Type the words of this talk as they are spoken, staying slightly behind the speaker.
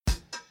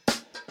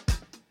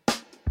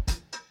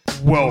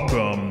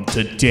Welcome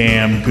to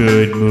Damn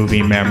Good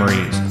Movie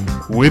Memories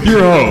with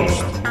your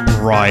host,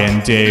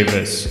 Brian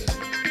Davis.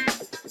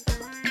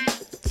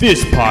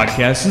 This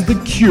podcast is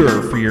the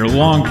cure for your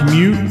long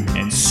commute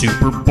and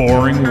super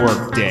boring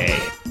workday.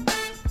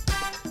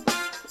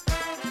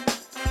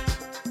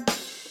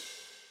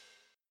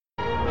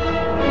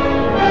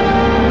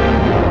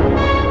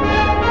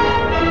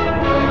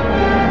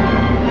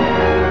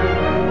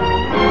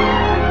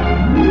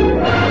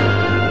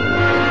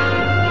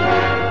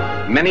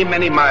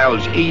 Many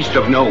miles east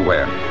of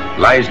nowhere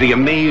lies the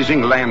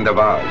amazing land of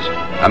Oz,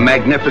 a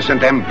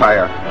magnificent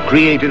empire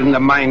created in the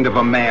mind of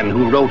a man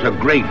who wrote a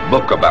great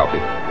book about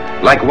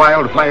it. Like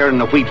wildfire in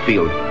the wheat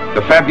field,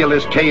 the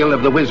fabulous tale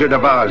of the Wizard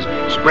of Oz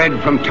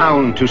spread from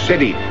town to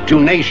city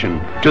to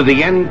nation to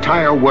the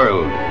entire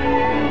world.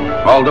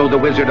 Although the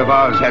Wizard of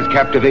Oz has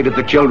captivated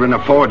the children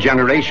of 4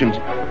 generations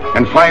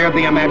and fired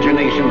the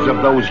imaginations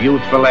of those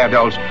youthful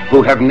adults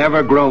who have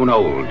never grown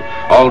old,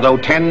 although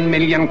 10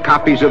 million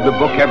copies of the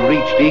book have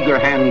reached eager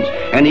hands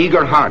and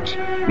eager hearts,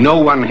 no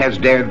one has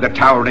dared the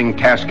towering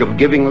task of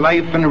giving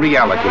life and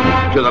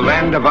reality to the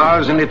land of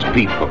Oz and its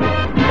people.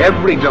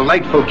 Every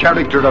delightful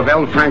character of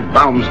L. Frank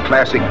Baum's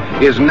classic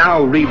is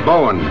now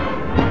reborn.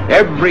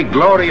 Every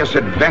glorious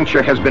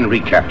adventure has been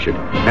recaptured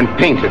and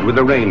painted with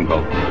a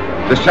rainbow.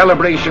 The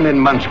celebration in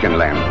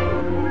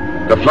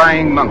Munchkinland, the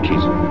flying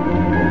monkeys,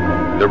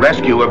 the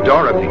rescue of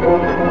Dorothy,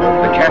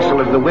 the castle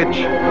of the witch,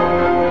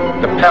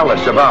 the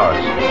palace of Oz,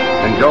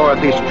 and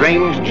Dorothy's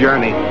strange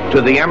journey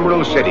to the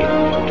Emerald City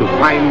to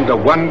find the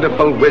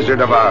wonderful Wizard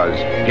of Oz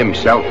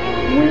himself.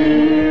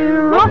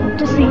 We're off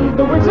to see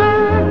the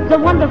wizard, the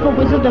wonderful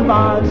Wizard of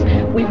Oz.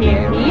 We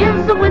hear he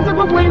is a wizard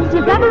of whiz,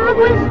 if ever a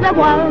whiz there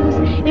was.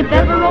 If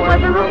ever, oh,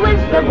 ever a whiz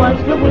there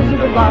was, the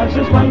Wizard of Oz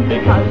is one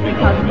because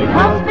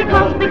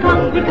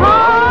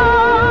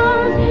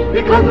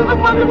of the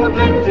wonderful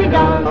things he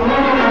does.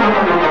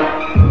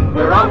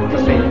 We're off to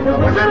see the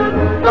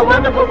wizard, the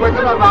wonderful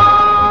Wizard of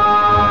Oz.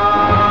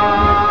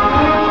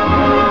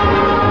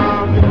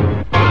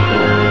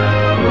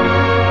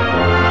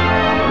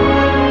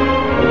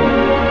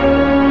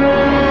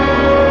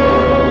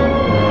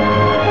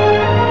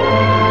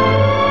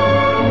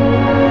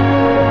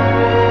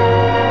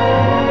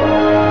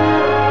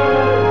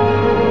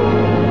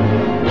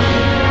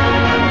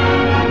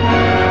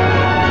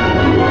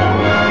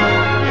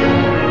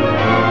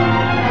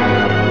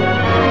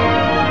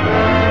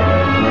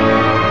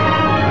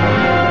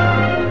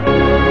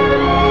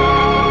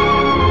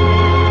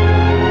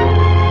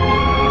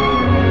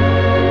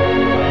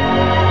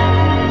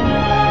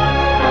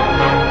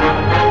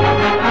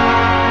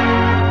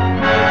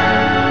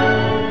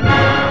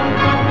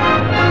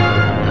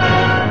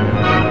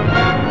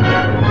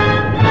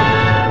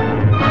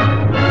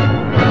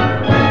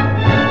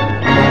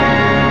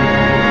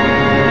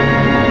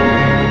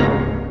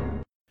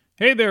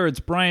 Hey there, it's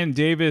Brian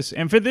Davis,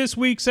 and for this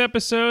week's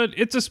episode,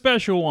 it's a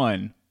special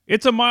one.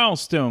 It's a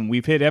milestone.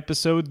 We've hit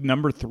episode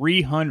number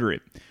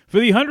 300. For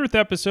the 100th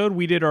episode,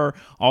 we did our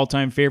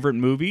all-time favorite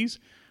movies.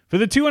 For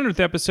the 200th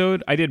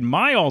episode, I did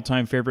my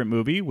all-time favorite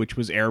movie, which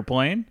was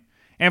Airplane.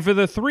 And for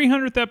the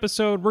 300th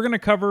episode, we're going to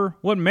cover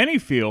what many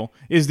feel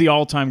is the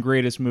all-time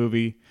greatest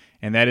movie,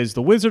 and that is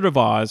The Wizard of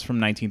Oz from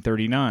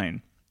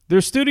 1939. Their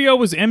studio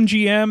was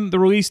MGM. The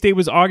release date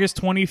was August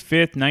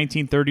 25th,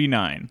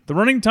 1939. The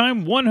running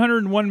time,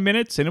 101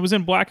 minutes, and it was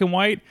in black and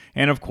white,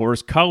 and of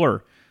course,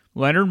 color.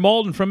 Leonard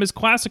Maltin, from his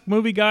classic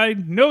movie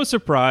guide, no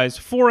surprise,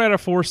 4 out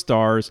of 4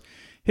 stars.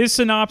 His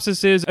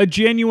synopsis is a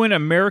genuine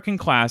American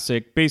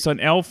classic based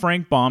on L.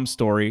 Frank Baum's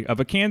story of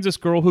a Kansas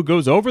girl who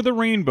goes over the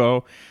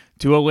rainbow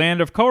to a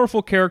land of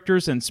colorful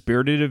characters and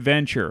spirited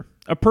adventure.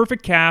 A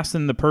perfect cast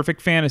and the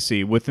perfect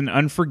fantasy with an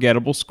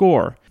unforgettable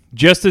score.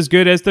 Just as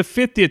good as the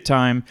 50th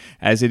time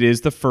as it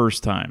is the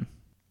first time.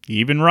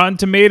 Even Rotten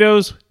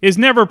Tomatoes is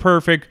never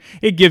perfect.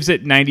 It gives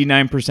it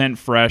 99%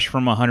 fresh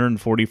from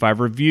 145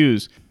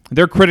 reviews.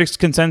 Their critics'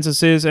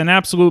 consensus is an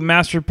absolute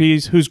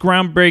masterpiece whose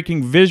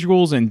groundbreaking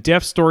visuals and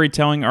deft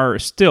storytelling are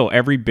still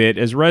every bit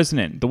as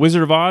resonant. The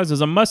Wizard of Oz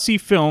is a must-see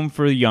film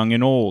for the young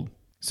and old.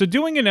 So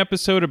doing an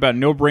episode about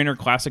no-brainer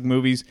classic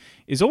movies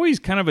is always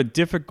kind of a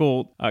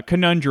difficult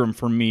conundrum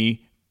for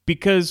me,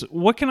 because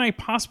what can I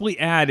possibly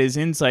add as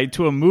insight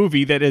to a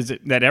movie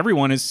that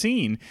everyone has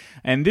seen?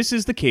 And this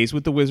is the case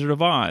with The Wizard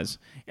of Oz.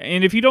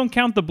 And if you don't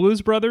count The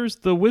Blues Brothers,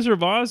 The Wizard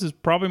of Oz is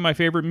probably my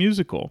favorite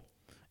musical.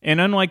 And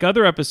unlike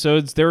other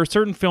episodes, there are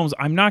certain films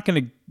I'm not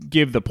going to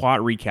give the plot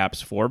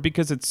recaps for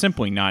because it's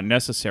simply not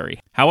necessary.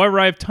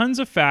 However, I have tons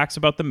of facts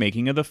about the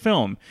making of the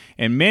film,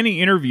 and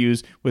many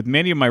interviews with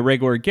many of my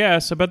regular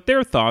guests about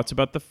their thoughts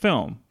about the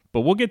film.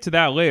 But we'll get to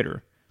that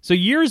later. So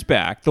years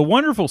back, the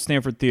wonderful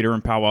Stanford Theater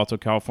in Palo Alto,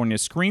 California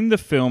screened the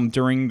film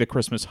during the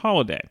Christmas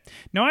holiday.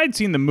 Now, I had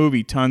seen the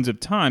movie tons of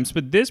times,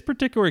 but this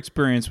particular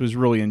experience was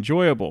really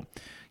enjoyable.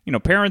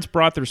 Parents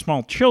brought their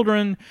small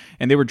children,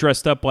 and they were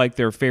dressed up like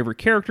their favorite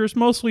characters,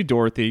 mostly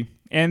Dorothy.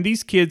 and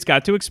these kids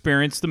got to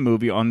experience the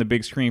movie on the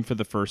big screen for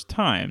the first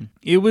time.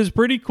 It was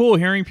pretty cool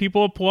hearing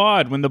people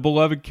applaud when the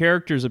beloved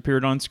characters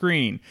appeared on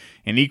screen,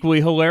 and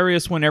equally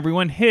hilarious when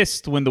everyone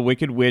hissed when the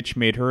Wicked Witch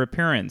made her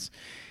appearance.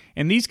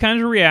 And these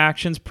kinds of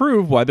reactions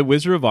prove why The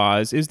Wizard of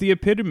Oz is the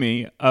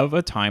epitome of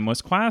a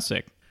timeless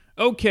classic.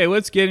 Okay,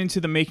 let's get into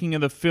the making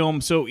of the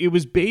film. So it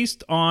was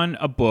based on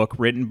a book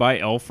written by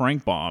L.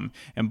 Frank Baum,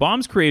 and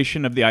Baum's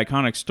creation of the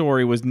iconic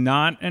story was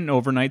not an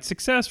overnight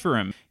success for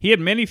him. He had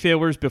many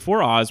failures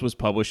before Oz was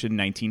published in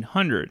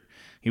 1900.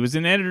 He was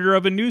an editor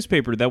of a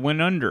newspaper that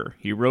went under.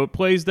 He wrote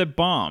plays that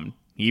bombed.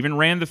 He even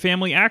ran the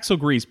family axle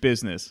grease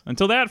business,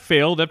 until that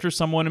failed after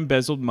someone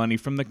embezzled money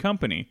from the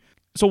company.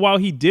 So while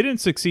he didn't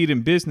succeed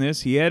in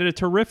business, he had a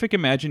terrific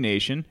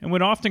imagination and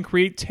would often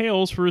create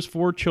tales for his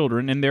 4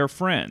 children and their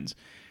friends.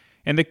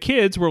 And the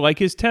kids were like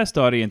his test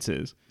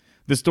audiences.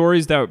 The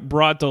stories that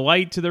brought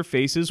delight to their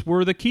faces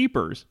were the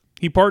keepers.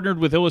 He partnered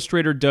with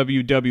illustrator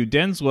W. W.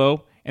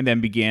 Denslow and then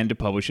began to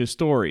publish his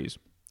stories.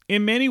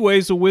 In many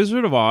ways, The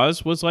Wizard of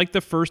Oz was like the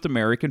first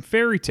American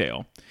fairy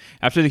tale.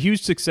 After the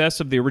huge success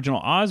of the original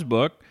Oz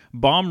book,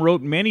 Baum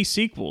wrote many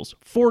sequels,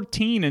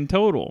 14 in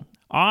total.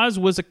 Oz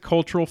was a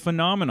cultural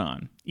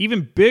phenomenon,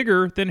 even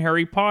bigger than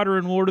Harry Potter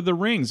and Lord of the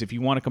Rings if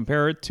you want to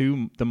compare it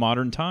to the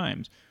modern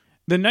times.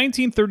 The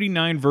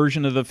 1939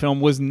 version of the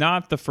film was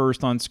not the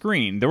first on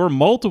screen. There were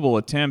multiple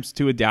attempts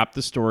to adapt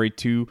the story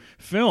to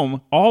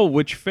film, all of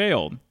which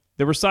failed.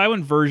 There were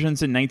silent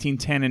versions in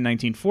 1910 and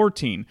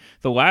 1914.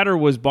 The latter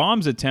was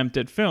Baum's attempt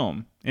at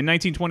film. In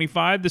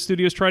 1925, the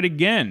studios tried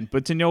again,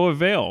 but to no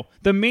avail.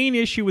 The main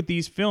issue with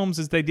these films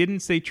is they didn't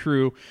stay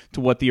true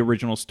to what the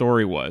original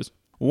story was.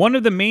 One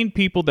of the main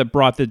people that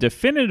brought the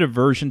definitive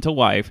version to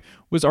life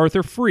was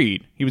Arthur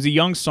Freed. He was a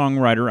young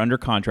songwriter under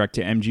contract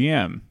to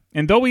MGM.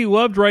 And though he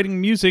loved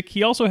writing music,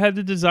 he also had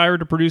the desire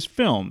to produce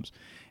films,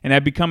 and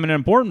had become an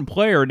important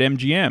player at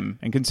MGM,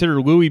 and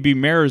considered Louis B.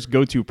 Mayer's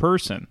go-to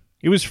person.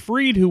 It was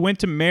Freed who went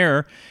to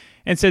Mayer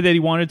and said that he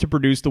wanted to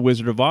produce The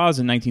Wizard of Oz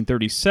in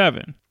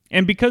 1937.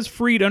 And because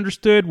Freed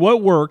understood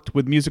what worked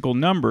with musical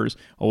numbers,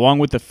 along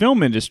with the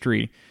film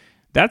industry,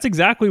 that's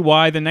exactly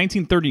why the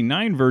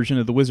 1939 version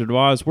of The Wizard of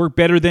Oz worked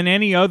better than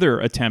any other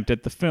attempt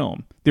at the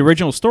film. The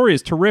original story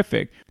is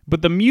terrific,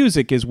 but the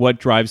music is what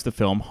drives the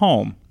film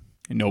home.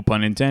 No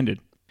pun intended.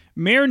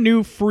 Mayer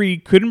knew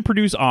Freed couldn't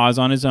produce Oz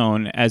on his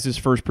own as his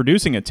first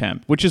producing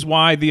attempt, which is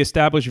why the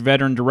established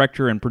veteran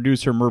director and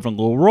producer Mervyn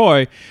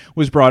LeRoy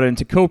was brought in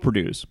to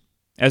co-produce.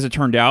 As it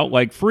turned out,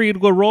 like Freed,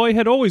 LeRoy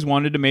had always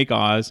wanted to make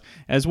Oz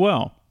as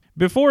well.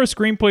 Before a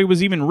screenplay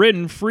was even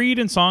written, Freed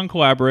and song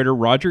collaborator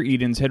Roger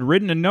Edens had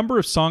written a number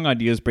of song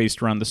ideas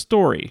based around the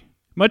story,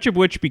 much of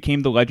which became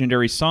the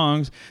legendary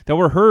songs that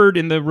were heard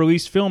in the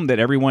released film that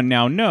everyone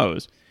now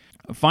knows.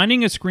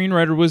 Finding a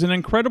screenwriter was an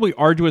incredibly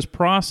arduous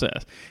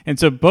process, and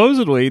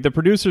supposedly the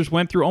producers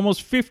went through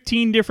almost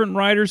 15 different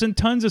writers and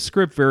tons of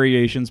script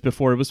variations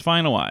before it was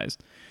finalized.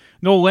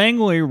 Noel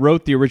Langley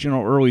wrote the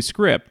original early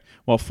script,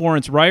 while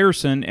Florence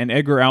Ryerson and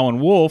Edgar Allan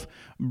Wolfe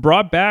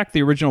brought back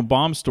the original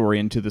Baum story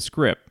into the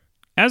script.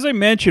 As I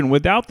mentioned,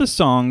 without the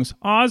songs,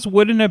 Oz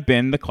wouldn't have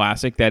been the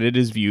classic that it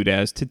is viewed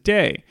as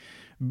today.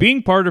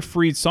 Being part of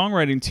Freed's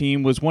songwriting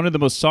team was one of the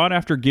most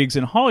sought-after gigs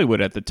in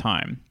Hollywood at the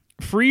time.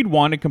 Freed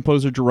wanted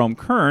composer Jerome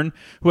Kern,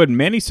 who had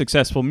many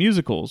successful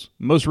musicals,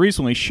 most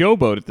recently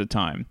Showboat at the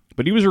time,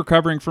 but he was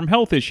recovering from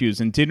health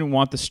issues and didn't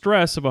want the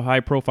stress of a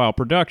high-profile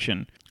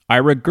production.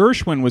 Ira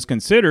Gershwin was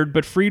considered,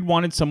 but Freed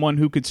wanted someone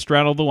who could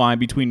straddle the line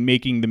between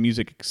making the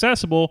music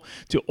accessible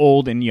to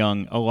old and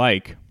young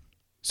alike.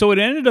 So it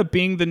ended up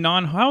being the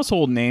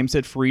non-household names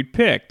that Freed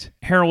picked,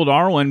 Harold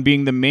Arlen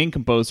being the main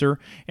composer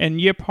and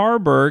Yip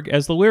Harburg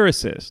as the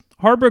lyricist.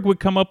 Harburg would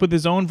come up with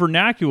his own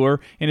vernacular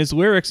in his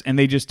lyrics, and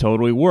they just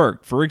totally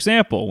worked. For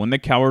example, when the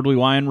Cowardly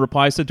Lion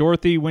replies to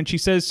Dorothy when she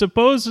says,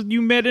 "Suppose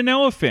you met an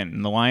elephant,"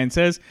 and the lion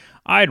says,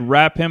 "I'd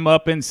wrap him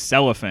up in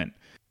cellophane."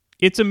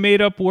 It's a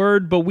made-up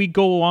word, but we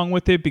go along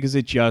with it because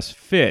it just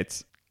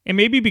fits. And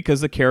maybe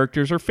because the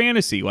characters are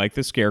fantasy, like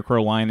the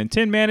Scarecrow, Lion, and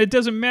Tin Man, it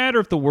doesn't matter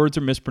if the words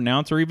are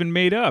mispronounced or even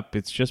made up.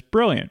 It's just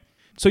brilliant.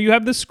 So you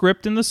have the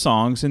script and the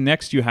songs, and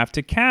next you have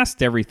to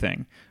cast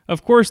everything.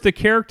 Of course, the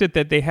character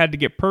that they had to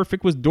get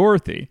perfect was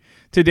Dorothy.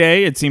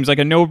 Today, it seems like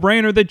a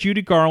no-brainer that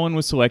Judy Garland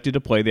was selected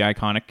to play the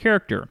iconic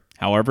character.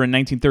 However, in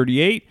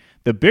 1938,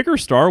 the bigger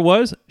star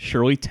was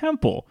Shirley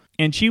Temple,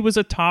 and she was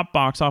a top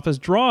box office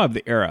draw of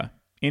the era.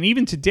 And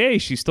even today,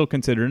 she's still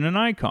considered an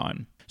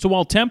icon. So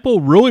while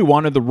Temple really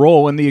wanted the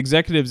role and the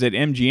executives at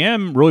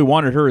MGM really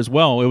wanted her as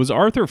well, it was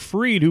Arthur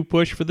Freed who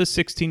pushed for the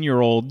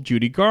 16-year-old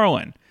Judy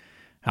Garland.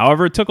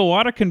 However, it took a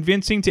lot of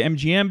convincing to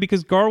MGM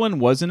because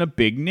Garland wasn't a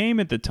big name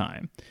at the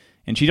time.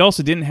 And she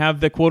also didn't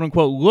have the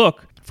quote-unquote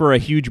look for a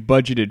huge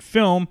budgeted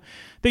film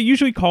that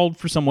usually called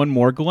for someone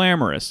more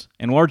glamorous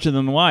and larger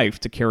than life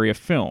to carry a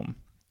film.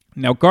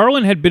 Now,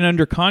 Garland had been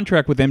under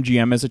contract with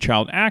MGM as a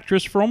child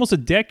actress for almost a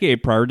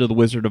decade prior to The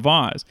Wizard of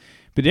Oz.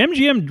 But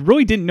MGM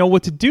really didn't know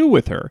what to do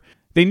with her.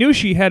 They knew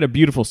she had a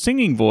beautiful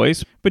singing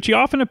voice, but she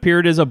often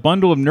appeared as a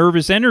bundle of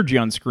nervous energy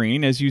on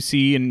screen, as you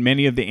see in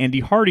many of the Andy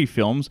Hardy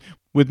films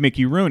with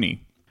Mickey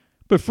Rooney.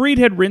 But Freed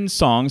had written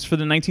songs for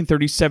the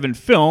 1937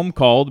 film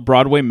called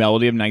Broadway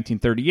Melody of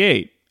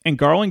 1938, and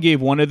Garland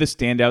gave one of the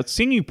standout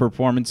singing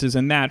performances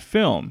in that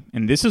film,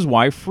 and this is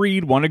why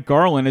Freed wanted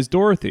Garland as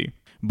Dorothy.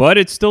 But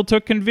it still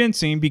took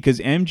convincing because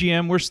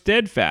MGM were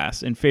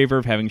steadfast in favor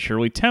of having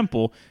Shirley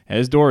Temple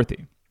as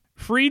Dorothy.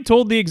 Freed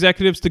told the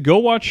executives to go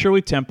watch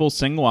Shirley Temple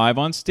sing live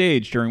on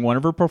stage during one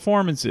of her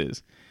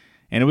performances.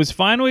 And it was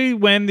finally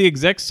when the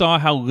execs saw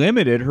how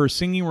limited her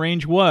singing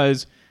range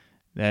was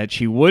that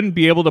she wouldn't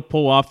be able to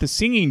pull off the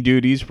singing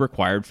duties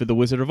required for The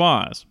Wizard of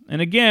Oz.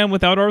 And again,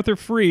 without Arthur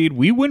Freed,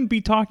 we wouldn't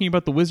be talking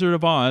about The Wizard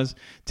of Oz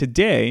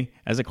today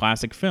as a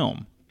classic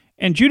film.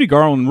 And Judy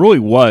Garland really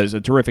was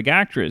a terrific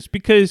actress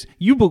because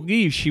you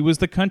believe she was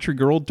the country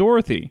girl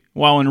Dorothy,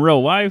 while in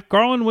real life,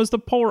 Garland was the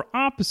polar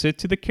opposite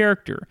to the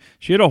character.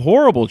 She had a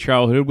horrible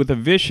childhood with a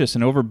vicious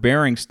and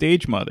overbearing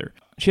stage mother.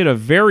 She had a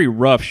very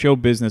rough show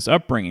business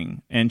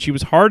upbringing, and she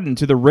was hardened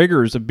to the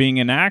rigors of being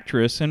an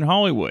actress in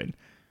Hollywood.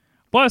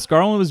 Plus,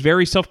 Garland was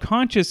very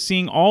self-conscious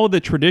seeing all of the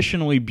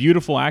traditionally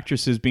beautiful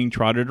actresses being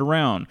trotted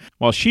around,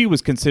 while she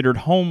was considered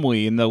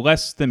homely in the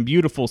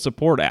less-than-beautiful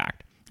support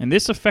act. And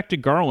this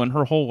affected Garland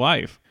her whole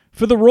life.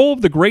 For the role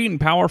of the great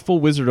and powerful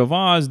Wizard of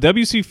Oz,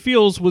 W.C.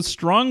 Fields was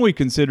strongly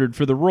considered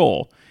for the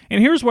role. And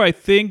here's where I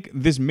think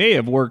this may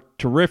have worked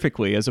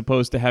terrifically as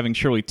opposed to having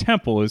Shirley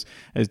Temple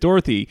as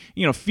Dorothy.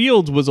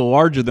 Fields was a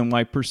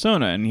larger-than-life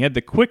persona, and he had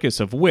the quickest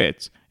of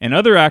wits. And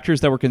other actors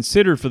that were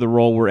considered for the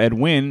role were Ed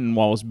Wynn and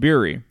Wallace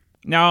Beery.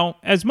 Now,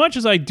 as much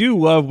as I do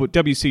love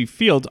W.C.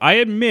 Fields, I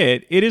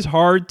admit it is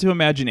hard to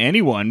imagine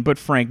anyone but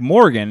Frank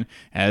Morgan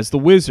as the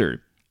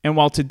Wizard. And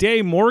while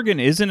today Morgan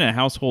isn't a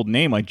household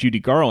name like Judy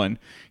Garland,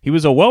 he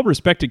was a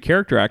well-respected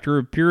character actor who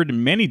appeared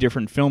in many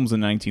different films in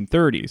the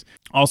 1930s.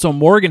 Also,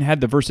 Morgan had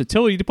the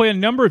versatility to play a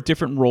number of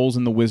different roles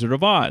in The Wizard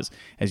of Oz,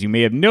 as you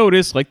may have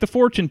noticed, like the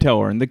fortune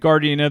teller and the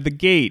guardian of the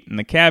gate and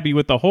the cabbie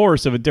with the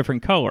horse of a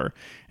different color,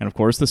 and of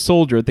course the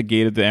soldier at the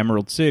gate of the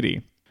Emerald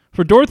City.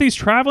 For Dorothy's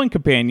traveling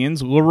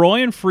companions, Leroy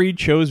and Freed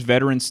chose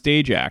veteran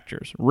stage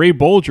actors. Ray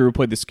Bolger, who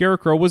played the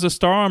Scarecrow, was a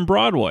star on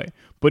Broadway,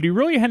 but he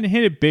really hadn't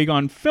hit it big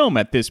on film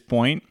at this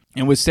point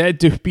and was said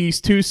to be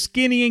too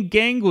skinny and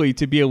gangly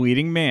to be a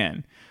leading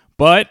man.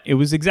 But it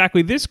was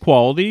exactly this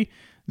quality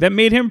that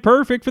made him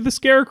perfect for the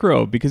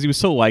Scarecrow because he was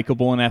so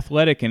likable and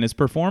athletic in his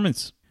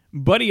performance.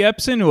 Buddy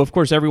Epson, who of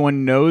course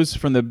everyone knows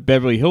from the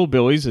Beverly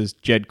Hillbillies as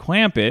Jed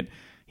Clampett,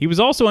 he was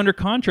also under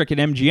contract at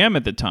MGM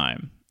at the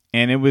time.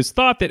 And it was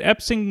thought that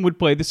Epson would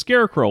play the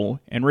Scarecrow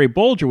and Ray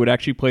Bolger would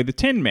actually play the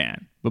Tin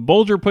Man. But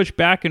Bolger pushed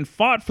back and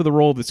fought for the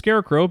role of the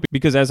Scarecrow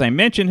because, as I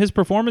mentioned, his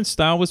performance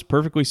style was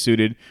perfectly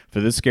suited for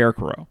the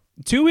Scarecrow.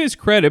 To his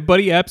credit,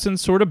 Buddy Epson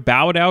sort of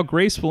bowed out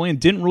gracefully and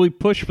didn't really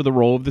push for the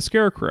role of the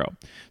Scarecrow.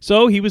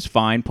 So he was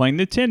fine playing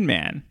the Tin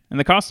Man. And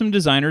the costume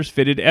designers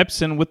fitted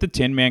Epson with the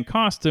Tin Man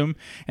costume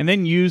and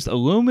then used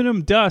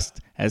aluminum dust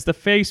as the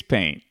face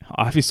paint.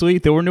 Obviously,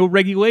 there were no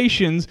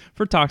regulations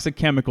for toxic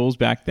chemicals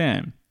back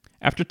then.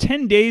 After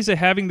 10 days of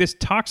having this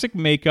toxic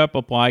makeup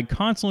applied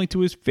constantly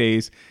to his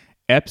face,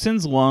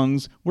 Epson's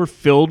lungs were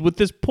filled with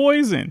this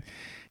poison.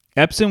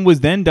 Epson was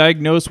then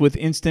diagnosed with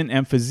instant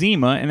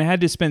emphysema and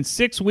had to spend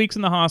 6 weeks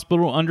in the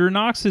hospital under an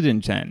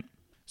oxygen tent.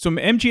 So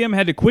MGM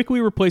had to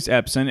quickly replace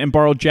Epson and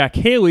borrow Jack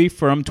Haley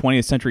from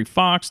 20th Century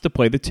Fox to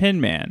play the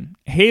Tin Man.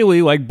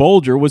 Haley, like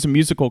Bolger, was a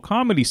musical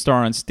comedy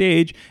star on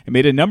stage and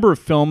made a number of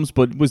films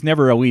but was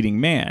never a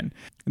leading man.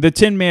 The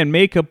Tin Man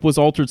makeup was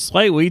altered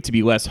slightly to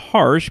be less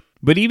harsh,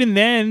 but even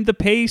then, the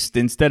paste,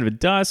 instead of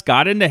dust,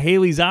 got into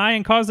Haley's eye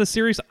and caused a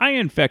serious eye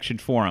infection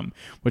for him,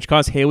 which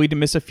caused Haley to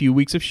miss a few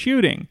weeks of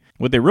shooting.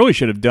 What they really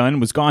should have done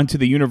was gone to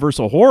the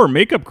Universal Horror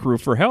makeup crew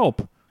for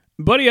help.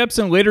 Buddy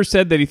Epson later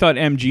said that he thought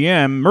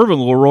MGM, Mervyn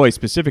LeRoy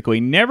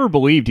specifically, never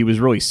believed he was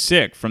really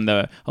sick from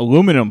the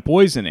aluminum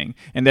poisoning,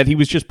 and that he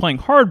was just playing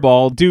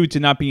hardball due to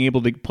not being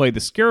able to play the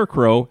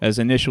Scarecrow as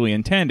initially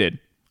intended.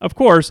 Of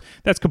course,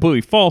 that's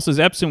completely false, as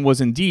Epson was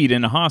indeed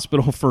in a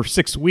hospital for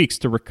 6 weeks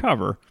to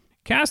recover.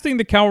 Casting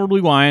the Cowardly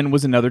Lion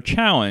was another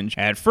challenge.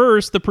 At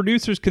first, the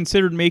producers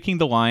considered making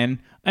the lion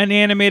an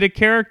animated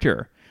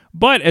character.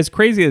 But as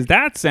crazy as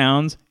that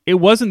sounds, it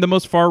wasn't the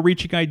most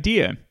far-reaching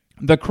idea.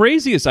 The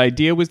craziest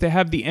idea was to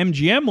have the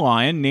MGM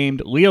lion,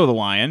 named Leo the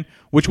Lion,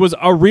 which was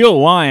a real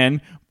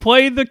lion,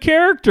 play the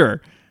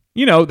character.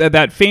 You know,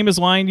 that famous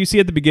line you see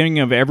at the beginning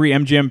of every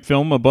MGM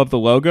film above the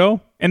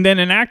logo? And then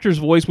an actor's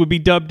voice would be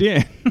dubbed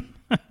in.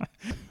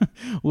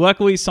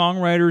 Luckily,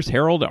 songwriters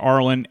Harold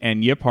Arlen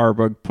and Yip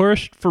Harburg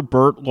pushed for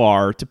Burt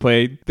Lahr to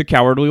play the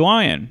Cowardly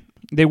Lion.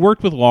 They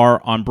worked with Lahr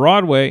on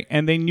Broadway,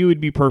 and they knew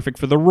he'd be perfect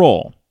for the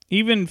role.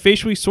 Even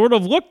facially sort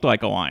of looked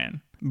like a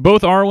lion.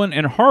 Both Arlen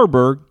and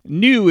Harburg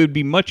knew it would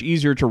be much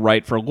easier to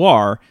write for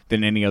Lahr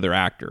than any other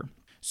actor.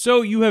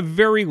 So you have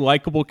very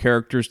likable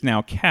characters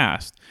now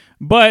cast.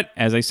 But,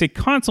 as I say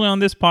constantly on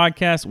this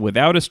podcast,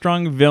 without a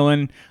strong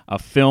villain, a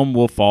film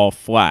will fall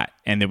flat.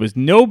 And there was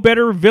no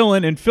better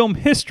villain in film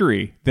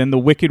history than the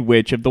Wicked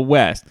Witch of the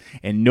West.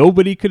 And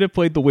nobody could have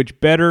played the witch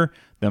better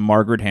than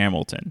Margaret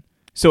Hamilton.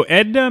 So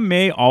Edna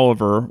May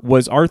Oliver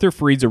was Arthur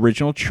Freed's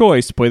original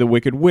choice to play the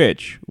Wicked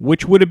Witch,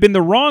 which would have been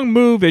the wrong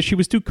move as she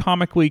was too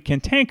comically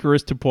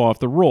cantankerous to pull off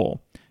the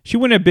role. She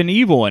wouldn't have been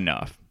evil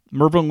enough.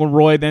 Mervyn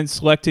LeRoy then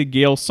selected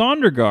Gail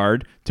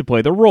Sondergaard to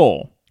play the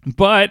role.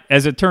 But,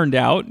 as it turned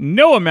out,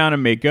 no amount of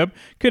makeup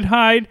could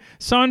hide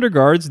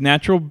Sondergaard's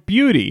natural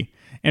beauty.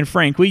 And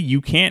frankly,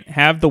 you can't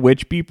have the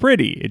witch be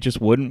pretty. It just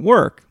wouldn't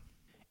work.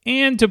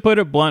 And to put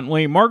it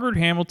bluntly, Margaret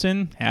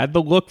Hamilton had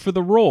the look for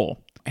the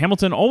role.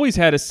 Hamilton always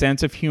had a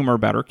sense of humor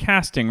about her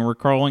casting,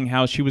 recalling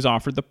how she was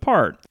offered the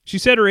part. She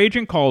said her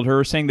agent called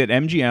her saying that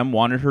MGM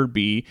wanted her to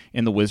be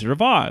in The Wizard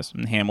of Oz.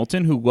 And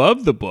Hamilton, who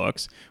loved the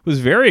books, was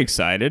very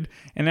excited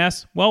and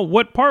asked, well,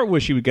 what part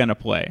was she going to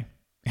play?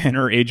 And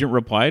her agent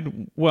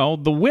replied, well,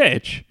 the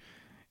witch.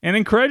 And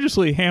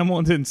incredulously,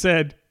 Hamilton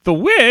said, the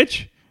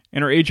witch?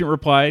 And her agent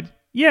replied,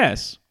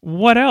 yes,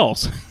 what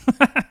else?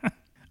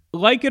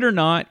 Like it or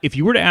not, if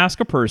you were to ask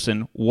a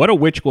person what a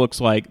witch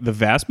looks like, the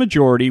vast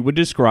majority would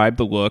describe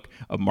the look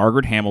of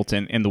Margaret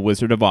Hamilton in The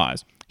Wizard of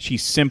Oz.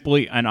 She's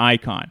simply an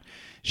icon.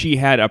 She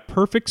had a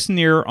perfect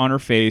sneer on her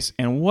face,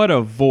 and what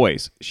a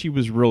voice. She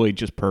was really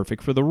just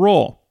perfect for the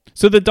role.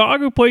 So the dog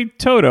who played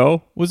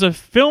Toto was a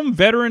film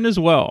veteran as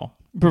well,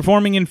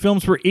 performing in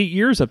films for 8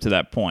 years up to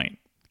that point.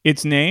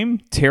 Its name,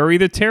 Terry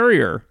the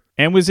Terrier,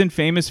 and was in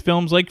famous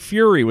films like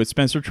Fury with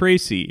Spencer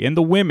Tracy and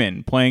The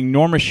Women, playing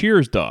Norma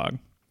Shear's dog.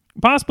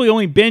 Possibly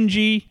only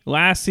Benji,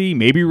 Lassie,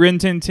 maybe Rin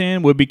Tin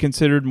Tin would be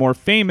considered more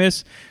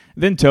famous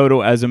than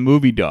Toto as a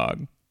movie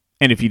dog.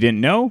 And if you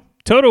didn't know,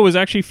 Toto was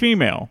actually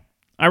female.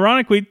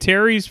 Ironically,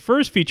 Terry's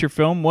first feature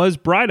film was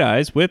Bright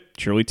Eyes with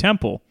Shirley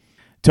Temple.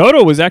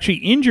 Toto was actually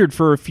injured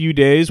for a few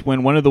days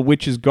when one of the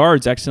witch's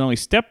guards accidentally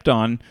stepped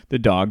on the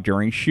dog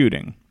during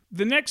shooting.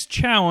 The next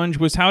challenge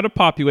was how to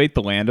populate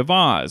the land of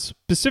Oz,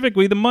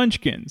 specifically the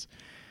Munchkins.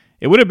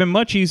 It would have been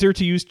much easier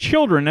to use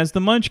children as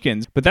the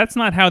Munchkins, but that's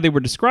not how they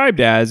were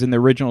described as in the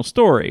original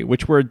story,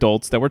 which were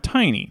adults that were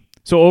tiny.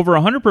 So over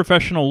 100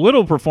 professional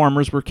little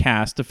performers were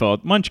cast to fill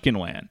out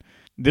Munchkinland.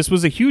 This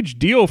was a huge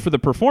deal for the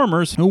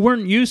performers who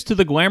weren't used to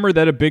the glamour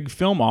that a big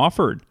film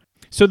offered.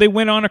 So they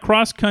went on a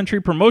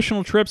cross-country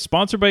promotional trip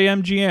sponsored by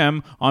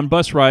MGM on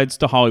bus rides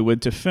to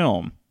Hollywood to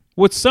film.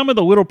 What some of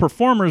the little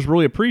performers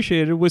really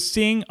appreciated was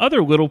seeing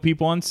other little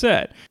people on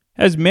set,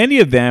 as many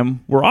of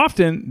them were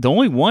often the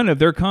only one of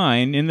their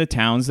kind in the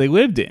towns they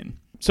lived in.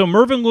 So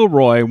Mervyn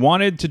LeRoy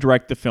wanted to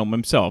direct the film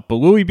himself, but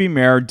Louis B.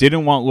 Mayer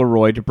didn't want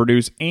LeRoy to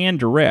produce and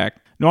direct.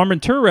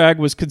 Norman Turag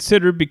was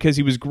considered because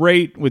he was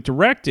great with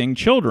directing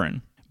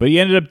children, but he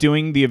ended up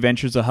doing The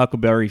Adventures of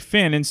Huckleberry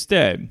Finn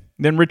instead.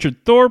 Then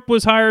Richard Thorpe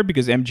was hired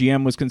because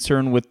MGM was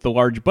concerned with the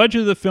large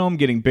budget of the film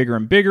getting bigger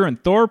and bigger,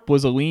 and Thorpe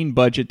was a lean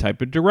budget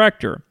type of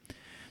director.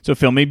 So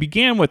filming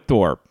began with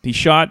Thorpe. He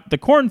shot the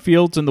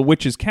cornfields and the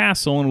witch's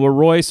castle, and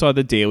LeRoy saw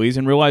the dailies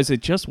and realized it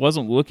just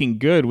wasn't looking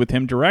good with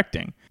him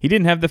directing. He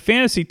didn't have the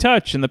fantasy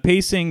touch and the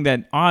pacing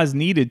that Oz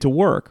needed to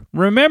work.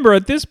 Remember,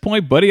 at this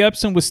point, Buddy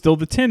Ebsen was still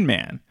the Tin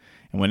Man.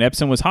 And when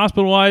Ebsen was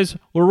hospitalized,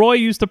 LeRoy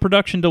used the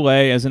production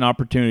delay as an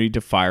opportunity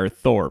to fire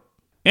Thorpe.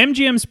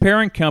 MGM's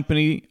parent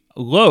company,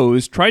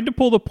 Lowe's, tried to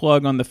pull the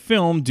plug on the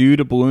film due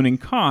to ballooning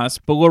costs,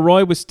 but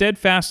LeRoy was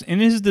steadfast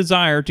in his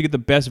desire to get the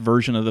best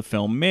version of the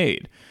film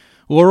made.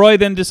 LeRoy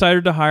then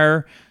decided to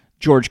hire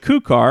George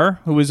Cukor,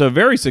 who was a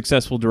very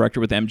successful director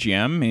with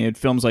MGM. He had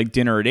films like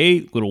Dinner at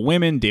 8, Little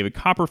Women, David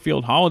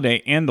Copperfield,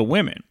 Holiday, and The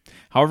Women.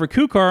 However,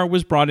 Cukor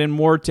was brought in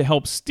more to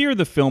help steer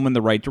the film in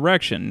the right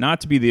direction,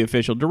 not to be the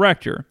official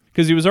director,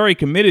 because he was already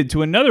committed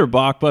to another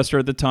blockbuster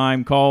at the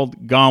time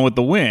called Gone with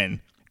the Wind.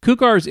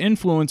 Kukar's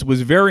influence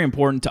was very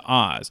important to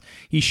Oz.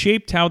 He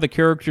shaped how the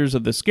characters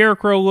of the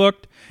Scarecrow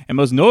looked, and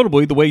most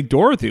notably, the way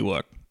Dorothy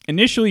looked.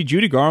 Initially,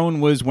 Judy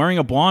Garland was wearing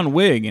a blonde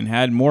wig and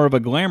had more of a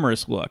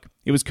glamorous look.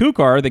 It was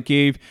Cukor that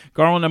gave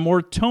Garland a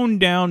more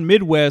toned-down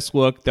Midwest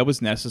look that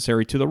was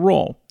necessary to the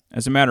role.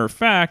 As a matter of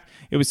fact,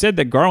 it was said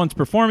that Garland's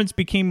performance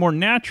became more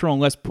natural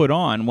and less put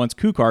on once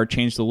Cukor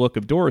changed the look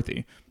of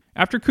Dorothy.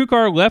 After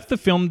Cukor left the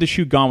film to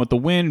shoot Gone with the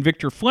Wind,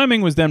 Victor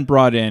Fleming was then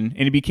brought in,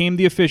 and he became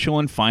the official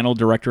and final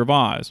director of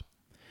Oz.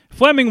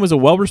 Fleming was a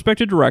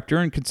well-respected director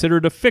and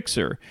considered a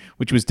fixer,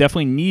 which was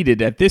definitely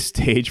needed at this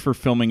stage for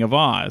filming of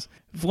Oz.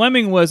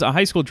 Fleming was a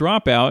high school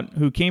dropout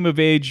who came of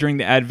age during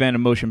the advent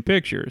of motion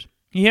pictures.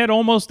 He had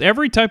almost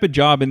every type of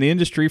job in the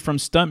industry, from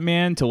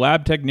stuntman to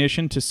lab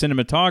technician to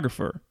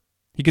cinematographer.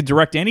 He could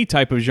direct any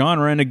type of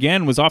genre and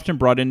again was often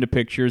brought into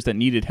pictures that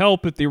needed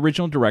help if the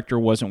original director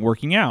wasn't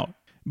working out.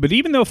 But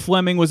even though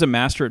Fleming was a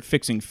master at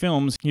fixing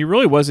films, he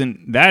really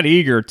wasn't that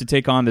eager to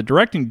take on the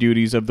directing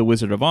duties of The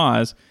Wizard of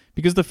Oz,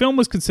 because the film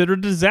was considered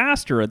a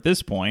disaster at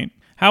this point.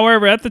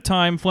 However, at the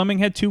time, Fleming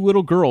had 2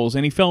 little girls,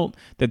 and he felt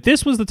that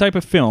this was the type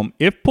of film,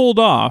 if pulled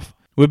off,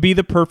 would be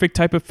the perfect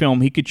type of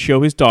film he could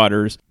show his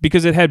daughters,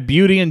 because it had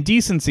beauty and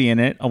decency in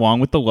it,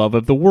 along with the love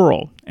of the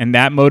world, and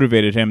that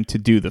motivated him to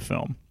do the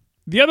film.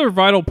 The other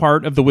vital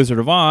part of The Wizard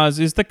of Oz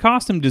is the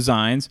costume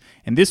designs,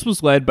 and this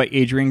was led by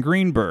Adrian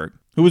Greenberg,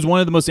 who was one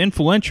of the most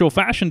influential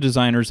fashion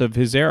designers of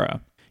his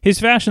era. His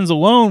fashions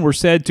alone were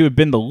said to have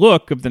been the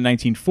look of the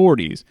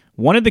 1940s.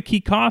 One of the key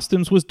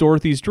costumes was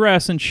Dorothy's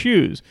dress and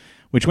shoes,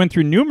 which went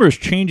through numerous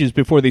changes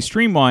before they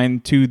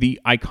streamlined to the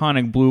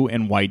iconic blue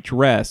and white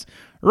dress.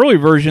 Early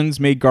versions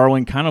made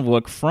Garland kind of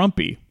look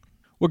frumpy.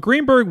 What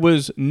Greenberg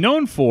was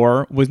known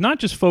for was not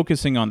just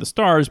focusing on the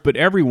stars, but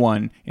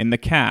everyone in the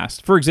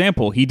cast. For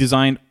example, he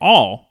designed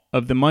all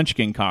of the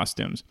Munchkin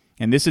costumes,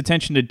 and this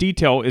attention to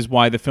detail is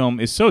why the film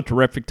is so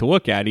terrific to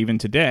look at even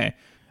today.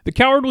 The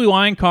Cowardly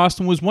Lion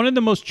costume was one of the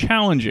most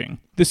challenging.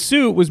 The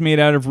suit was made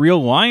out of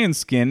real lion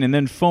skin and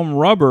then foam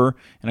rubber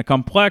and a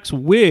complex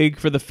wig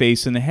for the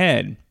face and the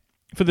head.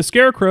 For the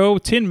Scarecrow,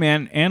 Tin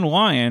Man, and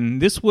Lion,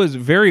 this was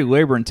very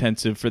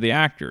labor-intensive for the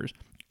actors.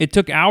 It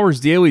took hours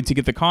daily to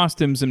get the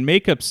costumes and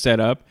makeup set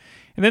up,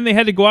 and then they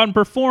had to go out and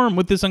perform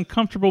with this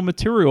uncomfortable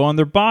material on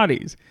their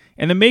bodies.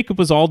 And the makeup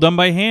was all done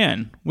by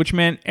hand, which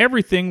meant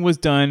everything was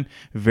done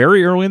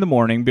very early in the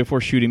morning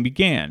before shooting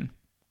began.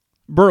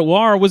 Burt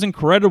Lahr was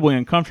incredibly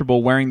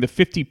uncomfortable wearing the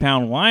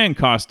 50-pound lion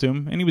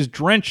costume, and he was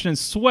drenched in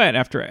sweat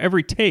after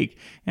every take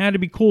and had to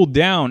be cooled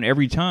down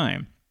every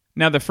time.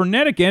 Now, the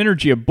frenetic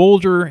energy of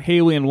Bolger,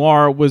 Haley, and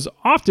Lahr was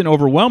often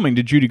overwhelming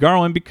to Judy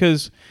Garland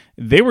because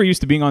they were used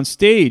to being on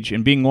stage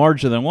and being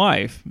larger than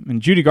life. And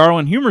Judy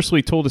Garland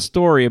humorously told a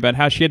story about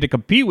how she had to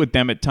compete with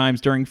them at times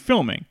during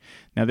filming.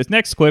 Now, this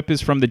next clip is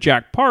from the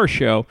Jack Paar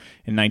Show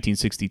in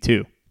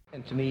 1962.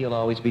 And to me, you'll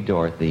always be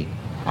Dorothy.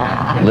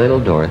 Little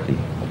Dorothy.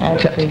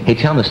 Hey,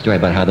 tell me a story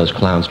about how those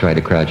clowns tried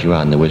to crowd you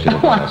out in The Wizard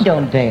of Oz. I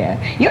don't dare.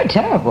 You're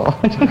terrible.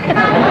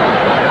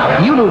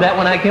 You knew that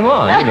when I came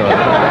on. You know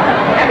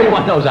that.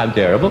 Everyone knows I'm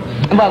terrible.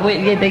 Well,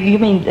 you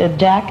mean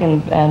Jack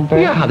and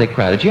Bert? Yeah, how they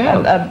crowded you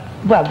out.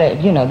 Well,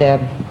 they're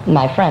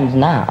my friends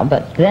now,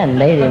 but then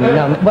they didn't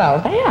know me.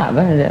 Well, yeah.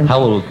 But, how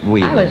old were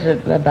you? I was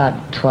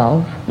about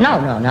 12. No,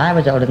 I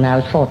was older than that. I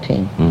was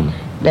 14.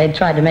 They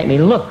tried to make me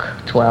look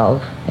 12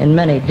 in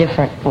many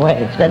different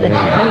ways. But they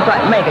didn't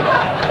quite make it.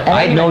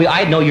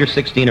 I'd know you're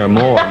 16 or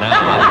more now.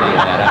 I'll tell you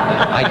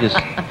that. I just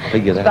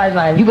figure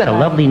that. You got a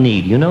lovely knee.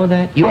 You know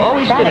that? You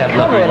always did have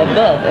lovely knee. Cover it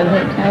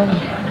a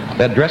bit.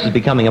 That dress is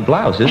becoming a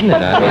blouse, isn't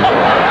it?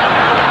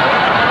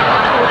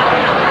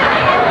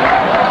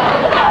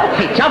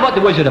 Hey, tell about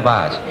The Wizard of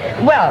Oz.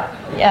 Well,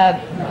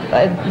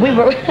 we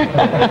were...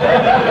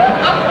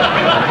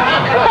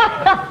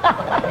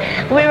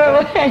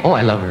 Oh,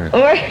 I love her.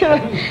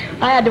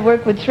 I had to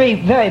work with three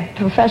very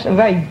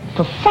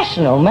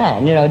professional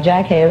men,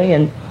 Jack Haley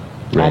and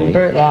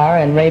Burt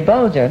Lahr and Ray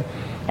Bolger.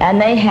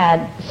 And they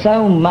had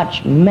so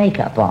much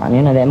makeup on,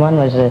 one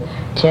was a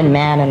Tin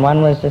Man and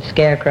one was the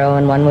Scarecrow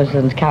and one was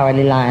the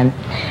Cowardly Lion.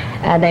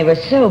 And they were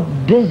so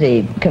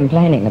busy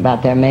complaining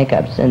about their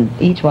makeups, and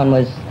each one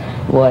was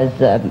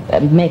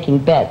making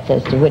bets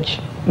as to which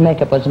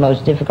makeup was the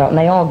most difficult, and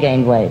they all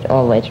gained weight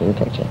all the way through the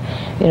picture,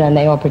 and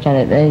they all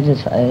pretended they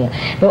just.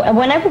 But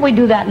whenever we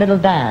do that little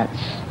dance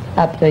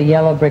up the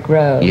yellow brick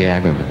road, yeah, I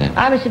remember that.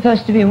 I was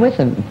supposed to be with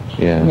them.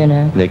 Yeah,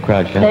 They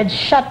crouched out. They'd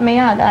shut me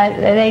out.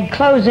 They'd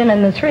close in,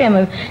 and the three of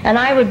them, and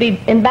I would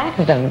be in back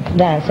of them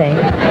dancing.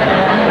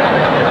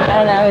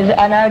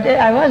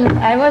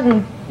 I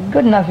wasn't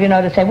good enough,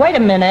 to say, wait a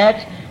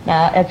minute.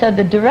 Now, and so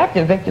the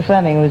director, Victor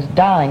Fleming, was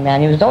darling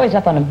man. He was always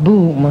up on a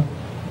boom.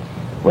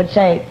 Would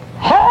say,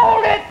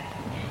 hold it,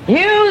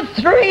 you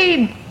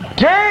three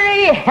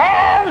dirty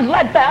hands,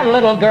 let that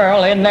little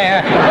girl in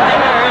there.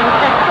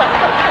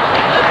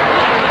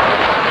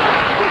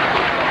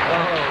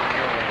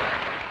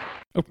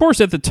 Of course,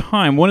 at the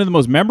time, one of the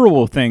most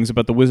memorable things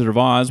about The Wizard of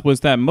Oz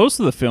was that most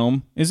of the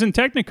film is in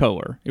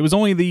Technicolor. It was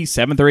only the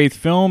 7th or 8th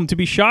film to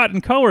be shot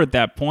in color at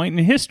that point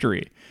in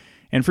history.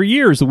 And for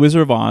years, The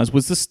Wizard of Oz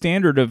was the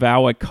standard of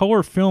how a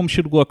color film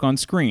should look on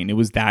screen. It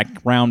was that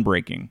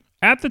groundbreaking.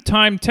 At the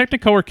time,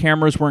 Technicolor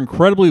cameras were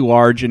incredibly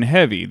large and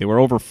heavy. They were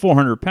over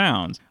 400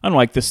 pounds,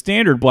 unlike the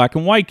standard black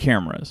and white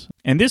cameras.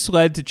 And this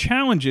led to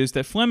challenges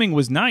that Fleming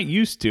was not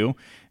used to,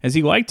 as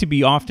he liked to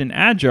be often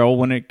agile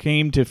when it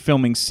came to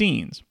filming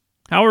scenes.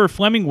 However,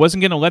 Fleming wasn't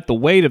going to let the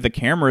weight of the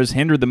cameras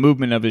hinder the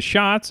movement of his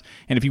shots,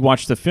 and if you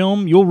watch the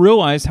film, you'll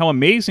realize how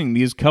amazing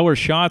these color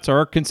shots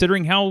are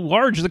considering how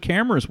large the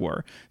cameras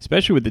were,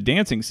 especially with the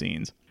dancing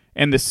scenes.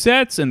 And the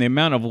sets and the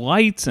amount of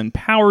lights and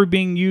power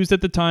being used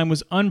at the time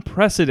was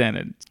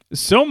unprecedented.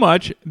 So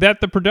much that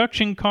the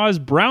production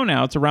caused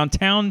brownouts around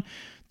town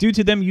due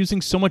to them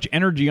using so much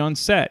energy on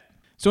set.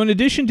 So in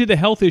addition to the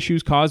health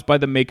issues caused by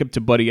the makeup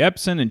to Buddy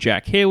Epson and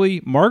Jack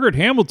Haley, Margaret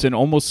Hamilton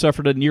almost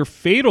suffered a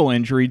near-fatal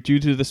injury due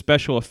to the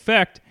special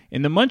effect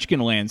in the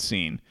Munchkinland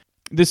scene.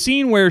 The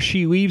scene where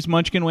she leaves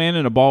Munchkinland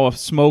in a ball of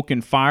smoke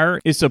and fire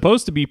is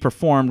supposed to be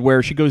performed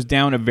where she goes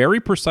down a very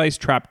precise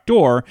trap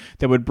door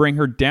that would bring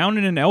her down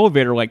in an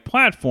elevator-like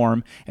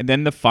platform, and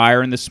then the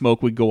fire and the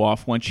smoke would go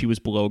off once she was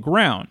below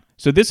ground.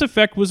 So this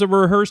effect was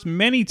rehearsed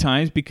many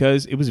times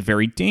because it was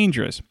very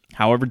dangerous.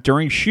 However,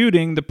 during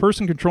shooting, the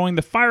person controlling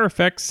the fire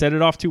effect set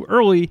it off too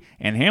early,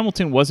 and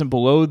Hamilton wasn't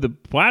below the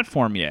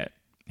platform yet.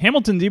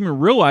 Hamilton didn't even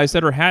realize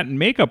that her hat and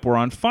makeup were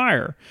on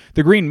fire.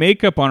 The green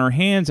makeup on her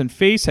hands and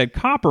face had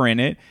copper in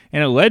it,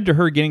 and it led to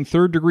her getting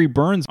third-degree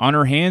burns on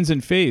her hands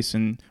and face,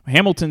 and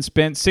Hamilton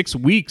spent 6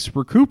 weeks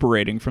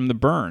recuperating from the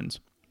burns.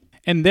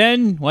 And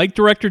then, like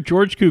director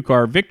George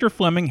Cukor, Victor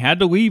Fleming had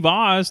to leave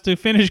Oz to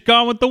finish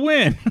Gone with the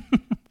Wind.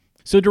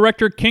 So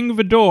director King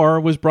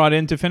Vidor was brought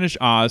in to finish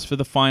Oz for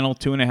the final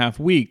 2.5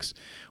 weeks.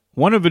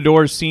 One of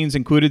Vidor's scenes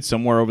included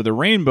Somewhere Over the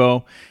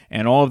Rainbow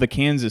and all of the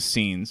Kansas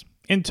scenes.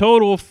 In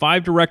total,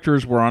 5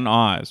 directors were on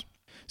Oz.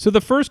 So the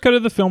first cut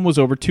of the film was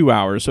over 2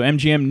 hours, so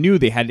MGM knew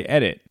they had to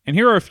edit. And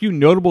here are a few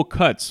notable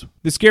cuts.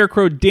 The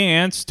Scarecrow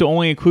dance to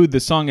only include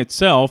the song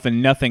itself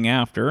and nothing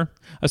after.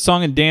 A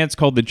song and dance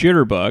called The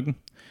Jitterbug.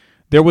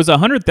 There was a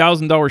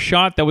 $100,000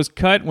 shot that was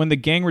cut when the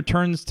gang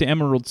returns to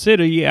Emerald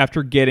City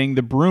after getting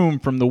the broom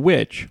from the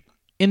witch.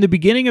 In the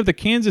beginning of the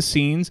Kansas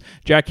scenes,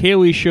 Jack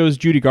Haley shows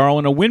Judy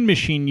Garland a wind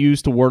machine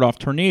used to ward off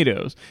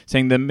tornadoes,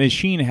 saying the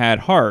machine had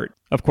heart.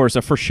 Of course,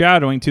 a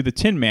foreshadowing to the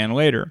Tin Man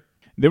later.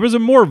 There was a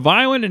more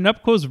violent and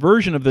up-close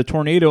version of the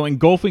tornado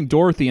engulfing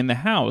Dorothy in the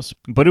house,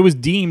 but it was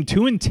deemed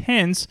too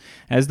intense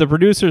as the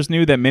producers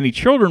knew that many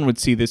children would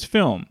see this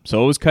film,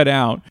 so it was cut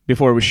out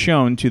before it was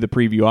shown to the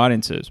preview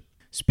audiences.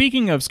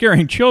 Speaking of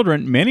scaring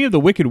children, many of the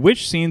Wicked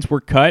Witch scenes were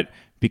cut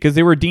because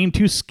they were deemed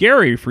too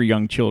scary for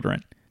young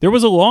children. There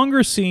was a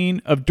longer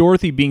scene of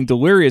Dorothy being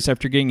delirious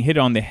after getting hit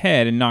on the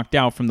head and knocked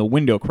out from the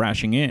window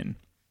crashing in.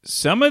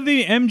 Some of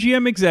the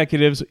MGM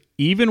executives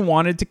even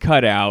wanted to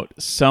cut out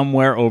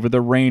Somewhere Over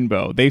the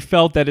Rainbow. They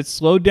felt that it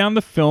slowed down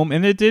the film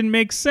and it didn't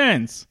make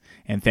sense.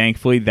 And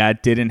thankfully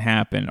that didn't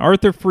happen.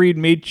 Arthur Freed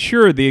made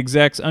sure the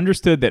execs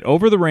understood that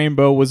Over the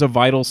Rainbow was a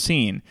vital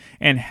scene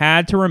and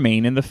had to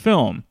remain in the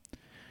film.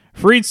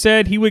 Freed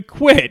said he would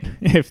quit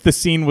if the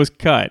scene was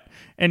cut.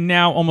 And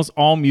now almost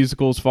all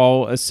musicals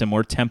follow a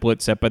similar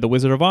template set by The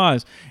Wizard of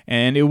Oz,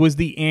 and it was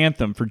the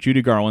anthem for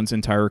Judy Garland's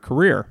entire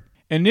career.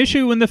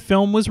 Initially, when the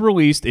film was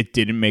released, it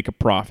didn't make a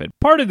profit.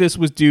 Part of this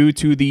was due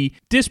to the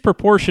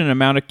disproportionate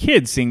amount of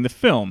kids seeing the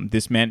film.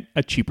 This meant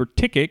a cheaper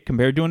ticket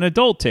compared to an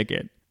adult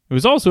ticket. It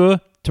was also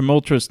a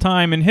tumultuous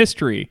time in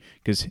history,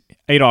 because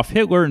Adolf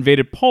Hitler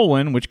invaded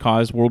Poland, which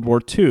caused World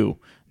War II,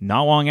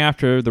 not long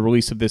after the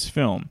release of this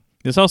film.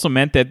 This also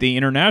meant that the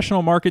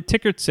international market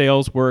ticket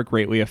sales were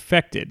greatly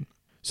affected.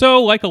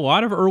 So, like a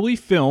lot of early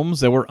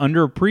films that were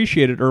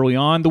underappreciated early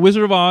on, The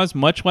Wizard of Oz,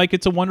 much like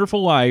It's a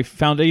Wonderful Life,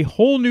 found a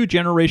whole new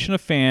generation of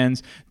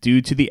fans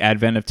due to the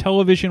advent of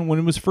television when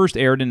it was first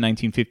aired in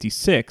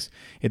 1956.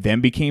 It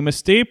then became a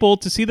staple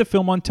to see the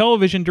film on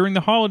television during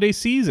the holiday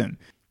season.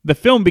 The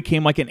film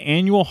became like an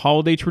annual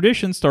holiday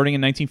tradition starting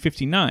in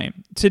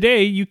 1959.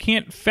 Today, you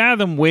can't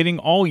fathom waiting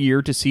all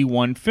year to see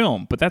one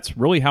film, but that's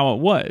really how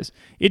it was.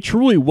 It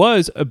truly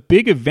was a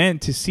big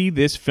event to see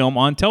this film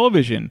on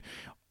television.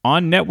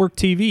 On network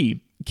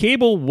TV.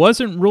 Cable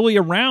wasn't really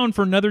around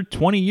for another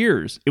 20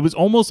 years. It was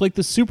almost like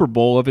the Super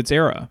Bowl of its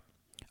era.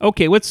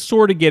 Okay, let's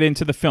sort of get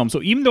into the film.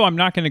 So even though I'm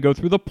not going to go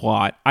through the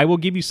plot, I will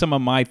give you some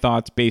of my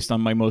thoughts based on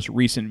my most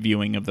recent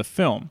viewing of the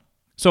film.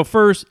 So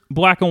first,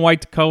 black and white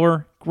to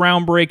color,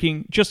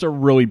 groundbreaking, just a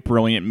really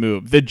brilliant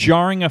move. The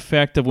jarring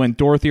effect of when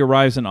Dorothy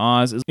arrives in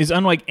Oz is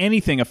unlike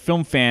anything a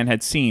film fan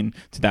had seen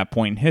to that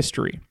point in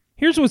history.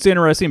 Here's what's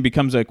interesting and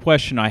becomes a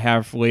question I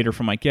have later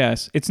from my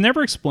guests. It's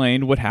never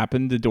explained what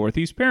happened to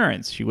Dorothy's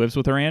parents. She lives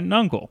with her aunt and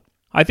uncle.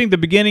 I think the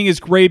beginning is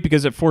great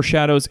because it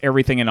foreshadows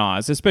everything in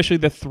Oz, especially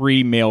the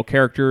 3 male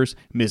characters,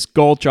 Miss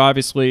Gulch,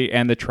 obviously,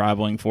 and the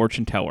traveling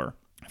fortune teller.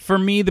 For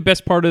me, the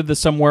best part of the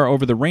Somewhere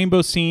Over the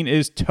Rainbow scene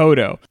is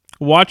Toto.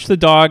 Watch the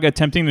dog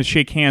attempting to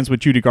shake hands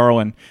with Judy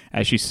Garland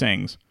as she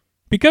sings.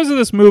 Because of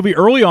this movie,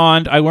 early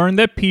on, I learned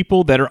that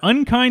people that are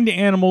unkind to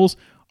animals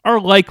are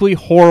likely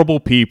horrible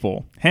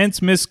people.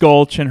 Hence Miss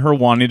Gulch and her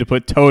wanting to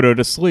put Toto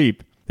to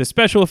sleep. The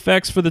special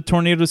effects for the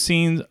tornado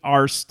scenes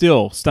are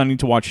still stunning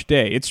to watch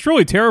today. It's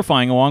truly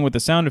terrifying along with the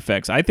sound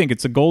effects. I think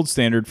it's a gold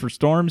standard for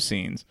storm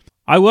scenes.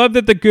 I love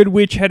that the Good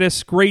Witch had a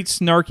great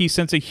snarky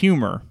sense of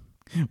humor.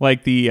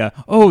 Like the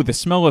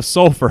smell of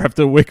sulfur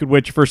after the Wicked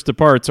Witch first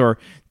departs, or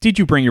did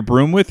you bring your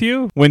broom with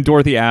you? When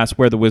Dorothy asks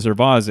where the Wizard of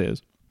Oz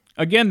is.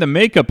 Again, the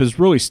makeup is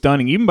really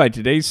stunning, even by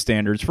today's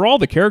standards, for all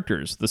the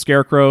characters. The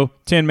Scarecrow,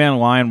 Tin Man,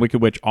 Lion,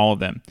 Wicked Witch, all of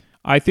them.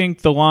 I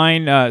think the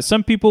line,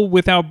 some people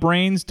without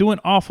brains do an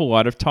awful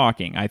lot of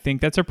talking. I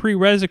think that's a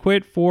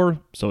prerequisite for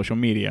social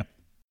media.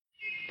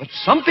 But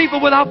some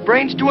people without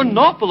brains do an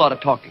awful lot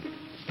of talking,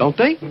 don't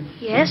they?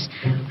 Yes,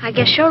 I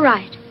guess you're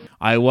right.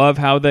 I love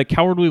how the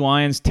Cowardly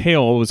Lion's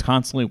tail was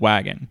constantly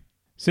wagging.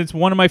 Since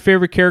one of my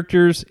favorite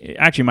characters,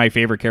 actually my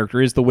favorite character,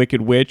 is the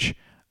Wicked Witch,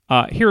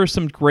 here are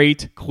some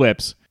great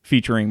clips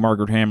featuring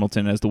Margaret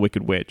Hamilton as the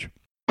Wicked Witch.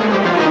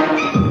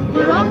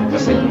 We're off to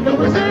see the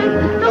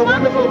wizard, the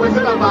wonderful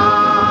Wizard of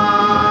Oz.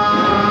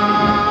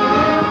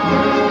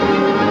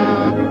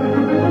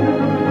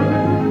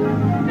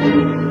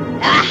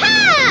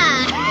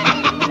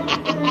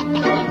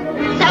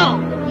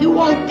 So, you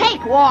won't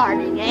take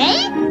warning,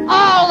 eh?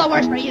 All the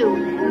worse for you,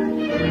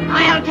 then.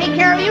 I'll take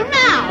care of you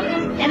now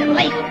instead of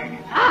later.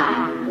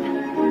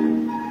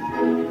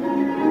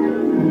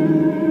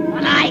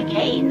 When I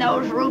gain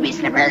those ruby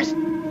slippers.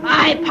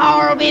 My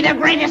power will be the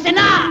greatest in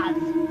Oz.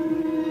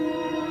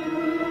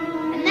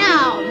 And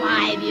now,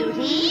 my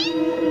beauty,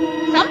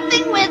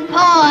 something with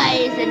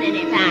poison in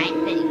it, I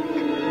think.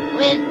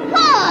 With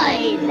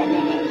poison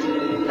in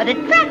it, but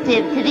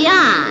attractive to the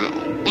eye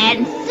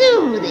and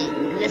soothing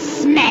to the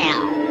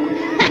smell.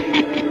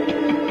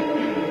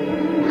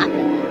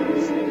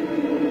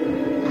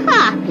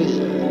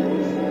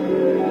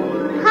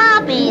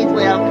 Poppies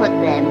will put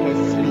them to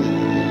sleep.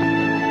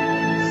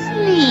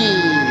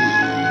 Sleep.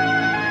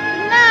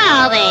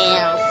 Now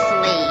they'll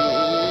sleep.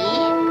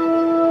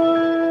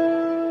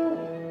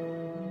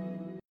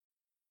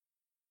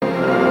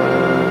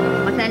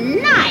 What a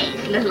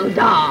nice little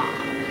dog.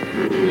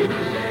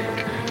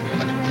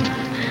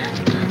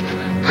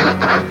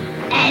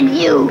 And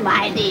you,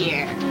 my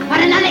dear, what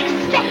an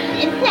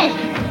unexpected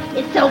pleasure.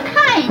 It's so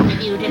kind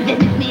of you to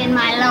visit me in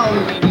my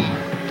loneliness.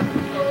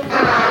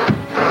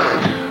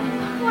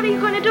 What are you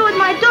going to do with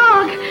my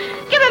dog?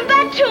 Give him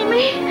back to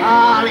me.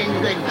 All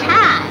in good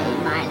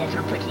time, my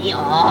little pretty.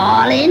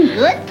 All in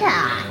good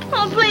time.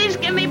 Oh, please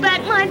give me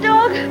back my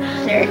dog.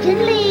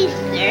 Certainly,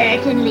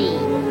 certainly.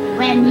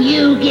 When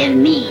you give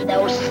me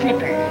those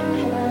slippers.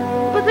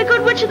 But the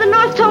good witch of the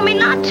north told me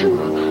not to.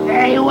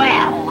 Very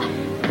well.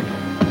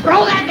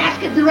 Throw that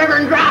basket in the river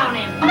and drown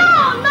him. No.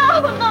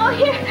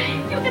 Here,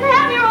 you can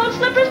have your old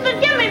slippers, but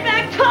give me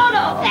back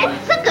Toto.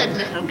 That's a good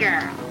little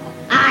girl.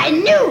 I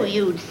knew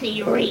you'd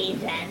see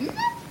reason.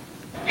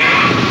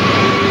 I'm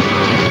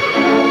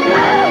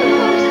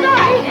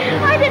sorry.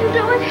 I didn't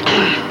do it.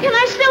 Can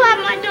I still have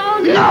my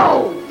dog?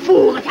 No,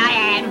 fool that I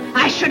am.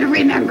 I should have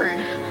remembered.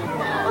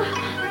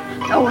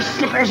 Those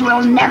slippers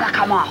will never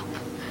come off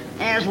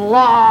as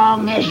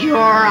long as you're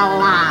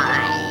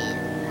alive.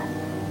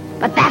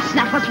 But that's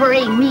not what's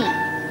worrying me.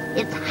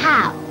 It's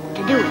how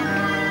to do it.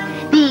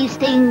 These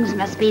things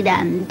must be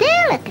done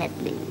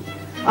delicately,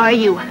 or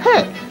you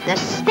hurt the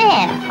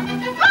spell.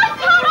 Run,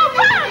 Toto,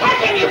 run!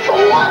 Catch him, you fool!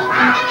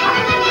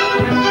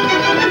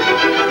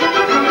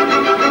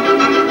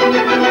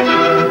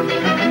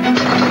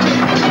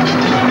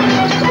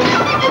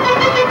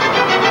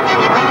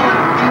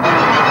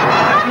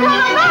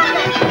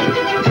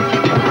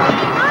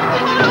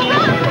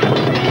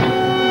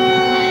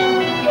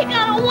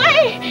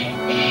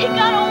 He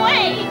got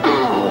away.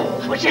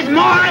 Oh, which is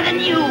more than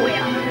you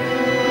will.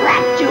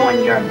 Rat you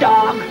and your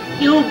dog.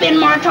 You've been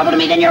more trouble to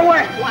me than you're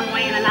worth, one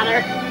way and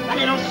another. But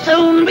it'll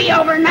soon be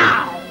over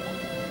now.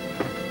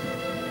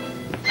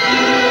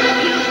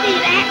 You see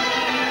that?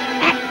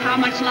 That's how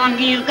much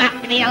longer you've got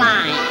to be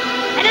alive.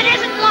 And it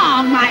isn't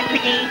long, my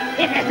pretty.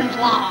 It isn't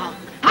long.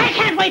 I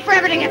can't wait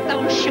forever to get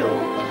those shoes.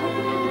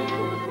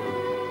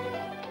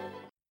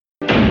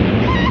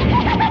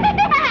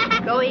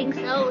 Going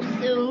so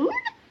soon?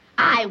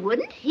 I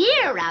wouldn't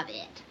hear of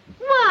it.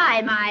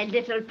 Why, my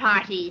little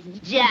party's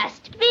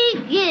just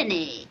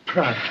beginning.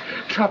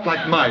 Trapped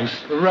like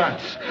mice,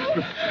 rats.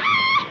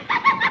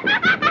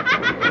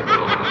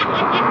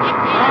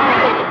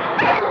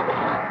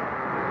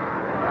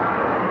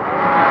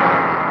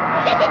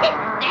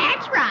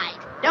 That's right.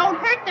 Don't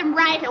hurt them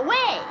right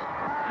away.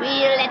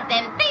 We'll let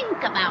them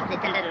think about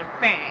it a little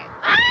first.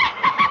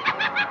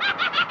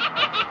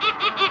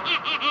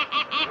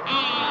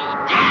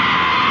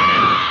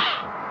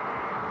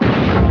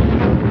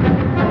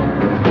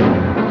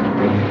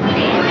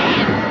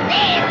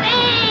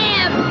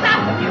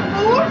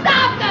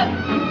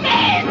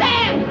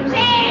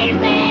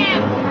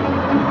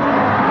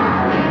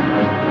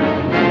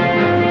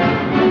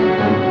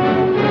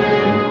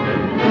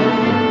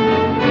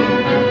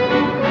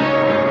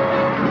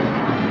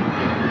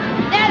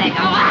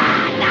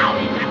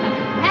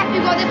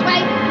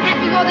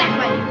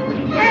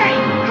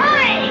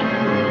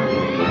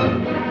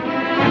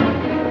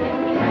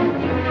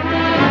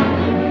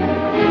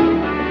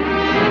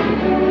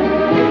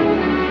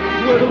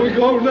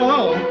 Go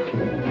now.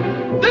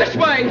 This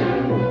way!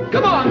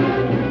 Come on!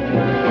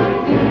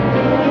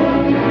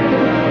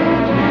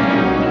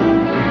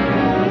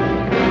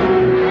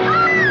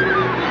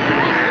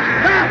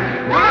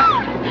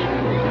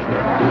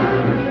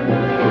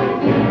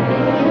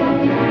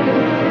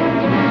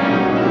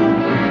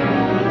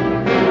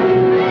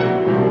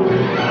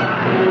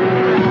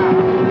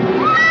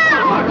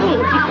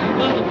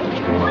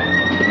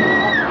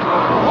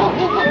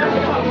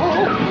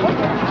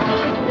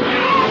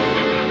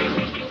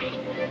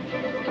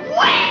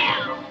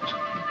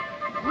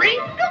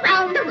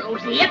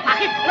 A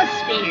pocket full of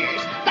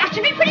spears. Thought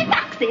you'd be pretty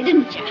foxy,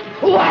 didn't you?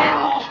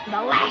 Well,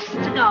 the last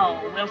to go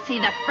will see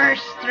the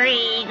first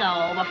three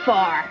go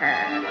before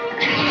her.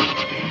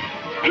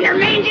 And your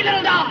mangy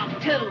little dog,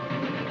 too.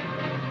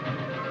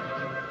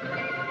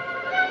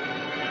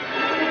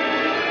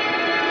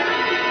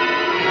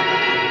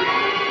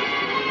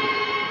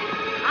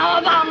 How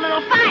about a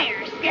little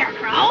fire,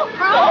 Scarecrow?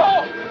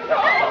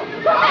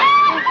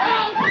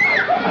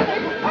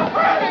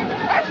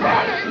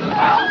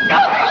 Go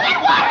through that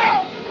water!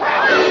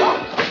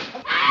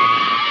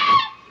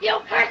 You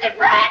cursed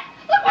brat!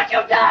 Look what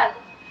you've done!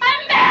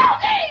 I'm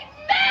melting!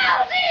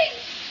 Melting!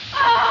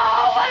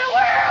 Oh, what a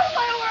world!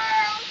 What a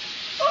world!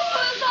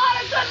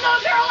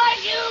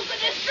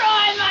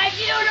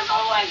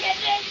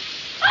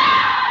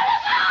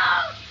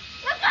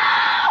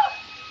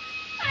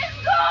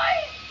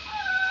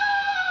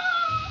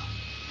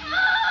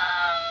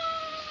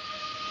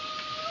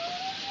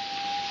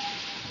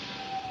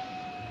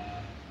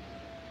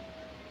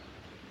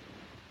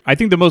 I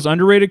think the most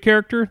underrated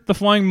character, the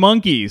flying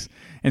monkeys.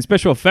 And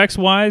special effects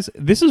wise,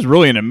 this is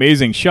really an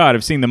amazing shot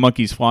of seeing the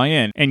monkeys fly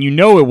in. And you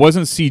know it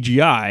wasn't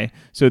CGI,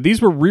 so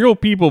these were real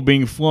people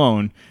being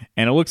flown,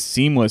 and it looks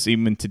seamless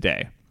even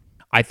today.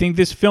 I think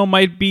this film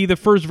might be the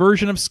first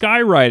version of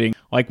skywriting,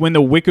 like when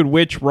the Wicked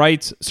Witch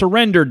writes,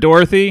 "Surrender,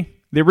 Dorothy."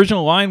 The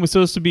original line was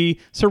supposed to be,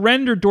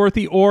 "Surrender,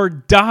 Dorothy, or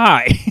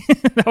die."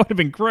 That would have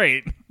been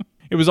great.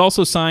 It was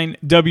also signed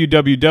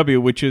WWW,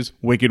 which is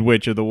Wicked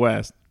Witch of the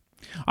West.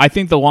 I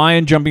think the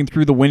lion jumping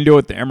through the window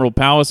at the Emerald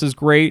Palace is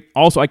great.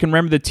 Also, I can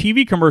remember the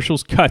TV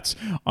commercials cuts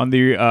on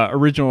the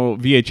original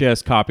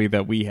VHS copy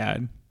that we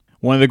had.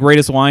 One of the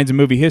greatest lines in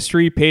movie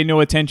history, "Pay no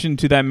attention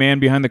to that man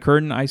behind the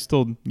curtain." I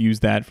still use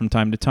that from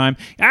time to time.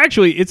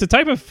 Actually, it's a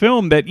type of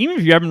film that even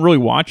if you haven't really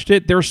watched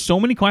it, there are so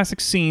many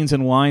classic scenes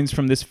and lines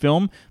from this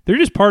film. They're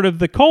just part of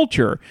the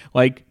culture.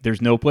 Like,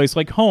 "There's no place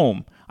like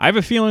home." "I have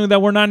a feeling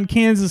that we're not in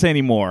Kansas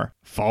anymore."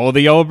 "Follow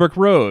the yellow brick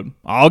road."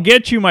 "I'll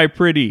get you, my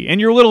pretty,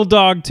 and your little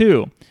dog,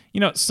 too."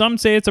 You know, some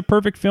say it's a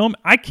perfect film.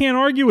 I can't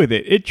argue with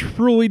it. It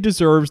truly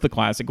deserves the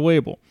classic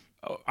label.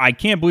 I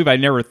can't believe I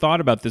never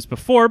thought about this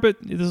before, but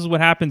this is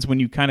what happens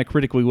when you kind of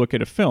critically look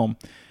at a film.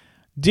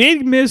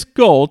 Did Miss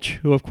Gulch,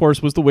 who of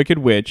course was the Wicked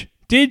Witch,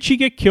 did she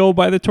get killed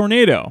by the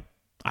tornado?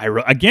 I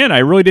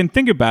really didn't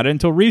think about it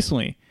until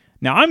recently.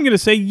 Now I'm going to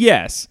say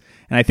yes,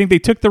 and I think they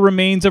took the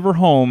remains of her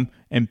home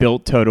and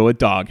built Toto a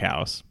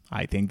doghouse.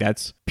 I think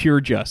that's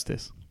pure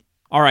justice.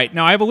 All right,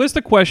 now I have a list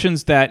of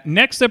questions that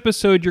next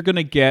episode you're going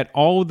to get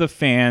all of the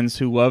fans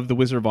who love The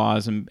Wizard of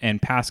Oz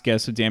and past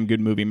guests of Damn Good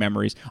Movie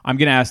Memories. I'm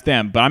going to ask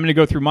them, but I'm going to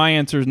go through my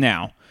answers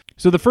now.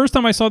 So the first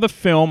time I saw the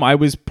film, I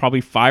was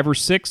probably 5 or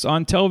 6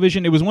 on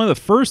television. It was one of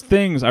the first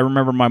things I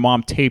remember my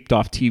mom taped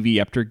off TV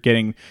after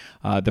getting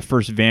the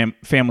first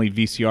family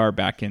VCR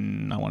back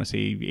in, I want to say,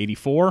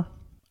 84.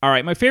 All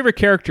right, my favorite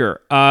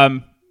character,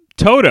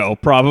 Toto,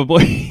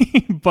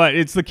 probably, but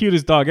it's the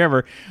cutest dog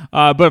ever.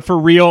 But for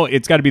real,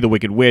 it's got to be the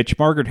Wicked Witch.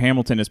 Margaret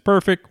Hamilton is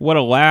perfect. What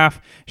a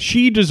laugh.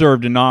 She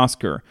deserved an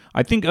Oscar.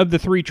 I think of the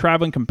 3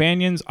 traveling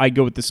companions, I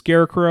go with the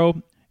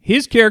Scarecrow.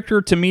 His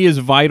character, to me, is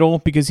vital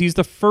because he's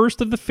the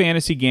first of the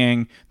fantasy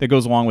gang that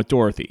goes along with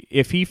Dorothy.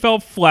 If he fell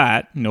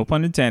flat, no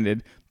pun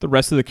intended, the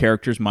rest of the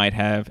characters might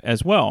have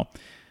as well.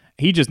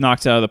 He just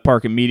knocks it out of the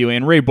park immediately,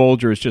 and Ray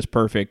Bolger is just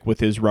perfect with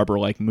his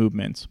rubber-like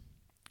movements.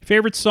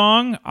 Favorite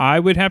song? I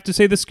would have to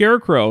say The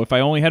Scarecrow, If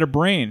I Only Had a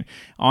Brain.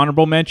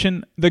 Honorable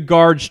mention, the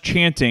guards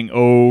chanting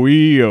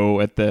 "Oh-ee-oh"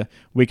 at the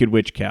Wicked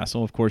Witch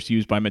Castle, of course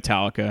used by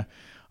Metallica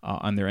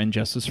on their And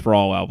Justice for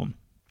All album.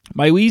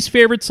 My least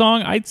favorite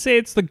song, I'd say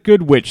it's the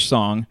Good Witch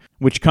song,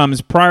 which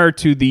comes prior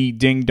to the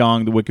Ding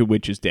Dong, the Wicked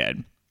Witch is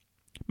Dead.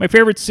 My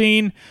favorite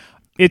scene,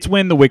 it's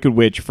when the Wicked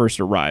Witch first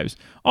arrives.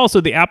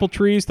 Also, the apple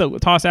trees that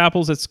toss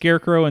apples at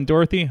Scarecrow and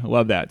Dorothy, I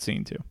love that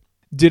scene too.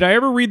 Did I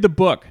ever read the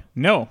book?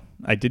 No,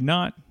 I did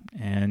not,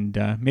 and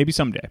maybe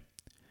someday.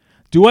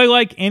 Do I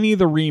like any of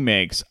the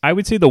remakes? I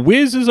would say The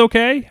Wiz is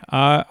okay.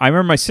 I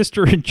remember my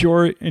sister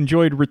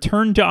enjoyed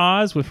Return to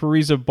Oz with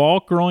Fariza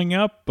Balk growing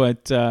up,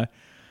 but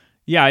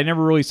yeah, I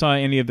never really saw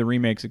any of the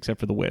remakes except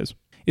for The Wiz.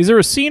 Is there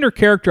a scene or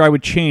character I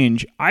would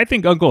change? I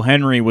think Uncle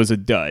Henry was a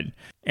dud.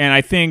 And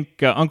I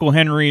think Uncle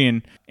Henry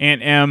and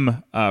Aunt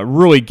Em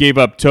really gave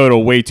up Toto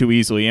way too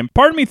easily. And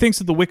part of me thinks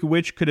that the Wicked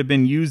Witch could have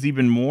been used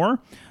even more.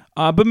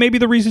 But maybe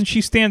the reason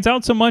she stands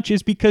out so much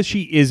is because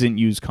she isn't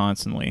used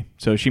constantly.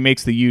 So she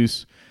makes the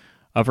use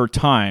of her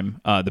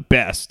time the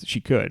best she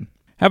could.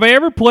 Have I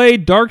ever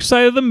played Dark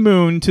Side of the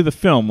Moon to the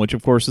film, which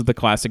of course is the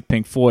classic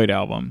Pink Floyd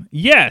album?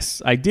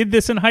 Yes, I did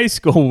this in high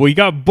school. We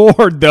got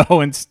bored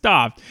though and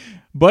stopped.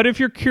 But if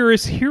you're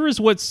curious, here is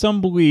what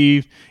some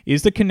believe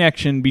is the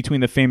connection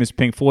between the famous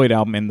Pink Floyd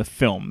album and the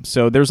film.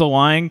 So there's a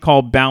line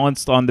called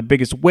 "Balanced on the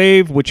Biggest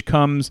Wave," which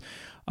comes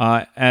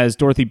as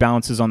Dorothy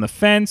balances on the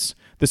fence.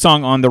 The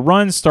song "On the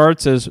Run"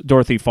 starts as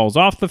Dorothy falls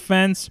off the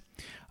fence.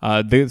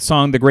 The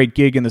song "The Great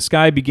Gig in the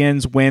Sky"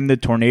 begins when the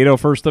tornado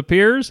first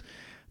appears.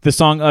 The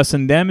song "Us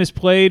and Them" is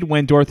played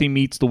when Dorothy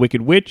meets the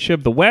Wicked Witch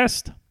of the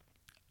West.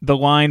 The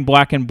line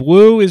 "Black and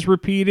Blue" is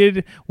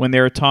repeated when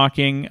they're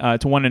talking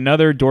to one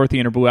another, Dorothy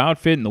in her blue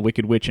outfit and the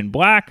Wicked Witch in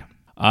black.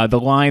 The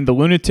line "The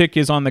lunatic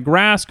is on the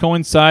grass"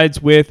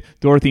 coincides with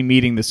Dorothy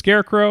meeting the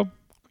Scarecrow.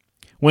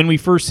 When we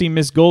first see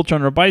Miss Gulch on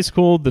her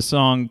bicycle, the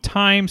song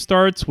 "Time"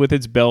 starts with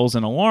its bells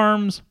and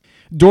alarms.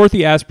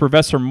 Dorothy asks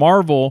Professor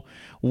Marvel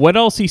what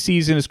else he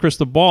sees in his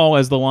crystal ball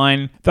as the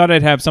line "Thought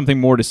I'd have something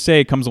more to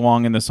say" comes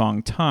along in the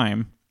song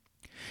 "Time."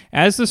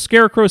 As the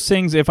Scarecrow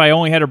sings "If I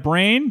Only Had a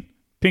Brain,"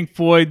 Pink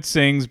Floyd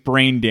sings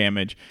 "Brain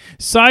Damage."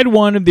 Side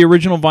 1 of the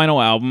original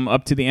vinyl album,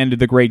 up to the end of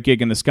 "The Great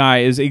Gig in the Sky,"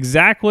 is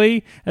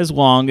exactly as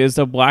long as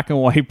the black and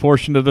white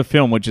portion of the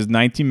film, which is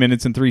 19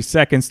 minutes and 3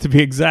 seconds to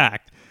be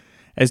exact.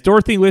 As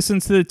Dorothy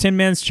listens to the Tin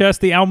Man's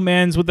chest, the album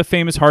ends with the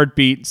famous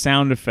heartbeat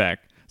sound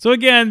effect. So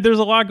again, there's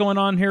a lot going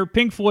on here.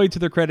 Pink Floyd, to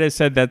their credit,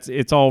 said that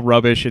it's all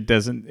rubbish. It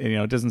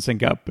doesn't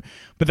sync up.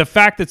 But the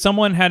fact that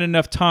someone had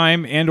enough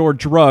time and/or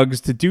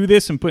drugs to do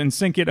this and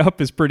sync it up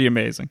is pretty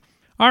amazing.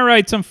 All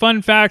right, some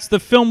fun facts. The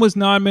film was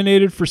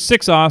nominated for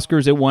 6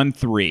 Oscars. It won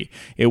 3.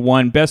 It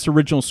won Best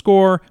Original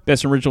Score,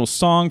 Best Original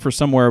Song for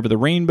Somewhere Over the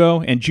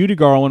Rainbow, and Judy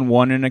Garland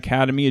won an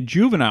Academy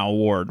Juvenile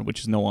Award, which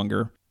is no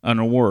longer an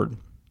award.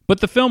 But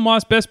the film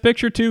lost Best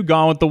Picture to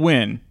Gone with the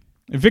Wind.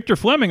 Victor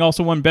Fleming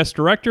also won Best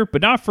Director,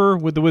 but not for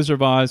With the Wizard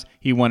of Oz.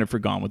 He won it for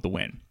Gone with the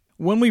Wind.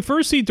 When we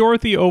first see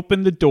Dorothy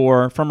open the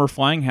door from her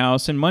flying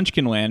house in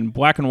Munchkinland,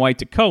 black and white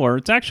to color,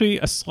 it's actually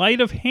a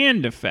sleight of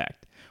hand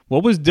effect.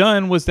 What was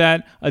done was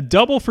that a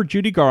double for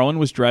Judy Garland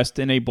was dressed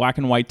in a black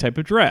and white type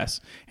of dress,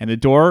 and the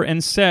door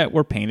and set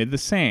were painted the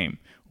same.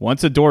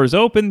 Once the door is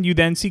open, you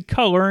then see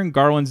color, and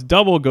Garland's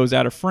double goes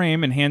out of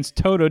frame and hands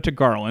Toto to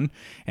Garland,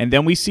 and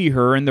then we see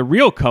her in the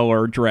real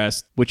color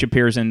dress, which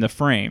appears in the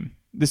frame.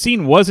 The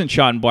scene wasn't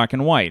shot in black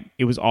and white.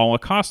 It was all a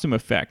costume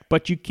effect,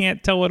 but you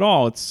can't tell at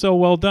all. It's so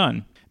well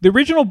done. The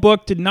original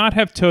book did not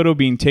have Toto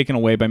being taken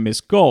away by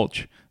Miss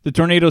Gulch. The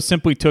tornado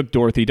simply took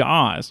Dorothy to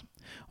Oz.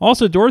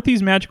 Also,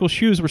 Dorothy's magical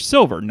shoes were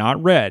silver,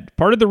 not red.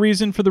 Part of the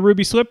reason for the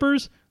ruby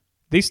slippers?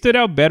 They stood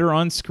out better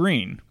on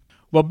screen.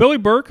 While Billy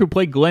Burke, who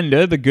played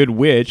Glinda, the Good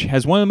Witch,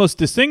 has one of the most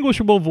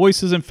distinguishable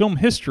voices in film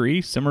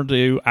history, similar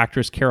to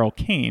actress Carol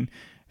Kane,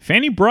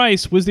 Fanny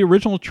Brice was the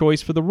original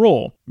choice for the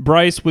role.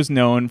 Brice was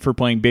known for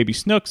playing Baby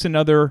Snooks in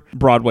other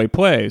Broadway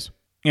plays.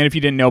 And if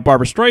you didn't know,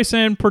 Barbra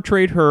Streisand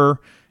portrayed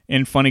her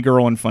in Funny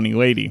Girl and Funny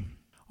Lady.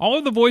 All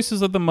of the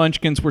voices of the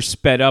Munchkins were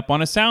sped up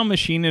on a sound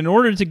machine in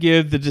order to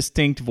give the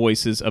distinct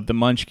voices of the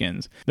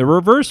Munchkins. The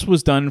reverse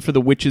was done for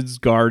the Witch's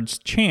Guard's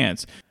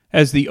chants,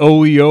 as the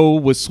 "oh-yo"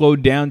 was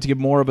slowed down to give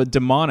more of a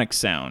demonic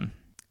sound.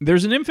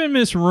 There's an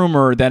infamous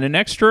rumor that an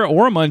extra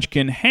or a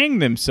Munchkin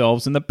hanged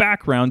themselves in the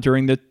background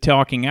during the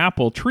Talking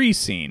Apple tree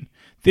scene.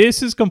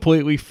 This is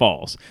completely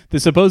false. The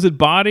supposed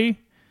body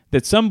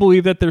that some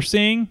believe that they're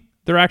seeing,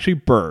 they're actually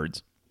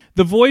birds.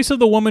 The voice of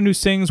the woman who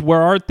sings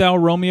 "Where Art Thou,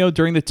 Romeo"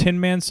 during the Tin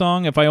Man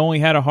song "If I Only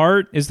Had a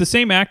Heart" is the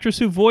same actress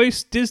who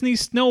voiced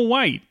Disney's Snow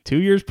White 2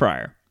 years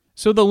prior.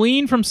 So the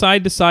lean from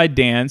side to side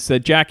dance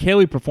that Jack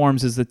Haley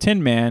performs as the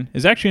Tin Man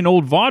is actually an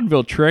old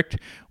vaudeville trick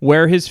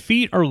where his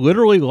feet are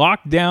literally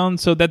locked down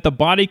so that the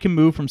body can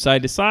move from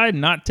side to side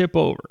and not tip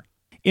over.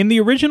 In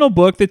the original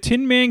book, the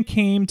Tin Man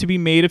came to be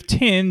made of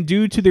tin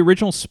due to the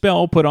original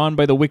spell put on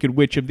by the Wicked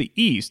Witch of the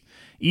East.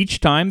 Each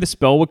time, the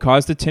spell would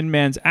cause the Tin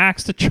Man's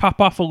axe to chop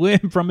off a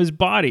limb from his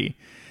body.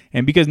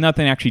 And because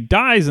nothing actually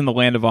dies in the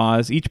Land of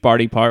Oz, each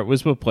body part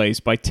was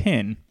replaced by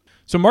tin.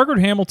 So Margaret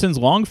Hamilton's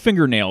long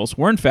fingernails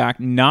were in fact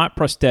not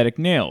prosthetic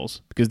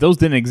nails, because those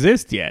didn't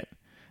exist yet.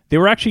 They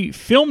were actually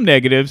film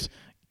negatives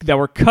that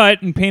were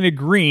cut and painted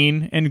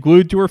green and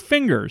glued to her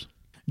fingers.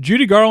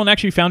 Judy Garland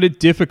actually found it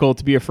difficult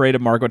to be afraid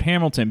of Margaret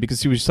Hamilton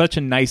because she was such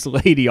a nice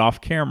lady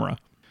off camera.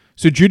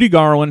 So Judy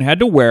Garland had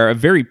to wear a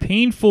very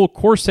painful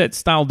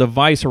corset-style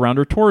device around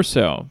her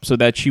torso so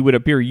that she would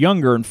appear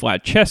younger and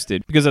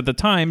flat-chested, because at the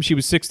time she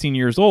was 16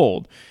 years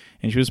old,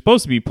 and she was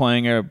supposed to be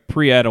playing a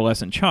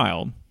pre-adolescent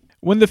child.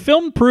 When the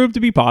film proved to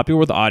be popular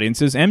with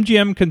audiences,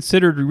 MGM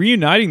considered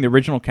reuniting the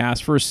original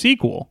cast for a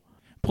sequel.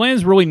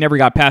 Plans really never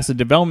got past the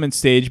development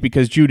stage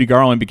because Judy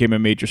Garland became a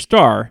major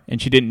star,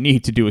 and she didn't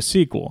need to do a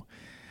sequel.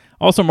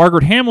 Also,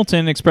 Margaret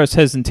Hamilton expressed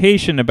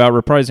hesitation about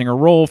reprising her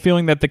role,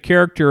 feeling that the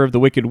character of the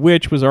Wicked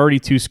Witch was already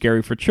too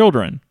scary for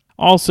children.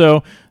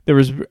 Also, there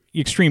was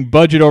extreme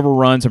budget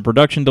overruns and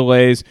production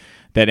delays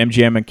that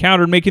MGM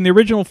encountered, making the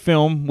original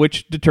film,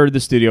 which deterred the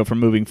studio from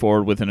moving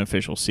forward with an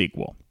official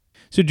sequel.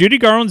 So Judy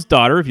Garland's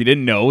daughter, if you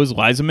didn't know, was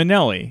Liza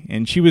Minnelli,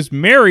 and she was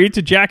married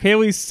to Jack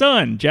Haley's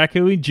son, Jack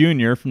Haley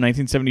Jr., from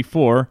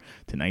 1974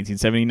 to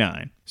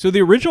 1979. So the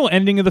original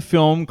ending of the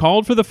film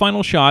called for the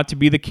final shot to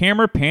be the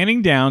camera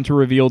panning down to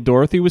reveal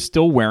Dorothy was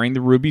still wearing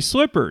the ruby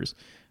slippers.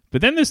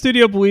 But then the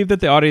studio believed that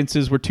the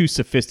audiences were too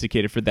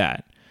sophisticated for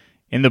that.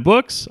 In the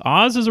books,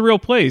 Oz is a real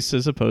place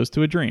as opposed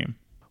to a dream.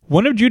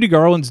 One of Judy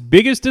Garland's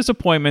biggest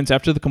disappointments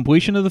after the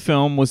completion of the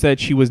film was that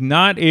she was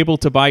not able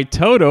to buy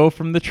Toto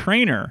from the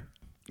trainer.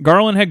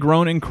 Garland had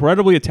grown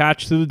incredibly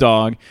attached to the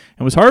dog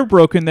and was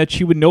heartbroken that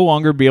she would no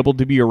longer be able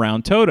to be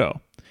around Toto.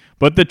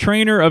 But the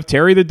trainer of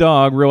Terry the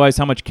dog realized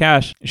how much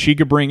cash she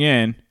could bring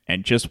in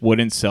and just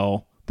wouldn't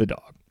sell the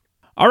dog.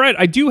 All right,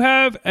 I do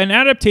have an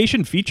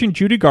adaptation featuring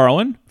Judy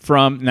Garland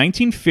from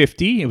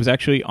 1950. It was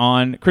actually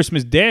on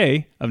Christmas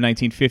Day of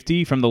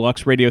 1950 from the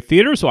Lux Radio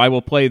Theater, so I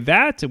will play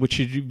that, which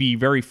should be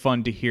very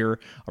fun to hear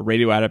a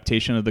radio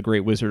adaptation of The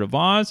Great Wizard of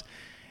Oz.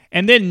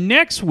 And then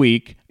next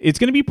week, it's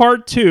going to be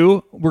part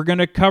 2. We're going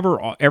to cover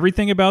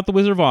everything about The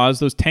Wizard of Oz,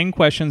 those 10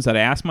 questions that I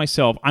asked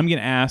myself. I'm going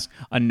to ask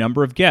a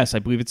number of guests. I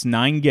believe it's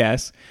 9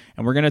 guests.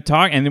 And we're going to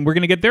talk, and then we're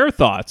going to get their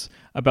thoughts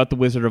about The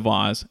Wizard of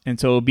Oz. And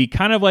so it'll be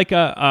kind of like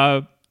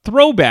a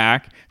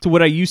throwback to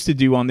what I used to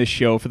do on this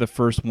show for the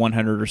first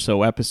 100 or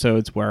so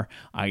episodes, where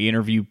I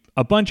interview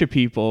a bunch of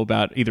people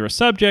about either a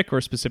subject or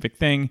a specific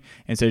thing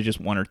instead of just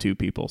 1 or 2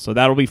 people. So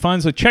that'll be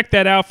fun. So check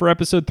that out for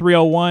episode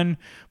 301.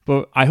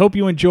 But I hope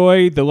you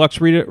enjoy the Lux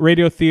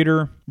Radio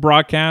Theater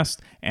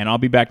broadcast, and I'll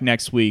be back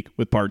next week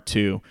with part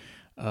 2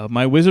 of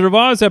my Wizard of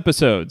Oz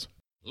episodes.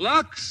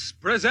 Lux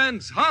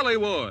presents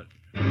Hollywood.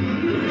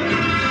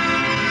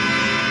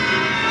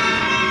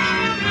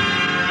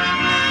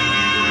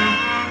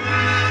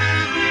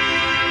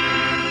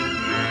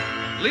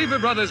 Lever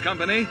Brothers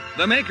Company,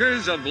 the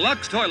makers of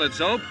Lux Toilet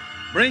Soap,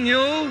 bring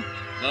you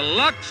the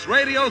Lux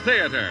Radio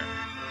Theater,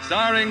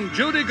 starring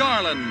Judy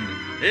Garland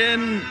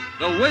in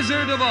The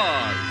Wizard of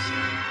Oz.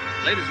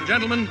 Ladies and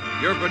gentlemen,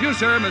 your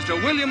producer,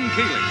 Mr. William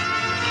Keighley.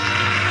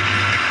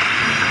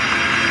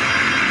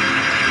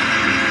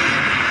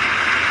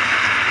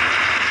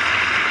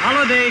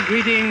 Holiday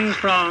greetings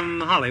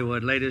from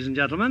Hollywood, ladies and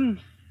gentlemen.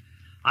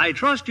 I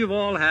trust you've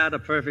all had a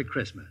perfect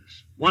Christmas.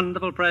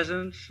 Wonderful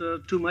presents,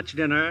 too much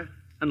dinner,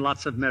 and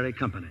lots of merry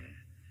company.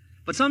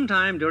 But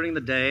sometime during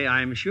the day,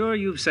 I'm sure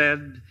you've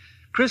said,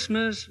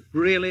 Christmas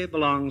really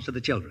belongs to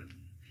the children.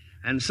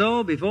 And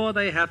so, before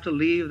they have to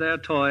leave their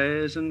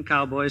toys and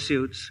cowboy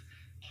suits,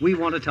 we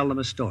want to tell them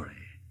a story.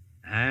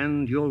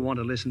 And you'll want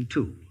to listen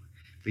too,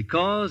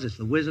 because it's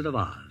The Wizard of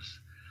Oz,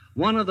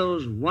 one of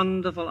those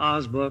wonderful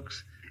Oz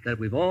books that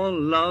we've all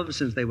loved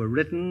since they were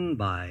written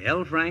by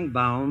L. Frank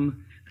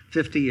Baum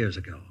 50 years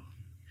ago.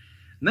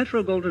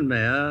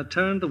 Metro-Goldwyn-Mayer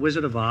turned The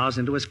Wizard of Oz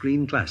into a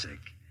screen classic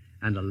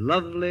and a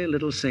lovely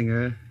little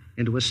singer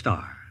into a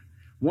star,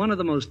 one of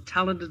the most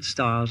talented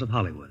stars of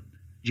Hollywood,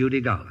 Judy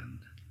Garland.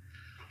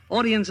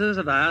 Audiences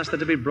have asked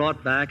that it be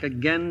brought back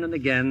again and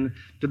again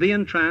to be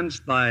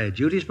entranced by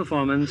Judy's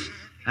performance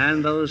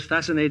and those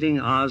fascinating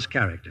Oz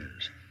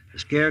characters, the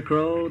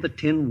Scarecrow, the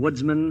Tin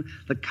Woodsman,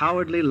 the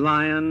Cowardly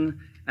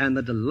Lion, and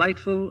the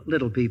delightful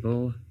little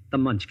people, the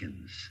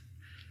Munchkins.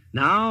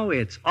 Now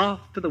it's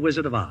off to The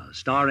Wizard of Oz,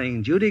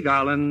 starring Judy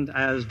Garland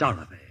as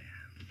Dorothy.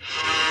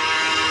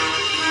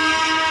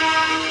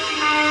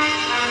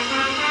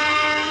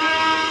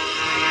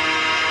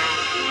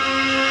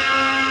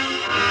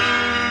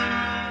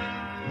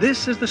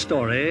 This is the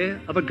story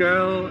of a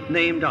girl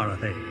named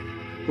Dorothy,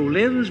 who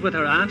lives with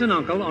her aunt and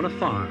uncle on a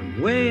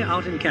farm way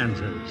out in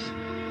Kansas.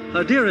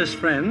 Her dearest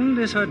friend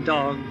is her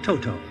dog,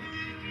 Toto.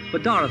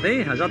 But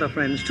Dorothy has other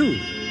friends, too.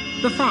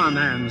 The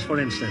farmhands, for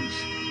instance,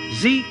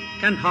 Zeke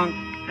and Hunk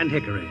and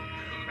Hickory.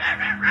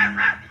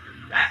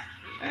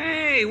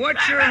 Hey,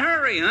 what's your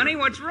hurry, honey?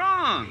 What's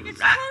wrong? It's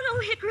Toto,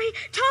 Hickory.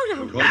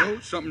 Toto. Toto?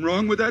 Something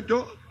wrong with that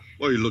dog?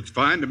 Well, he looks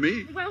fine to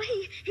me. Well,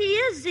 he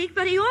is, Zeke,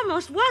 but he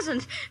almost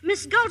wasn't.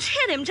 Miss Gulch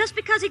hit him just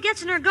because he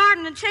gets in her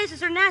garden and chases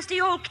her nasty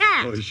old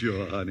cat. Oh,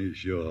 sure, honey,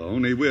 sure.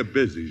 Only we're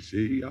busy,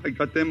 see? I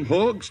got them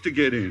hogs to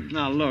get in.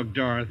 Now, look,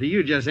 Dorothy,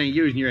 you just ain't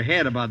using your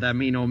head about that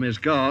mean old Miss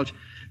Gulch.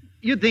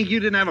 You'd think you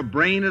didn't have a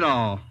brain at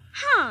all.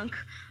 Hunk,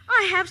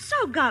 I have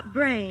so got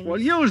brains. Well,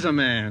 use a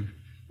man.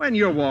 When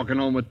you're walking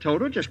home with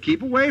Toto, just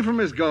keep away from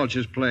Miss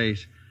Gulch's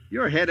place.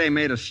 Your head ain't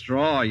made of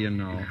straw, you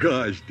know.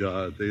 Gosh,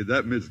 Dorothy,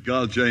 that Miss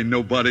Gulch ain't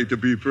nobody to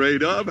be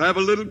afraid of. Have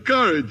a little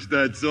courage,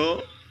 that's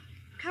all.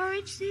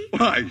 Courage, Zeke?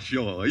 Why,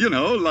 sure. You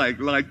know, like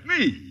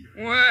me.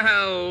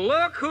 Well,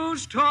 look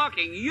who's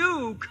talking.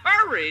 You,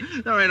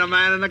 courage. There ain't a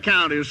man in the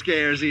county who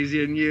scares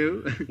easier than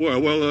you.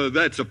 Well,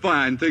 that's a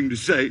fine thing to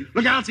say.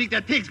 Look out, Zeke,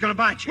 that pig's gonna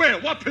bite you.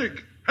 Where? What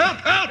pig? Help,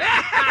 help!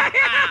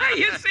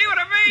 You see what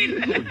I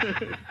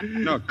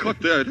mean? Now, cut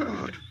that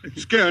out.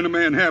 Scaring a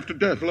man half to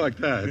death like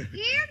that.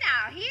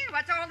 Here,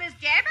 what's all this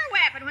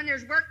jabber-wapping when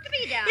there's work to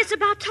be done? It's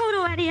about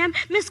Toto, Auntie Em.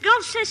 Miss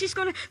Gulch says she's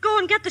going to go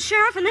and get the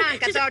sheriff, and then... I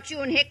thought you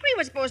and Hickory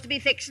was supposed to be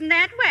fixing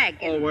that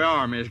wagon. Oh, we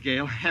are, Miss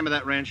Gale. Hand me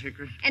that wrench,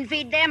 Hickory. And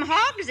feed them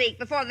hogs, Zeke,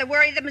 before they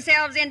worry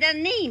themselves into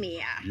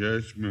anemia.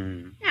 Yes,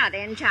 ma'am. Now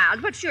then,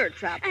 child, what's your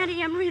trouble?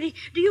 Auntie Em, really,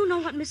 do you know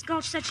what Miss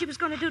Gulch said she was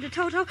going to do to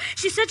Toto?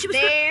 She said she was...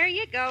 There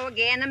you go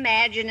again,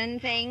 imagining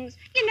things.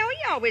 You know,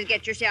 you always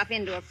get yourself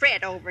into a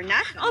fret over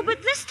nothing. Oh,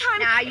 but this time...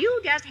 Now, you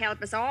just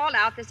help us all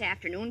out this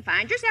afternoon.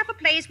 Find yourself a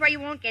place where you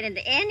won't get into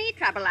any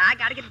trouble. I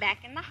got to get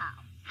back in the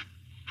house.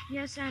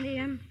 Yes, Auntie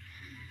Em.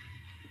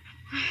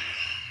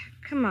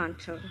 Come on,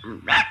 Toto.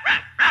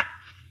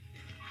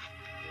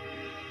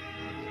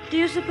 Do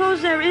you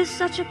suppose there is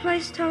such a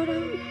place,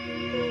 Toto,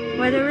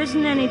 where there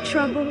isn't any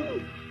trouble?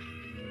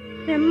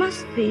 There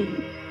must be.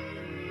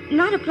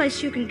 Not a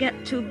place you can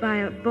get to by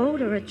a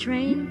boat or a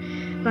train,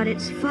 but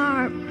it's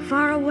far,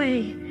 far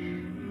away,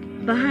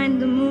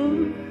 behind the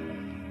moon,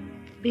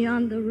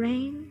 beyond the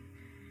rain.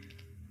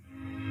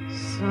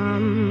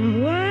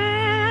 Somewhere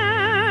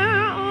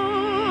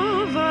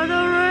over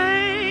the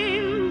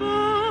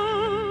rainbow,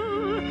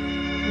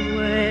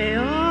 way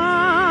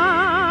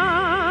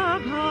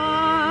up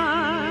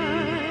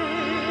high,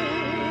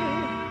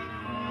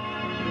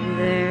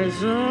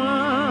 there's a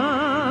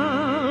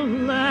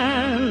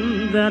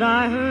land that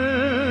I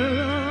heard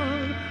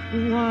of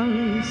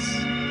once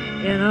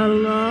in a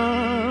lullaby.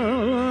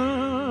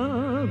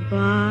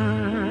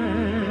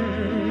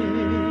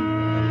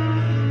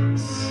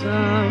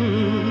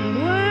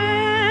 Somewhere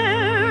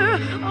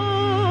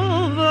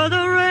over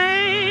the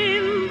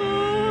rainbow,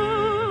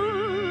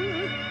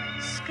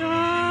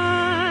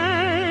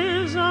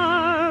 skies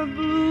are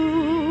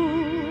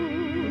blue,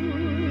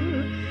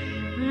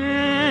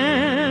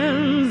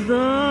 and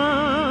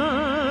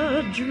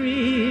the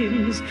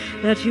dreams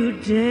that you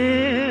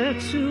dare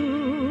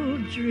to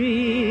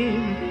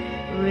dream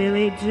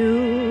really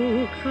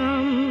do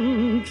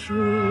come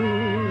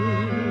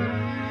true.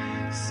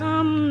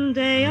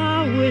 Someday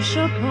I will wish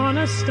upon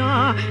a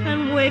star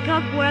and wake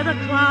up where the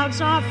clouds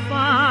are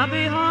far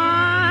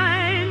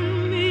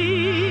behind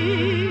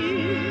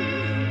me,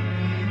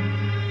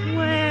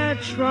 where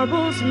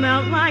troubles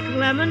melt like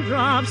lemon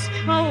drops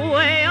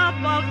away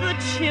above the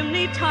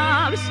chimney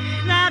tops.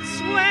 That's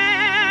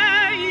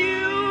where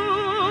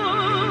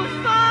you'll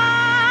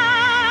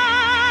find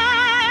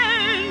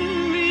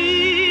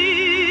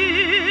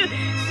me,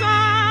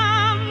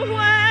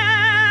 somewhere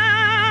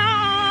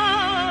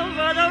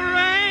over the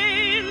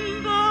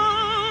rainbow.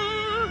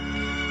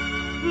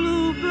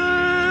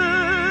 Bluebirds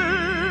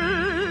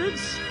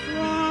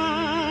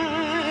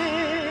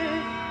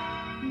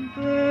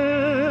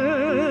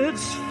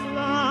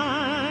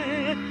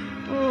fly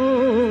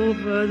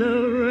over the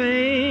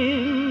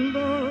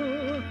rainbow.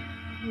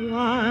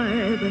 Why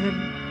then,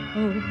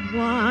 oh,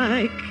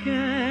 why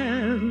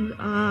can't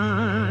I?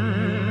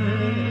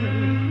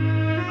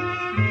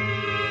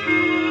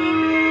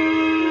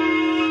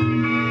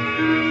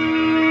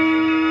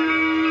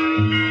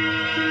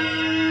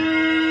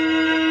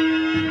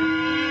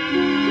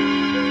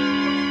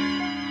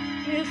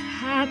 If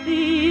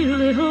happy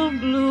little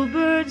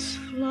bluebirds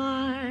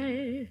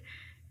fly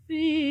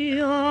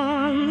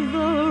beyond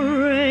the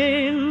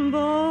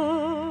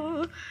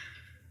rainbow,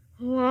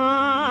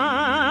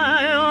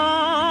 why,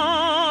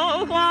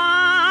 oh,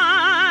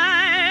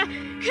 why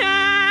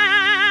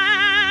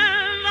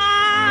can't I?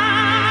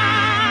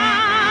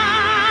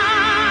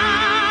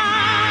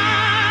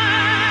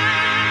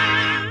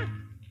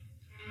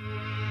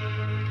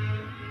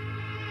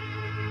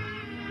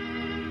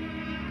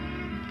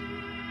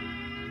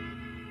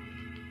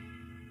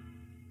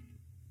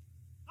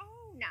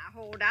 Now,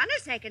 hold on a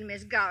second,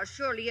 Miss Gull.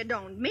 Surely you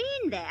don't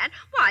mean that.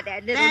 Why,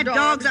 that little That dog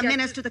dog's a just-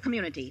 menace to the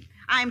community.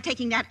 I'm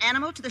taking that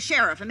animal to the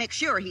sheriff and make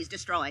sure he's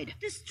destroyed.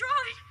 Destroyed?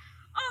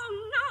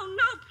 Oh,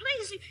 no,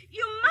 please.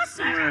 You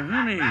mustn't.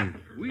 Honey,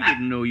 we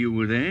didn't know you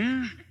were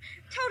there.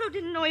 Toto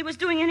didn't know he was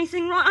doing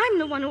anything wrong. I'm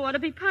the one who ought to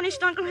be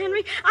punished, Uncle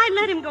Henry. I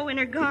let him go in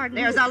her garden.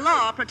 There's a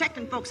law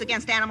protecting folks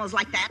against animals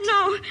like that.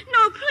 No,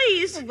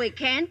 please. We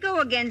can't go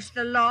against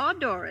the law,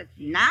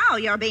 Dorothy. Now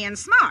you're being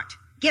smart.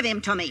 Give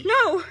him to me.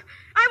 No,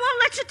 I won't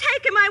let you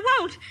take him. I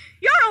won't.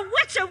 You're a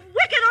witch, a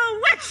wicked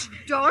old witch.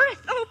 Dorothy.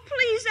 Oh,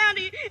 please,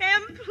 Auntie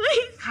Em,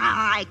 please.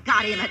 I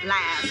got him at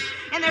last.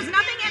 And there's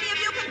nothing any of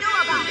you can do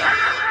about it.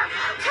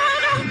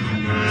 Toto!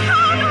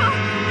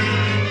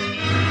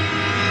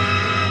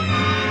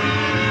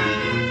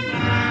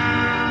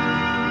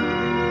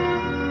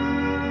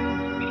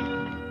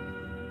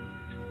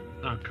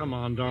 Now, come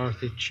on,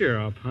 Dorothy. Cheer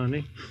up,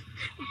 honey.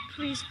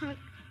 Please, hon.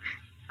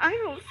 I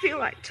don't feel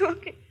like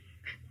talking.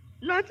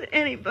 Not to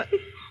anybody.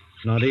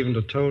 Not even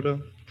to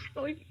Toto?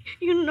 Oh,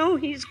 you know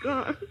he's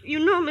gone. You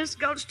know Miss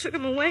Gulch took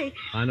him away.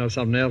 I know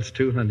something else,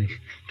 too, honey.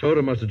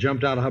 Toto must have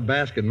jumped out of her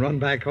basket and run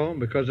back home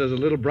because there's a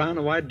little brown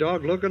and white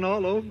dog looking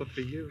all over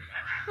for you.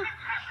 Oh,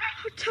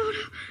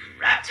 Toto.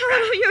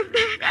 Toto, you're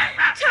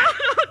back.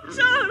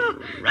 Toto.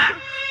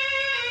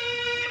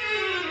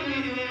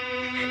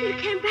 You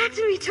came back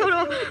to me,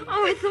 Toto.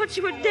 Oh, I thought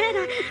you were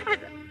dead.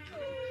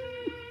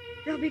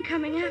 They'll be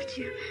coming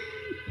after you.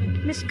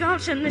 Miss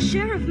Gulch and the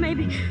sheriff,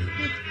 maybe.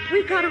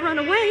 We've got to run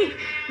away.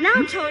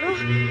 Now, Toto,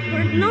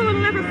 where no one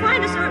will ever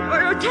find us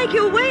or take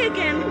you away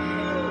again.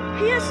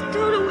 Yes,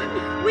 Toto,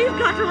 we've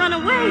got to run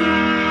away.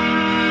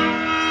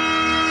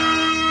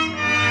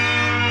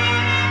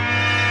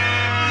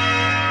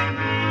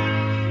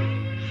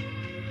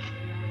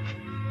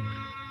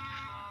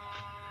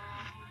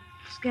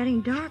 It's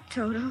getting dark,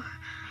 Toto.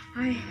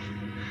 I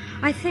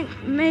think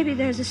maybe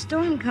there's a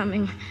storm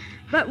coming.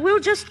 But we'll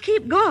just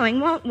keep going,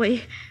 won't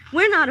we?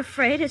 We're not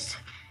afraid. It's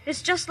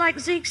just like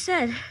Zeke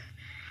said.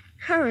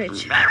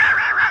 Courage.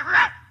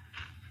 I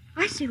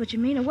see what you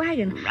mean. A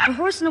wagon. A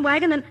horse and a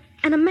wagon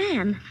and a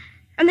man.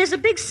 And there's a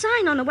big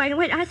sign on the wagon.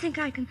 Wait, I think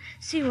I can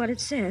see what it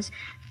says.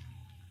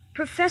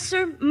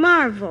 Professor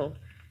Marvel,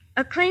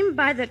 acclaimed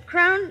by the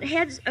crowned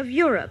heads of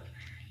Europe.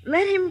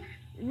 Let him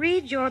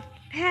read your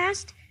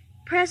past,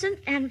 present,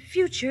 and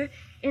future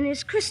in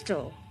his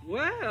crystal.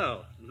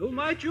 Well, who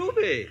might you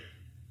be?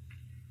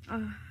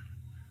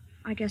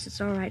 I guess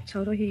it's all right,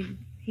 Toto. He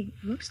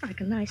looks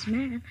like a nice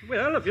man.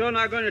 Well, if you're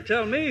not going to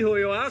tell me who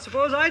you are,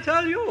 suppose I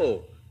tell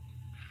you.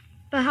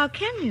 But how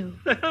can you?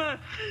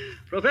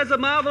 Professor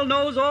Marvel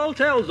knows all,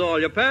 tells all.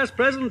 Your past,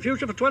 present, and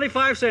future for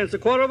 25 cents,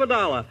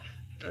 $0.25.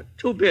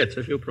 2 bits,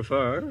 if you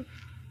prefer.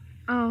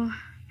 Oh,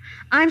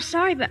 I'm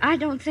sorry, but I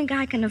don't think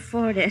I can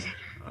afford it.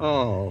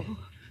 Oh,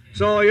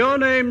 so your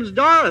name's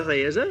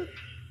Dorothy, is it?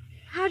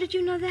 How did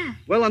you know that?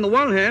 Well, on the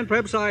one hand,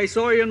 perhaps I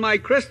saw you in my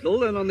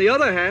crystal, and on the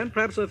other hand,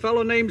 perhaps a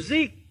fellow named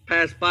Zeke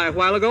passed by a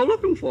while ago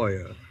looking for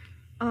you.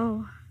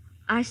 Oh,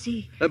 I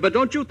see. But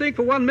don't you think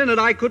for 1 minute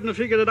I couldn't have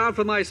figured it out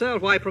for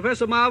myself, why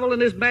Professor Marvel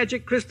and his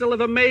magic crystal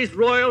have amazed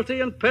royalty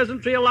and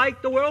peasantry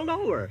alike the world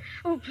over.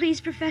 Oh,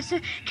 please,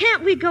 Professor,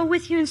 can't we go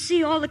with you and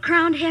see all the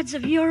crowned heads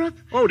of Europe?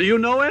 Oh, do you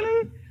know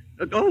any?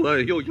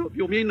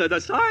 You mean the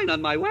sign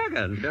on my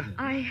wagon?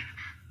 I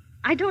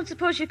don't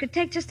suppose you could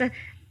take just a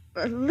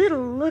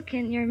little look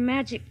in your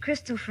magic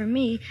crystal for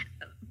me.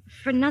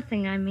 For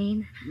nothing, I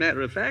mean.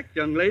 Matter of fact,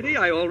 young lady,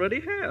 I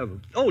already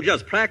have. Oh,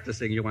 just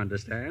practicing, you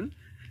understand.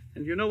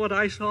 And you know what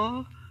I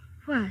saw?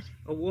 What?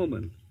 A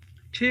woman.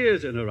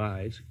 Tears in her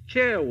eyes,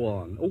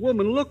 careworn. A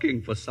woman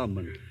looking for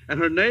someone. And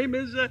her name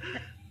is...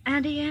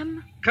 Auntie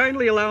M?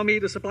 Kindly allow me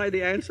to supply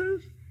the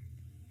answers.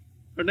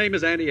 Her name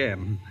is Auntie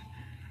M.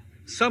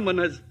 Someone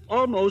has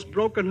almost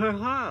broken her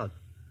heart.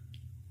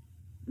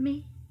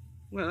 Me?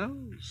 Well,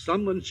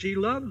 someone she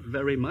loved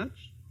very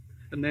much.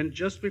 And then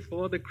just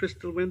before the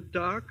crystal went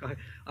dark,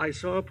 I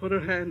saw her put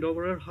her hand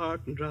over her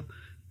heart and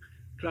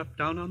drop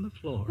down on the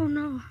floor. Oh,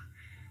 no.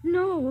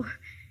 No.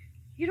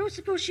 You don't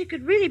suppose she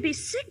could really be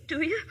sick,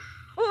 do you?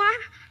 Oh,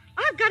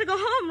 I've got to go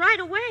home right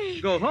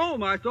away. Go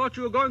home? I thought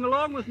you were going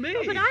along with me.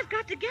 Oh, but I've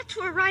got to get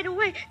to her right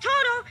away.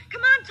 Toto,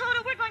 come on,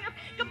 Toto. We're going up.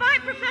 Goodbye,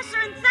 Professor,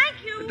 and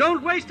thank you.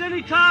 Don't waste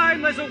any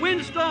time. There's a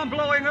windstorm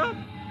blowing up.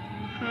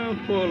 Oh,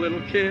 poor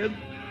little kid.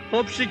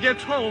 Hope she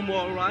gets home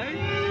all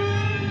right.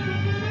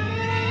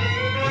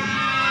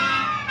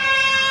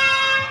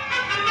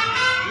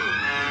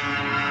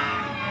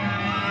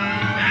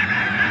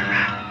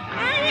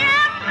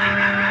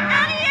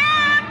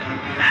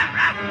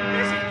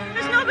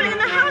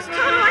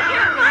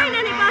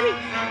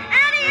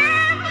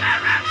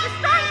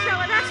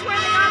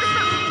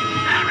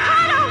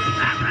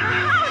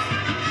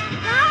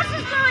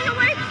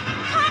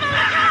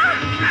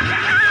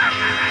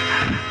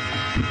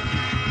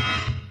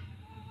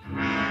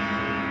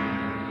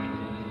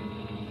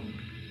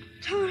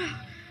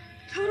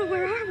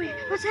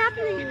 What's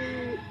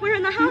happening? We're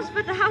in the house,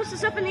 but the house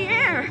is up in the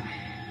air.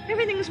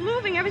 Everything's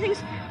moving.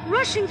 Everything's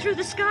rushing through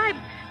the sky.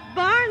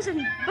 Barns and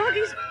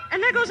buggies,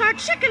 and there goes our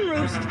chicken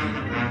roost.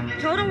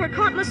 Toto, we're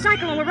caught in a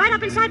cyclone. We're right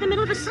up inside the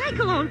middle of a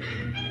cyclone.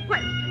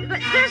 What?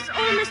 There's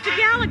old Mr.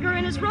 Gallagher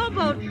in his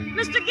rowboat.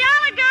 Mr.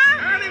 Gallagher!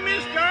 Howdy,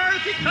 Miss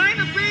Dorothy. Kind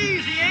of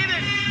breezy, ain't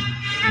it?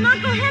 And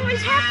Uncle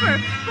Henry's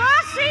heifer.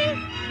 Bossy!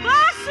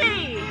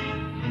 Bossy!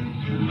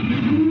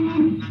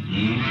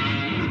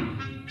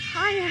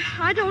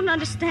 I don't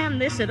understand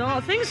this at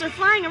all. Things are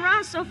flying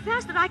around so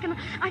fast that I can...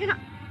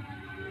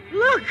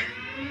 Look!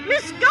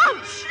 Miss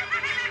Gulch!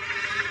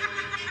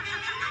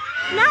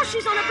 Now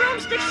she's on a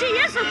broomstick. She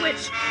is a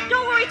witch.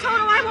 Don't worry,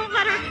 Toto. I won't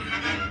let her...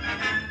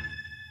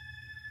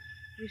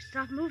 You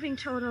stop moving,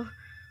 Toto.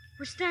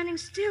 We're standing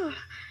still.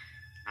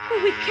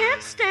 Oh, we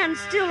can't stand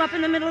still up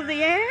in the middle of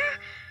the air.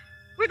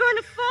 We're going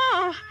to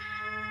fall.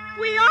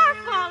 We are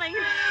falling.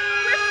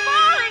 We're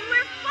falling.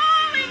 We're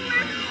falling.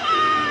 We're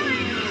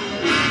falling.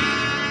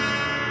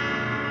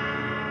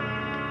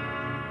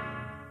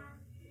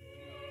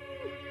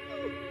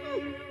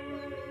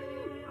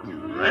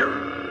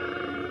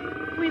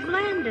 We've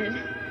landed.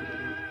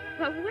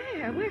 But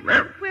where?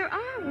 Where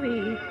are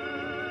we?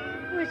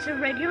 Oh, it's a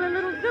regular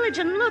little village,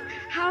 and look,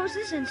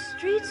 houses and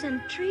streets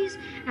and trees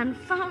and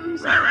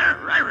fountains.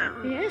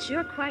 Yes,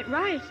 you're quite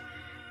right.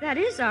 That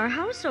is our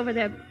house over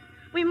there.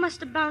 We must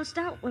have bounced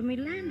out when we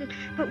landed.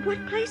 But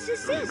what place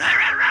is this?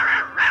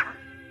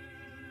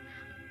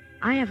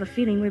 I have a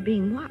feeling we're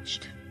being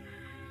watched.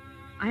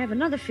 I have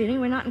another feeling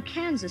we're not in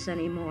Kansas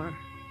anymore.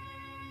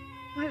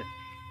 Why,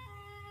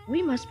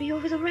 we must be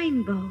over the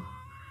rainbow.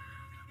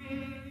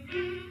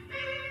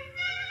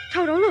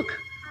 Toto, look.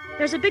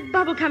 There's a big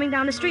bubble coming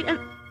down the street, and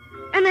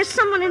there's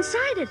someone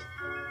inside it.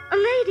 A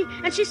lady,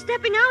 and she's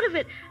stepping out of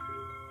it.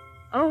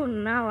 Oh,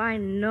 now I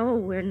know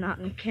we're not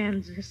in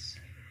Kansas.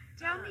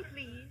 Tell me,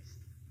 please,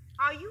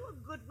 are you a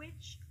good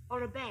witch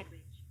or a bad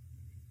witch?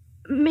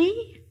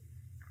 Me?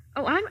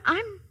 Oh,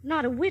 I'm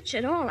not a witch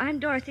at all. I'm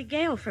Dorothy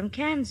Gale from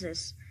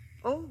Kansas.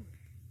 Oh,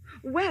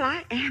 well,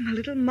 I am a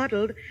little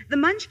muddled. The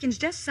Munchkins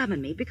just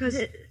summoned me because...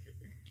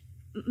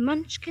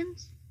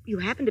 Munchkins? You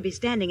happen to be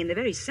standing in the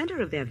very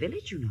center of their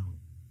village, you know.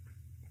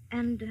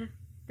 And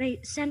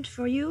they sent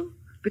for you?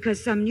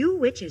 Because some new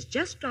witch has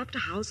just dropped a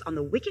house on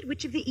the Wicked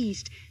Witch of the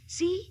East.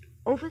 See,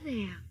 over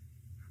there.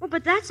 Oh,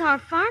 but that's our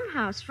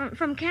farmhouse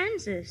from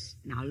Kansas.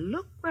 Now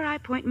look where I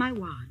point my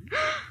wand.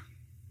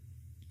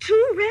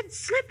 2 red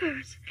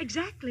slippers.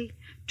 Exactly.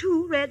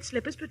 2 red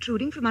slippers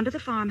protruding from under the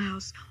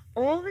farmhouse.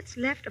 All that's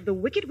left of the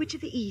Wicked Witch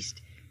of the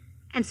East.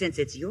 And since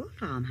it's your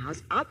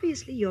farmhouse,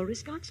 obviously you're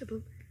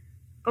responsible.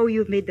 Oh,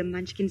 you've made the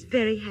Munchkins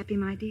very happy,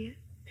 my dear.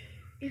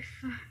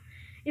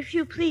 If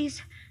you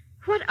please,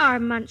 what are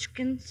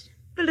Munchkins?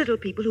 The little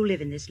people who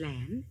live in this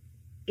land.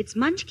 It's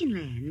Munchkin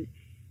land,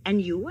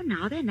 and you are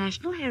now their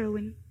national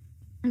heroine.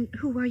 And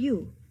who are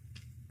you?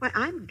 Why,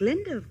 I'm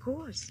Glinda, of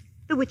course,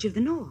 the Witch of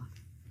the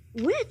North.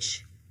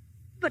 Witch?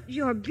 But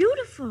you're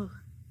beautiful.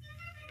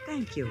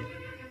 Thank you.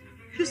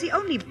 You see,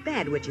 only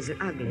bad witches are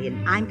ugly,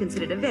 and I'm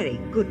considered a very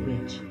good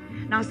witch.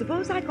 Now,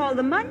 suppose I call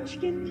the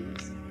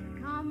Munchkins.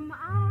 Come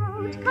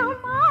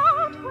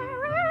out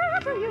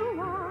wherever you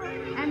are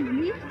and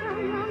meet the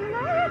young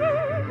lady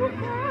who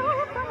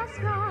fell from the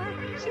sky.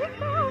 She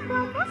fell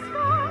from the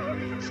sky.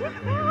 She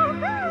fell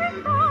very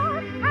far.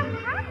 And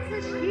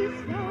Kansas, she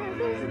says,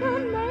 is the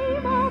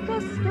name of the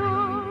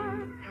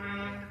star.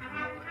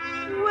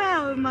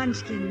 Well,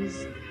 Munchkins,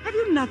 have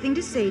you nothing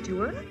to say to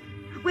her?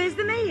 Where's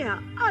the mayor?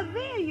 Ah,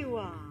 there you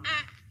are.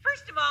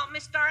 First of all,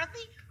 Miss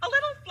Dorothy, a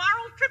little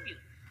floral tribute.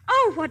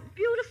 Oh, what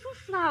beautiful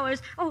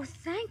flowers. Oh,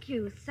 thank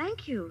you,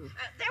 thank you.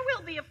 There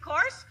will be, of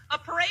course, a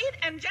parade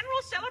and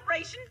general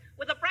celebration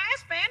with a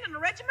brass band and a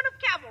regiment of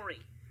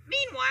cavalry.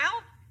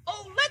 Meanwhile,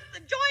 oh, let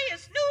the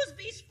joyous news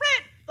be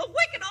spread. The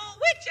wicked old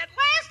witch at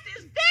last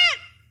is dead.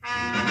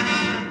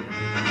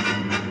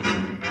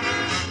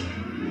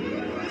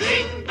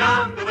 Ding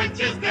dong, the witch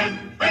is dead.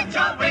 Witch,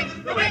 oh witch,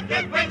 the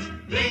wicked witch.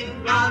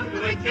 Ding dong, the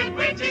wicked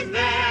witch is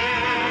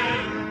dead.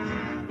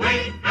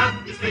 Wake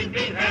up, you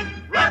sleepy head.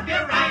 Rub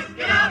your eyes,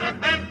 get out of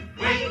bed.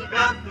 Wake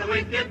up, the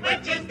wicked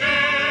witch is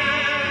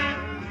dead.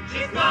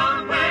 She's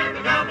gone where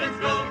the goblins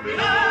go.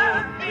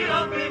 Below,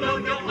 below, below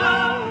your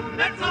home.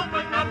 Let's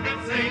open up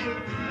and sing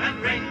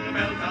and ring the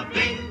bells of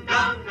ding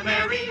dong, the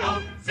merry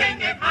o.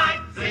 Sing it high,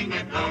 sing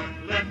it low.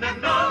 Let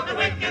them know the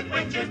wicked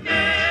witch is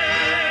dead.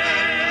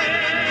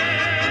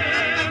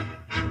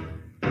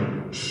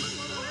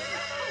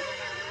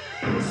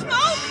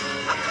 Smoke!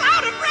 A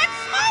cloud of red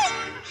smoke!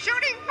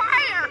 Shooting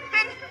fire!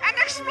 An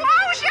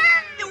explosion!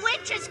 The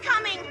witch is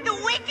coming! The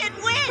wicked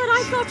witch! But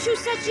I thought you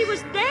said she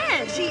was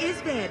dead. She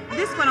is dead.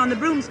 This one on the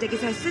broomstick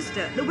is her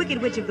sister, the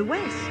Wicked Witch of the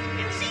West.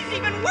 And she's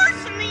even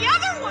worse than the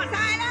other one!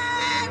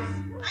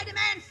 Silence! I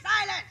demand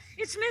silence!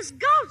 It's Miss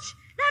Gulch.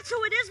 That's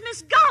who it is,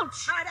 Miss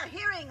Gulch. Hard of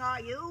hearing,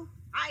 are you?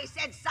 I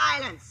said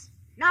silence.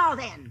 Now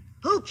then,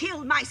 who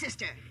killed my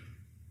sister?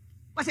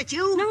 Was it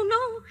you?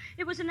 No.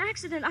 It was an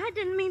accident. I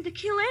didn't mean to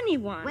kill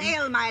anyone.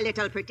 Well, my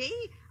little pretty,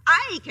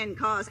 I can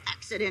cause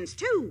accidents,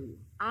 too.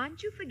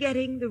 Aren't you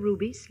forgetting the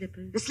ruby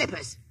slippers? The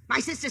slippers. My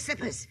sister's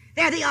slippers.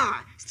 There they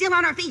are, still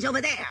on her feet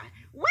over there.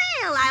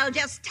 Well, I'll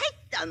just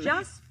take them.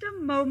 Just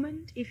a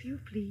moment, if you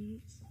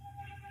please.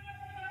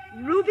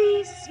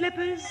 Ruby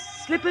slippers,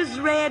 slippers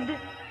red,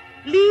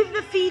 leave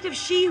the feet of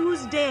she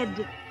who's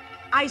dead.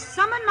 I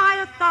summon my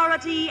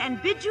authority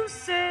and bid you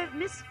serve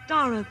Miss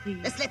Dorothy.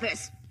 The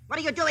slippers. What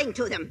are you doing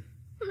to them?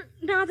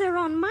 Now they're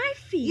on my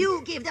feet.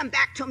 You give them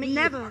back to me.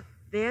 Never.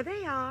 There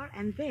they are,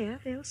 and there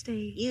they'll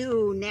stay.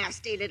 You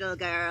nasty little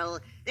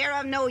girl. They're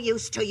of no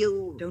use to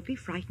you. Don't be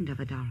frightened of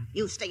her, Dorothy.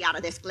 You stay out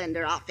of this,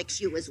 Glinda. I'll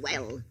fix you as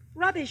well.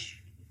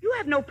 Rubbish. You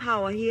have no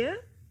power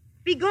here.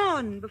 Be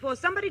gone before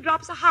somebody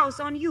drops a house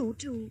on you,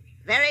 too.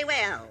 Very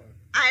well.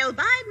 I'll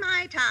bide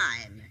my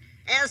time.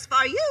 As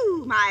for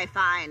you, my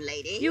fine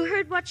lady... You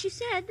heard what she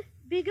said.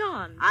 Be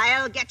gone.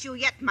 I'll get you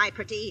yet, my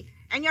pretty.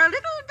 And your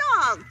little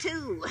dog,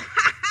 too.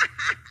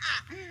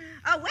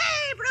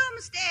 Away,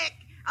 broomstick!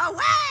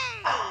 Away!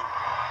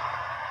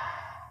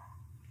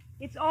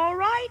 It's all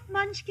right,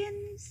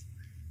 Munchkins.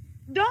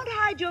 Don't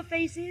hide your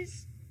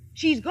faces.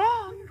 She's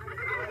gone.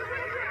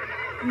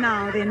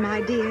 Now then,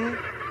 my dear,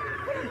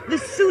 the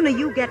sooner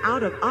you get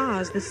out of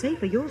Oz, the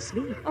safer you'll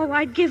sleep. Oh,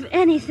 I'd give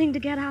anything to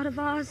get out of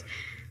Oz.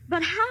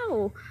 But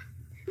how?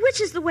 Which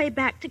is the way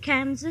back to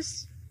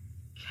Kansas?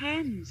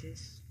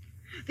 Kansas?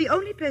 The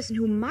only person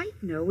who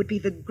might know would be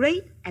the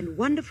great and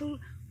wonderful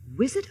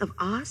Wizard of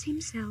Oz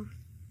himself.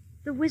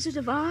 The Wizard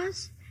of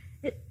Oz?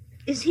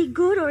 Is he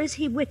good or is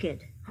he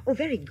wicked? Oh,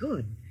 very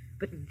good,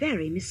 but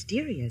very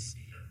mysterious.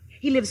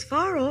 He lives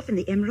far off in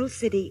the Emerald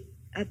City.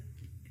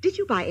 Did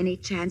you by any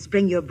chance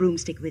bring your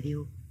broomstick with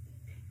you?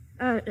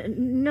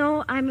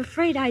 No, I'm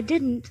afraid I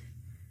didn't.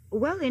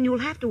 Well, then you'll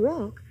have to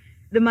walk.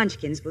 The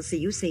Munchkins will see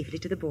you safely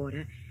to the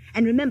border.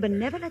 And remember,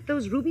 never let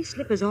those ruby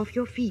slippers off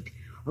your feet,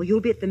 or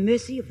you'll be at the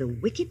mercy of the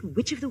Wicked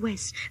Witch of the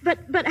West.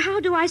 But how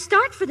do I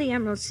start for the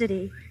Emerald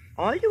City?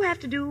 All you have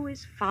to do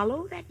is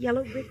follow that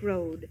yellow brick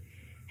road.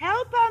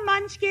 Help her,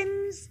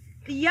 Munchkins!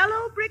 The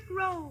yellow brick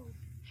road.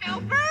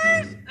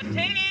 Helpers,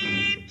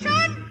 attention!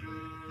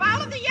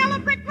 Follow the yellow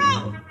brick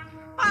road.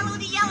 Follow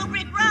the yellow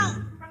brick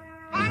road.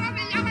 Follow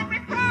the yellow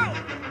brick road.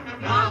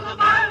 Follow,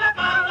 follow,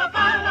 follow,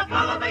 follow,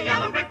 follow the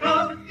yellow brick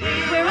road.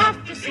 We're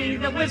off to see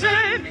the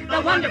wizard, the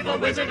wonderful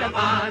Wizard of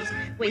Oz.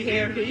 We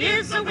hear he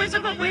is a whiz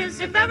of a whiz,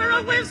 if ever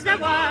a whiz there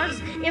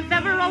was. If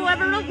ever, oh,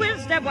 ever a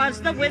whiz there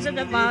was, the Wizard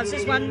of Oz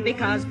is one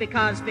because of the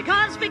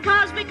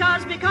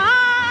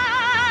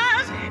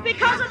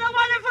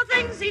wonderful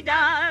things he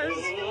does.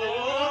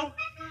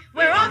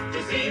 We're off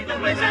to see the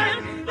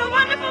wizard, the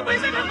wonderful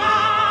Wizard of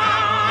Oz.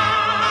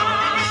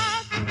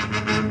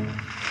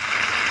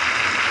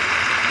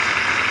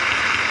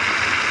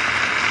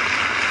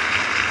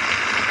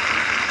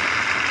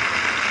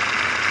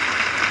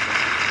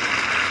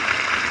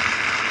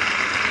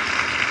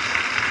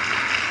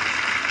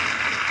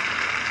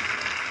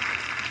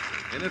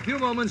 In a few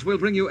moments, we'll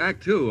bring you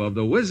Act Two of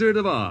The Wizard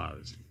of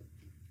Oz.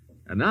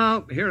 And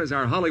now, here is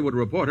our Hollywood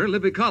reporter,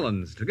 Libby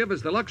Collins, to give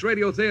us the Lux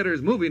Radio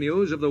Theater's movie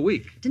news of the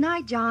week.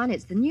 Tonight, John,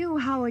 it's the new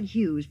Howard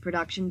Hughes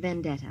production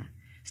Vendetta,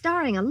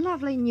 starring a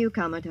lovely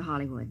newcomer to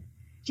Hollywood.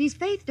 She's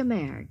Faith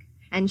DeMerg,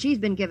 and she's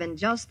been given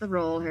just the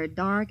role her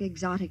dark,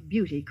 exotic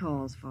beauty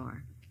calls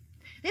for.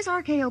 This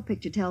RKO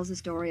picture tells the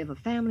story of a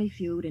family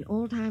feud in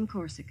old-time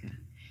Corsica,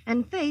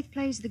 and Faith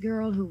plays the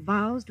girl who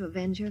vows to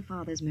avenge her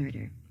father's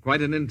murder.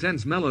 Quite an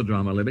intense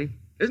melodrama, Libby.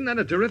 Isn't that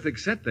a terrific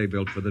set they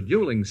built for the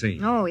dueling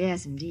scene? Oh,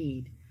 yes,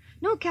 indeed.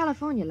 No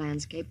California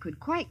landscape could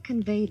quite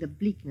convey the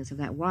bleakness of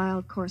that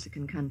wild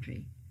Corsican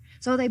country.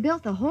 So they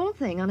built the whole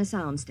thing on a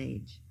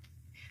soundstage.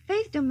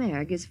 Faith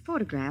Domergue is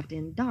photographed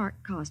in dark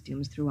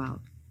costumes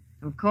throughout.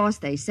 Of course,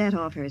 they set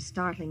off her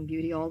startling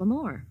beauty all the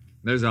more.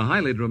 There's a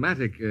highly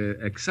dramatic,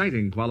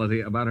 exciting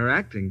quality about her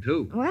acting,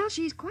 too. Well,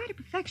 she's quite a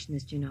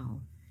perfectionist, you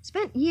know.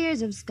 Spent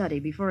years of study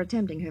before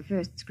attempting her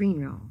first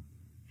screen role.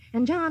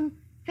 And, John,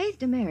 Faith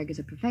Domergue is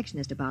a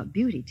perfectionist about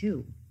beauty,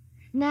 too.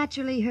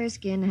 Naturally, her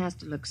skin has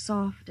to look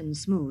soft and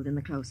smooth in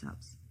the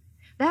close-ups.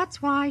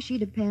 That's why she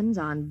depends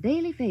on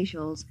daily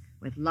facials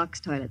with Lux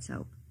toilet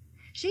soap.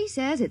 She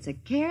says it's a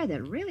care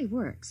that really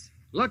works.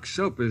 Lux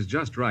soap is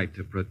just right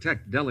to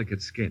protect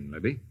delicate skin,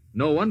 Libby.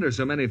 No wonder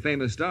so many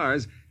famous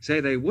stars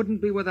say they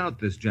wouldn't be without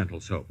this gentle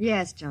soap.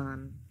 Yes,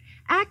 John.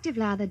 Active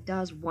Lather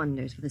does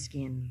wonders for the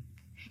skin.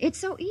 It's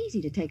so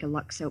easy to take a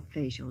Lux soap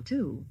facial,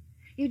 too.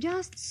 You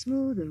just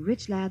smooth the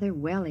rich lather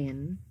well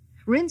in,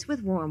 rinse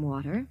with warm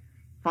water,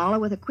 follow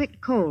with a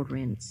quick cold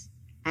rinse,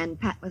 and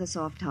pat with a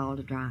soft towel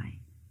to dry.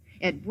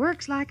 It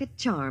works like a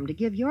charm to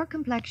give your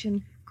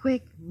complexion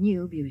quick,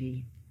 new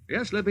beauty.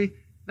 Yes, Libby,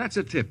 that's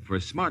a tip for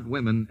smart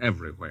women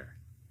everywhere.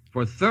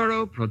 For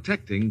thorough,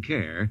 protecting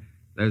care,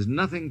 there's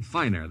nothing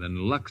finer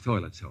than Lux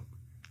toilet soap.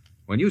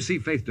 When you see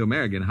Faith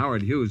Domergue in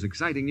Howard Hughes'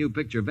 exciting new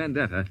picture,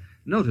 Vendetta,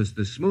 notice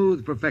the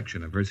smooth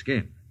perfection of her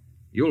skin.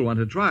 You'll want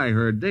to try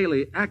her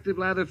daily active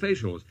lather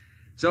facials.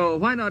 So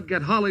why not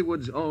get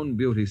Hollywood's own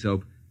beauty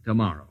soap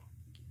tomorrow?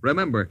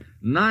 Remember,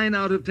 9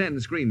 out of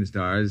 10 screen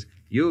stars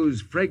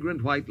use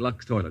fragrant white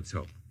Lux toilet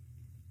soap.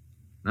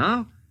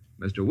 Now,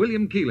 Mr.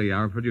 William Keighley,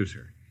 our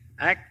producer.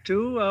 Act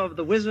 2 of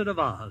The Wizard of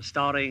Oz,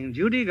 starring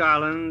Judy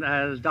Garland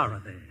as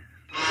Dorothy.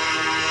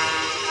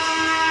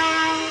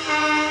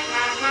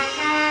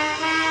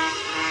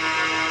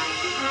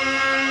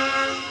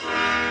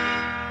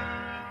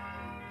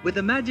 With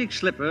the magic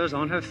slippers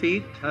on her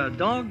feet, her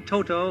dog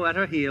Toto at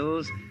her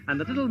heels, and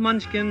the little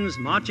munchkins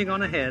marching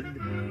on ahead,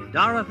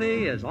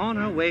 Dorothy is on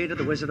her way to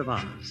the Wizard of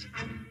Oz.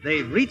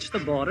 They've reached the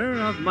border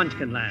of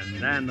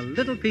Munchkinland, and the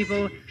little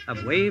people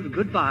have waved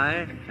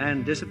goodbye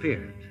and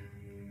disappeared.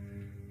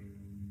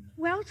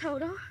 Well,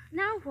 Toto,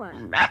 now what?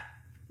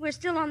 We're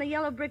still on the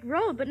yellow brick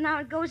road, but now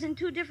it goes in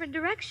 2 different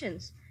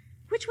directions.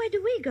 Which way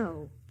do we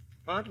go?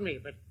 Pardon me,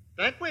 but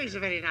that way's a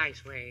very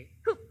nice way.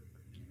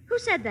 Who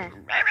said that?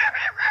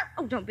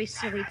 Oh, don't be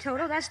silly,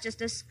 Toto. That's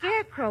just a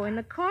scarecrow in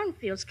the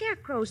cornfield.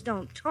 Scarecrows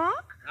don't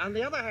talk. On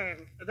the other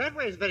hand, that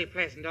way is very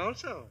pleasant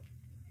also.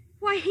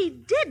 Why, he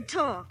did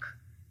talk.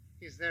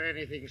 Is there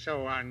anything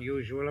so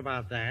unusual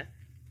about that?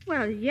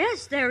 Well,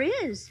 yes, there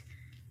is.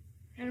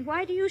 And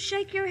why do you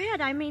shake your head?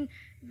 I mean,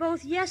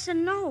 both yes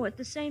and no at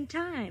the same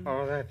time.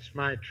 Oh, that's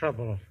my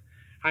trouble.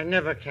 I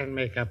never can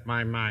make up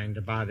my mind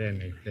about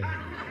anything.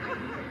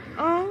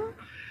 Oh?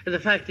 The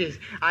fact is,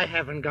 I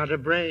haven't got a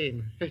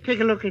brain.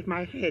 Take a look at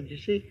my head, you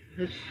see?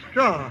 It's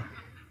straw.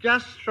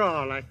 Just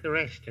straw like the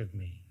rest of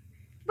me.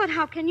 But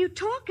how can you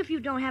talk if you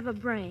don't have a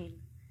brain?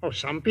 Oh,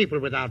 some people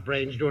without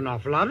brains do an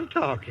awful lot of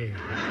talking.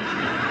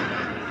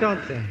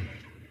 Don't they?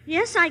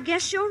 Yes, I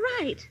guess you're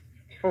right.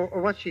 Oh,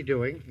 what's he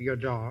doing, your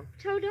dog?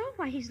 Toto,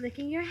 why, he's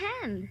licking your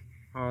hand.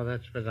 Oh,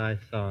 that's what I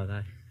thought.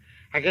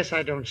 I guess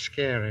I don't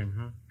scare him,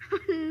 huh?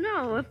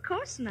 No, of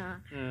course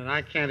not.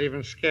 I can't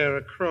even scare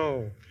a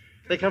crow.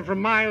 They come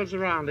from miles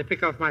around. They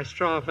pick off my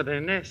straw for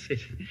their nest.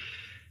 It's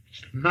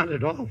not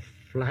at all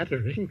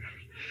flattering.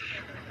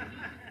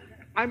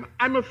 I'm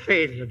a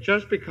failure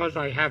just because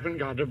I haven't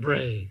got a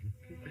brain.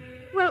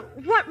 Well,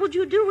 what would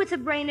you do with a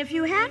brain if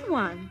you had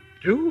one?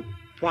 Do?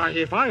 Why,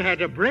 if I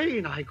had a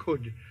brain, I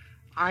could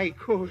I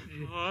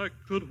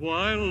could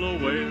while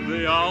away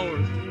the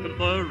hours,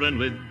 conferring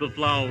with the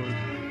flowers,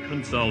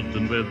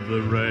 consulting with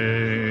the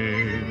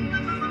rain.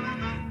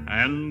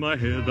 And my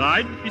head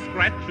I'd be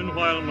scratching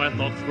while my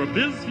thoughts were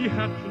busy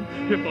hatching,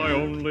 if I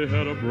only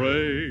had a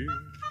brain.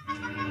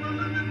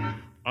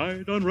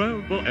 I'd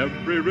unravel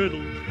every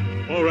riddle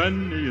for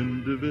any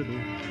individual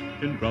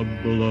in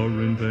trouble or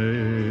in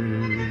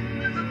pain.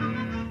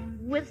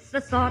 With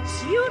the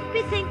thoughts you'd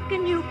be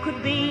thinking you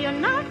could be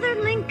another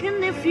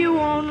Lincoln if you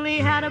only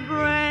had a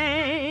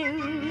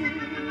brain.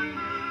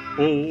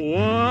 Oh,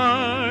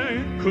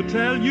 I could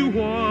tell you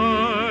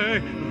why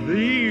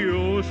the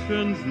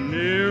ocean's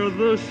near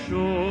the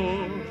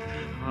shore.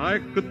 I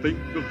could think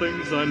of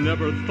things I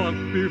never thought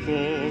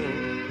before,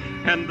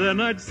 and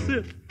then I'd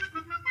sit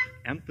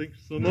and think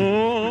some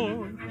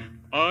more.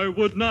 I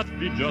would not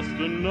be just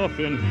enough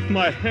in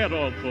my head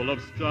all full of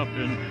stuff,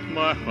 in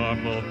my heart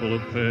all full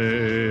of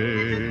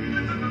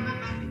pain.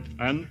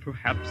 And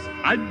perhaps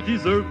I'd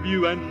deserve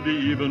you and be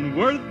even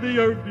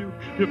worthier of you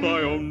if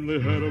I only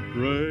had a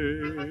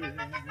brain.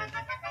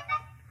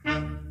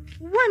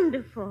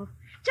 Wonderful.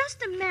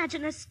 Just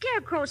imagine a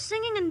scarecrow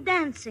singing and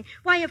dancing.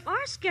 Why, if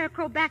our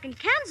scarecrow back in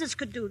Kansas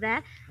could do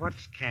that...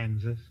 What's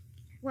Kansas?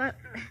 Well,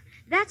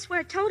 that's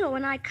where Toto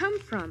and I come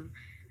from.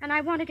 And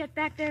I want to get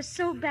back there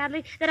so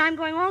badly that I'm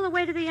going all the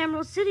way to the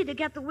Emerald City to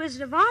get the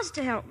Wizard of Oz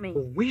to help me. A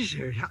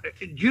wizard?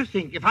 Do you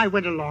think if I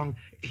went along,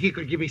 he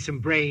could give me some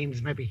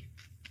brains, maybe?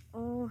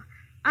 Oh,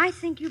 I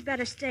think you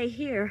better stay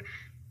here.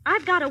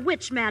 I've got a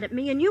witch mad at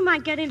me, and you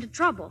might get into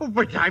trouble. Oh,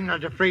 but I'm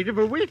not afraid of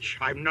a witch.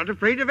 I'm not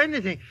afraid of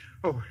anything.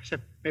 Oh,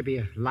 except maybe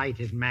a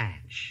lighted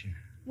match.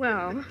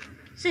 Well,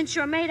 since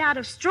you're made out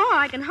of straw,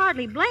 I can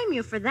hardly blame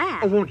you for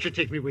that. Oh, won't you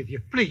take me with you,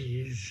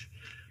 please?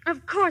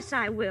 Of course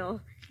I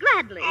will.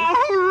 Gladly. Oh,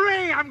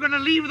 hooray! I'm going to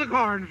leave the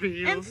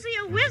cornfield. And see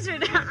a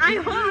wizard, I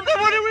hope. Then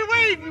what are we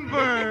waiting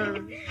for?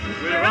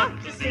 We're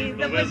off to see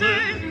the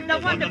wizard, the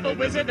wonderful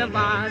Wizard of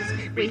Oz.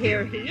 We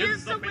hear he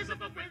is the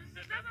wizard of wizards.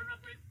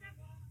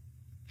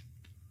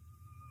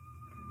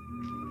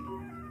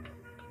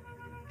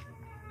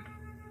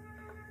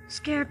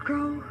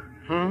 Scarecrow?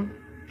 Huh?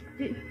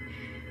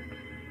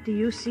 Do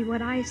you see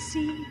what I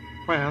see?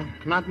 Well,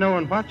 not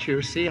knowing what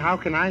you see, how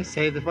can I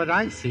say that what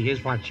I see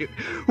is what you...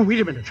 Oh, wait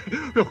a minute.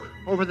 Look,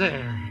 over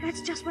there.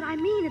 That's just what I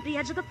mean, at the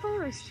edge of the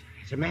forest.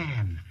 It's a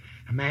man.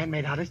 A man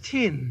made out of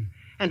tin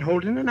and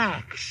holding an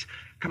axe.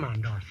 Come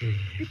on, Dorothy.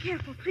 Be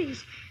careful,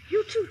 please.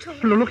 You too,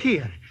 Toto. Look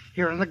here.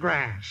 Here on the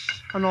grass.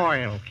 An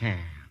oil can.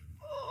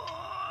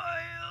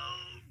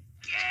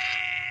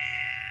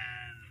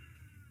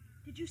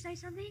 Did you say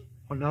something?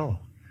 Oh, no.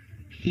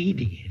 He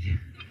did.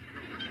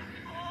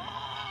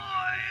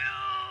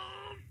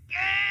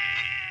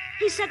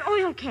 He said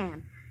oil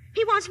can.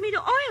 He wants me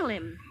to oil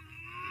him.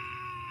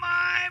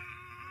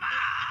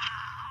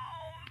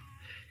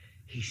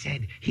 He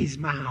said his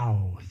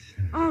mouth.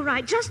 All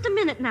right, just a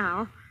minute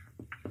now.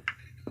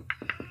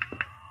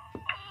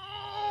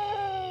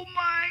 Oh,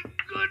 my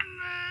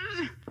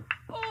goodness.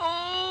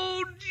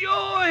 Oh,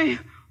 joy.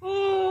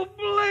 Oh,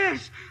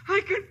 bliss. I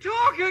can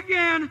talk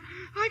again.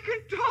 I can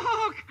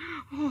talk.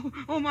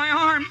 Oh, my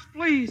arms,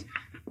 please.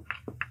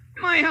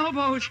 My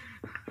elbows.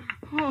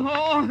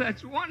 Oh,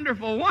 that's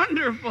wonderful,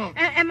 wonderful.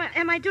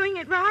 Am I doing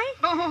it right?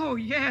 Oh,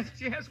 yes,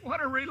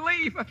 what a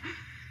relief.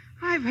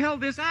 I've held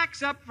this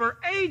axe up for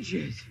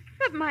ages.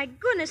 But my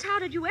goodness, how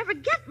did you ever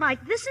get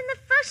like this in the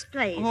first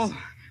place? Oh,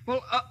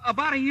 well,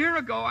 about a year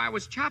ago, I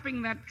was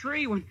chopping that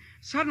tree when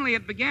suddenly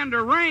it began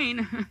to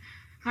rain.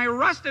 I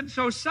rusted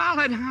so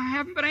solid, I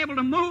haven't been able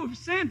to move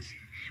since.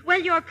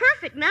 Well, you're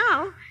perfect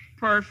now.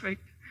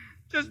 Perfect.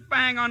 Just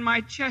bang on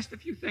my chest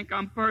if you think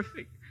I'm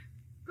perfect.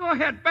 Go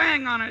ahead,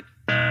 bang on it.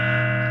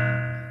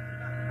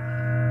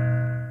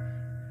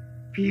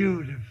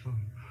 Beautiful.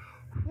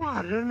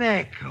 What an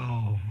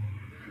echo.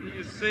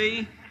 You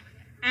see?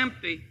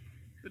 Empty.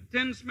 The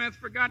tinsmith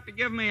forgot to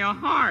give me a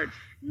heart.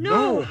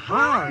 No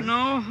heart?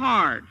 No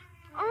heart.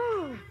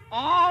 Oh.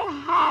 All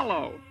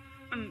hollow.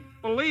 And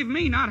believe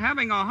me, not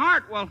having a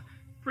heart, well,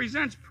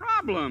 presents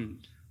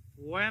problems.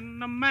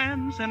 When a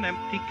man's an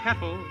empty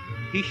kettle,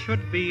 he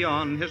should be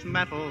on his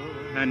mettle,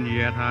 and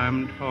yet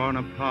I'm torn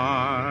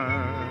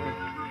apart.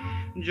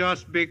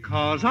 Just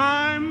because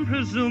I'm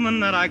presuming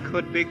that I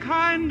could be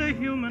kinda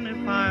human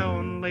if I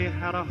only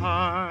had a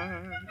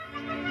heart.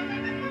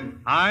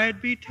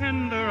 I'd be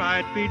tender,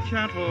 I'd be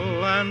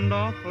gentle, and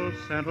awful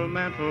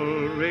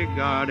sentimental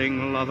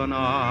regarding love and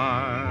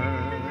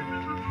art.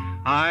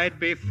 I'd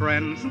be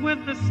friends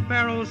with the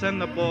sparrows and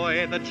the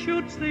boy that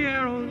shoots the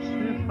arrows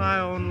if I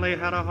only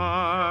had a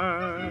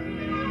heart.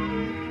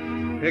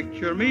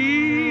 Picture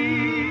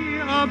me,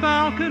 a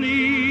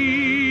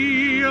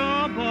balcony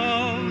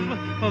above,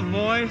 a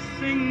voice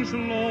sings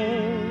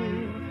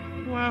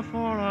low,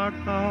 wherefore art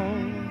thou,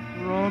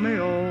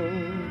 Romeo?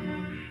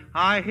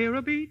 I hear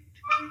a beat.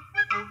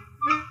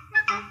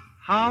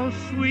 How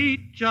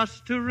sweet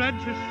just to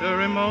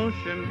register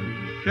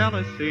emotion,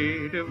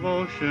 jealousy,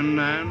 devotion,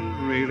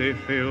 and really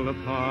feel the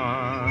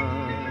part.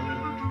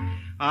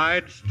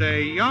 I'd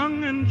stay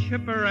young and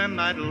chipper, and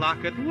I'd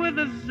lock it with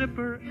a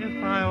zipper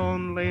if I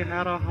only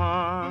had a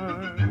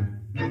heart.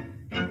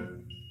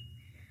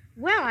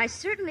 Well, I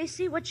certainly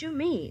see what you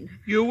mean.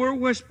 You were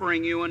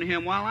whispering, you and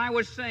him, while I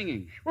was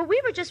singing. Well, we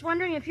were just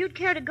wondering if you'd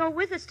care to go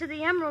with us to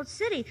the Emerald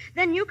City.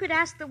 Then you could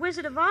ask the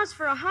Wizard of Oz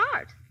for a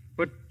heart.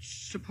 But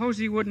suppose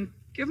he wouldn't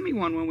give me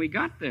one when we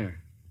got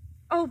there.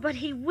 Oh, but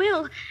he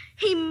will.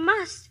 He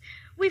must.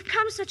 We've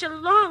come such a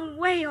long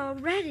way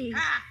already.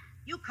 Ah,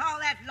 you call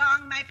that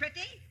long, my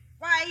pretty?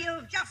 Why,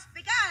 you've just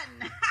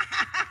begun.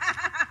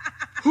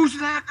 Who's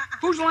that?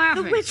 Who's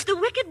laughing? The witch, the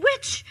wicked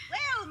witch.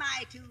 Well,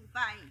 my two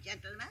fine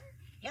gentlemen,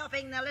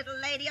 helping the little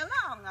lady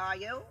along, are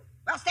you?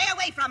 Well, stay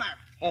away from her.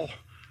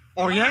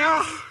 Oh,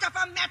 yeah? Stuff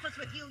a mattress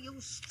with you, you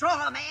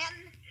straw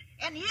man.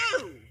 And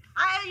you,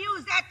 I'll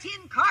use that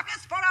tin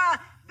carcass for a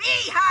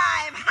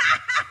beehive.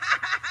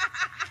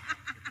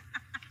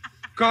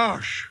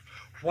 Gosh,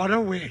 what a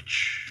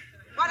witch.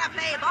 Want to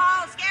play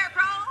ball,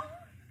 Scarecrow?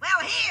 Well,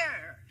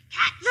 here,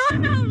 catch.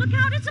 No, look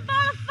out, it's a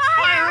ball of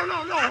fire.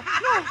 No.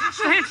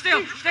 Stand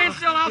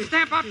still. I'll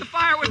stamp out the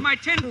fire with my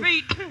 10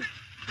 feet.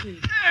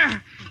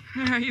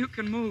 There, you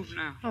can move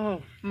now.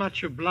 Oh,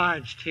 much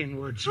obliged, Tin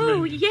Woodsman.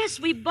 Oh, yes,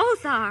 we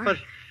both are. But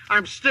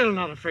I'm still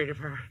not afraid of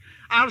her.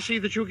 I'll see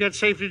that you get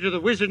safely to the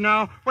wizard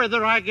now,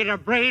 whether I get a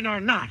brain or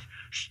not.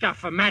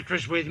 Stuff a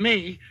mattress with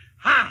me.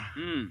 Ha!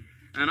 And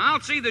I'll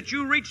see that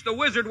you reach the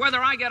wizard whether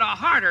I get a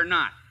heart or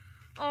not.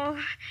 Oh,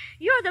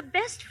 you're the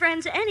best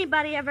friends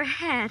anybody ever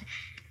had.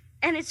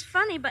 And it's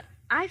funny, but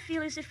I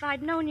feel as if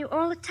I'd known you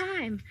all the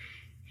time.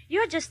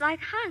 You're just like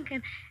Hunk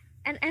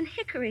and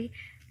Hickory.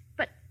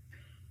 But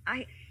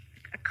I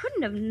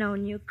couldn't have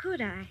known you, could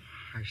I?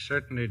 I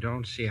certainly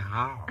don't see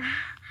how.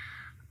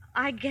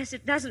 I guess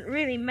it doesn't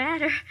really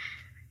matter.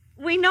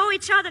 We know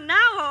each other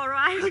now, all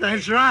right.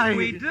 That's right.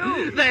 We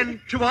do.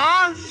 Then to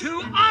Oz?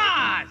 To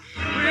Oz!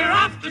 We're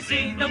off to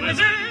see the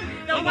wizard,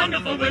 the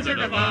wonderful Wizard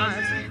of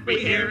Oz. We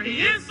hear he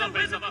is a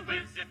whiz of a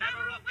whiz, if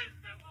ever a whiz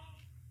there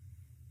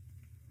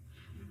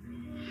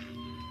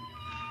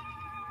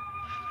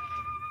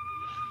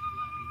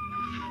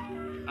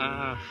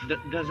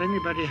was. Does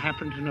anybody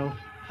happen to know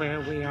where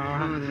we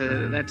are?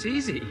 That's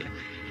easy.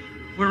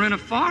 We're in a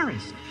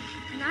forest.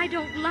 And I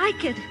don't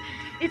like it.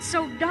 It's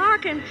so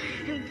dark and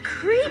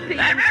creepy.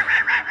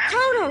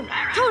 Toto,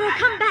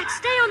 come back.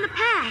 Stay on the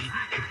path.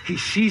 He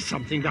sees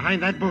something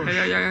behind that bush.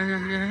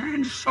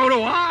 And so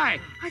do I.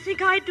 I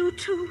think I do,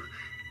 too.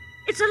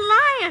 It's a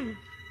lion.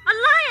 A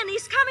lion.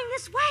 He's coming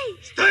this way.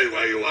 Stay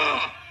where you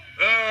are.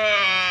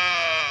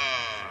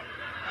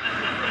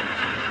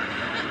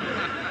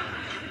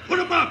 Put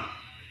him up.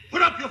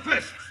 Put up your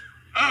fists.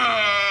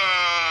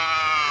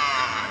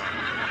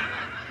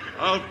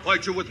 I'll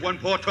fight you with one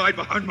paw tied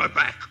behind my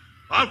back.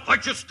 I'll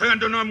fight you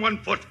standing on one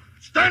foot.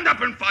 Stand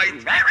up and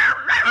fight.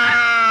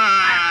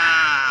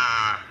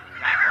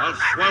 I'll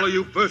swallow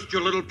you first, you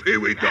little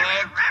peewee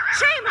dog.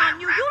 Shame on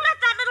you. You let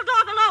that little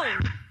dog alone.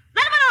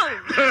 Let him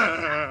alone.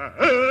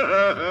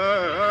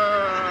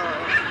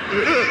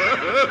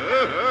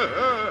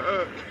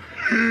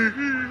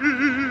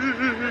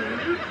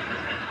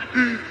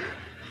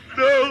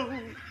 No.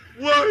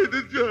 Why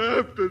did you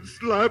have to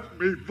slap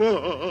me for?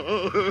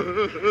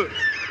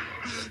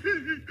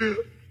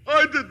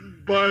 I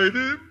didn't bite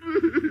him.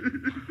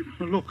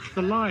 Look,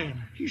 the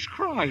lion. He's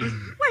crying.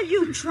 Well,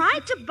 you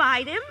tried to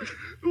bite him.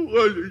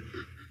 Well,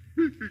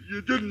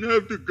 you didn't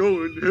have to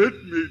go and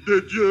hit me,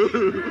 did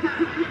you?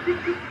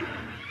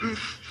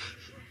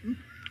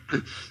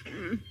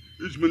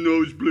 Is my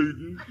nose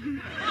bleeding?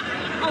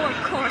 Oh,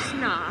 of course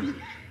not.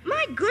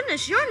 My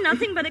goodness, you're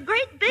nothing but a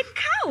great big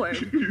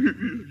coward.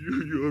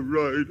 You're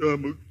right,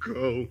 I'm a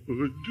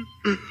coward.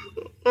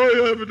 I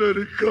haven't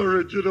any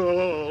courage at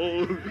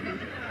all.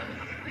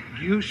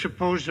 Do you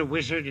suppose the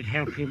wizard would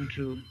help him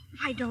to...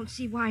 I don't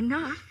see why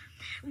not.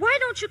 Why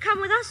don't you come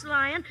with us,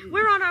 Lion?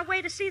 We're on our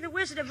way to see the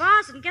Wizard of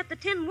Oz and get the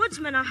Tin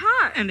Woodsman a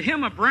heart. And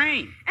him a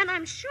brain. And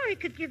I'm sure he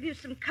could give you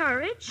some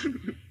courage.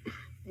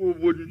 Well,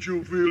 wouldn't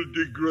you feel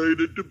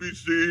degraded to be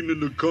seen in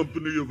the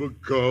company of a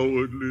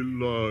cowardly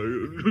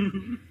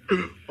lion?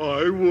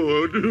 I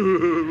would.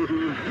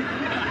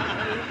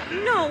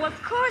 No,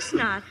 of course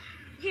not.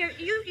 Here,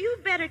 you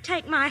better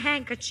take my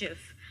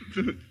handkerchief.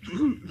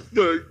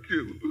 Thank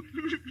you.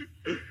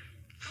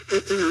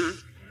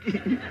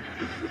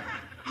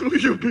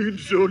 You've been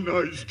so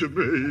nice to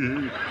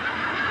me.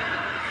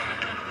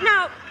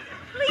 Now,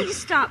 please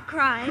stop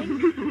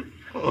crying.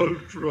 I'll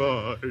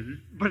try.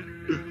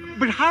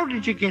 But how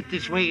did you get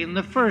this way in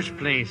the first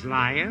place,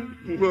 Lion?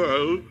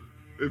 Well,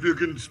 if you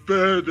can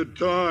spare the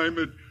time,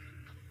 it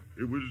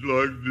was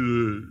like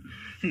this.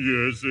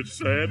 Yes, it's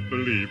sad,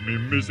 believe me,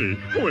 missy,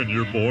 when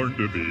you're born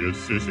to be a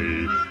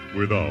sissy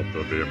without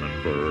the vim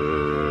and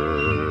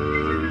verve.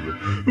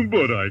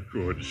 But I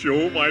could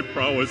show my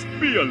prowess,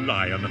 be a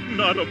lion,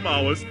 not a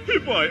mouse,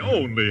 if I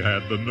only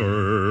had the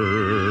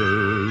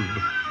nerve.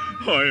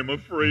 I'm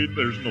afraid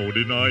there's no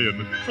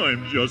denying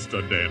I'm just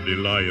a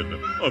dandelion,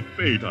 a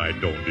fate I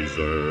don't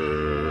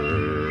deserve.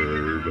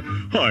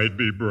 I'd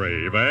be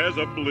brave as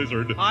a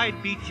blizzard.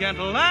 I'd be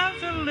gentle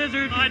as a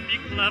lizard. I'd be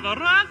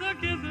clever as a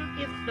gizzard.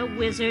 If the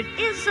wizard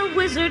is a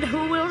wizard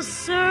who will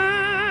serve,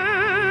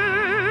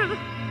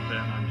 then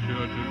I'm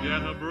sure to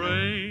get a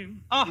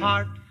brain, a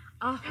heart,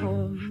 a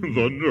home,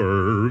 the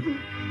nerve.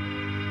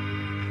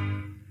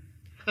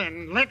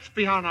 Then let's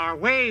be on our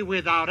way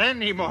without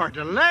any more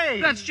delay.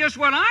 That's just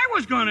what I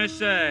was going to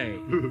say.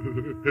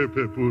 Hip,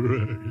 hip,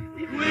 hooray.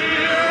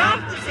 We're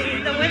off to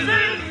see the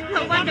wizard,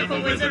 the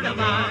wonderful Wizard of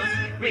Oz.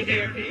 We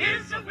hear he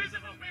is a whiz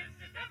of a whiz,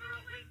 if ever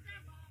a whiz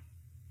there was.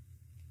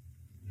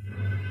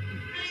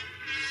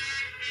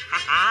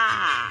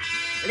 Ha-ha!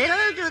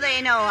 Little do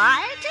they know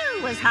I,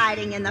 too, was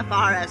hiding in the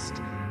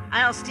forest.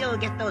 I'll still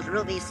get those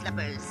ruby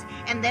slippers,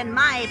 and then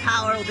my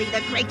power will be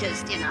the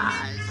greatest in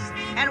Oz.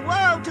 And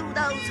woe to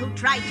those who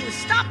try to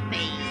stop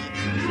me.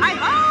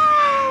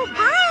 Hi-ho!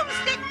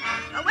 Broomstick!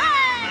 Away!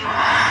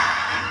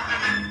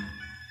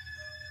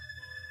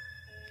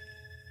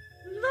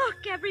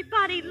 Look,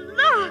 everybody,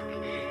 look!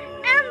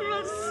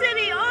 Emerald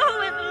City,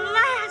 oh, at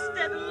last!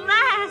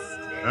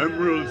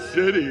 Emerald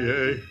City,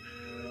 eh?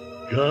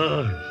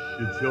 Gosh,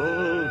 it's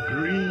all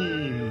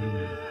green.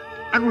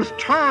 And with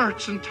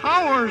turrets and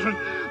towers, and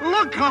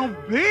look how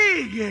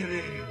big it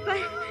is. But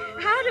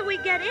how do we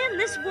get in?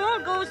 This wall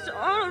goes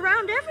all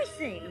around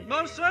everything. It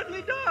most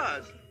certainly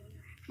does.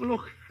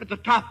 Look at the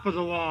top of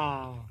the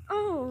wall.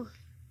 Oh,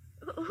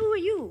 who are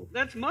you?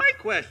 That's my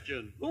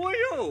question. Who are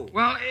you?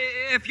 Well,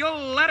 if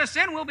you'll let us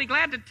in, we'll be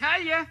glad to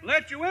tell you.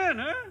 Let you in,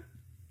 huh?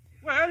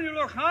 Well, you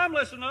look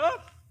harmless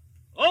enough.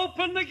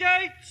 Open the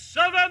gates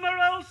of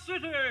Emerald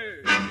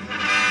City.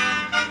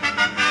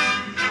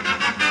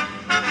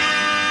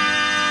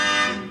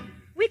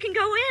 can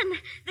go in.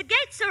 The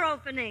gates are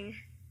opening.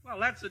 Well,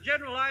 that's the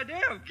general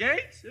idea of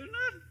gates, isn't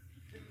it?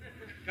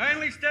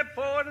 Kindly step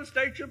forward and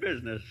state your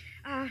business.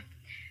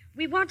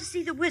 We want to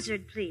see the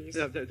wizard, please.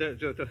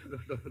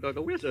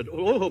 The wizard?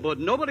 Oh, but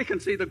nobody can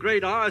see the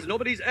Great Oz.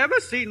 Nobody's ever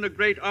seen the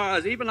Great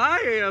Oz. Even I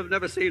have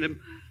never seen him.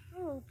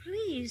 Oh,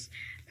 please.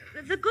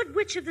 The good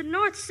witch of the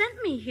north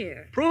sent me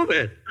here. Prove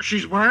it.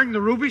 She's wearing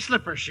the ruby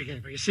slippers she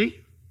gave me, you see?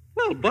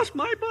 Well, bust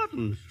my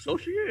buttons. So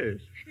she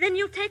is. Then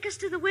you'll take us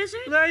to the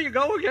wizard? There you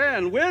go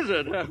again.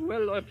 Wizard. Yeah,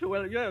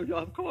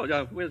 of course,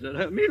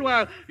 wizard.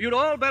 Meanwhile, you'd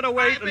all better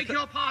wait. I beg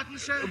your pardon,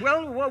 sir?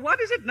 Well,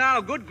 what is it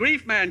now? Good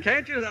grief, man,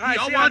 can't you?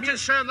 You're wanted,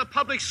 sir, in the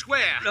public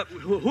square.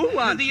 Who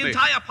wants the me?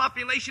 entire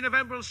population of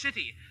Emerald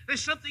City.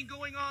 There's something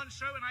going on,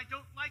 sir, and I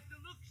don't like the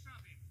looks of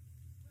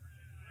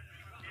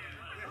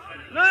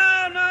it.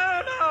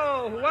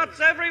 No.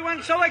 What's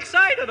everyone so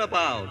excited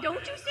about?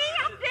 Don't you see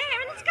up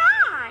there in the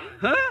sky?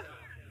 Huh?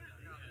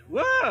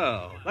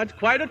 Well, that's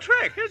quite a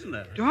trick, isn't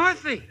it?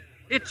 Dorothy,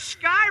 it's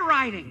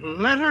skywriting.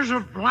 Letters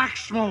of black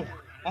smoke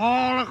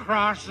all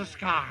across the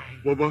sky.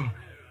 Well,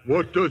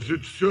 what does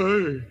it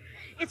say?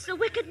 It's the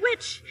Wicked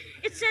Witch.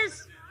 It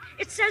says,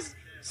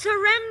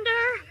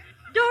 surrender,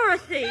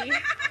 Dorothy. Dorothy?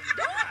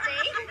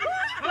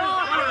 The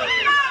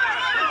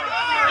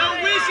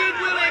wizard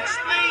will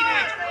explain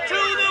it. To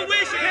the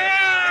wizard.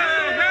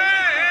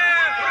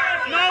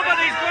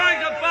 Nobody's going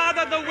to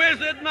bother the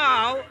wizard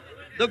now.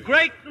 The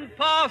great and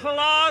powerful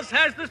Oz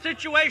has the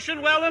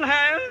situation well in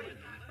hand,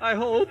 I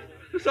hope.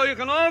 So you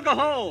can all go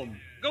home.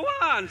 Go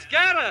on,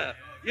 scatter.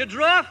 You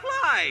draw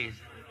flies.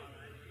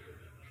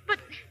 But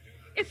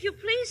if you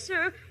please,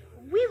 sir,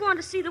 we want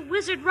to see the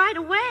wizard right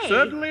away.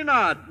 Certainly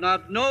not.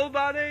 Not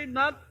nobody,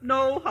 not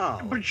no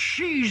how. But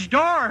she's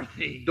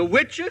Dorothy. The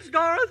witch is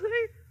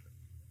Dorothy?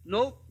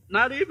 Nope,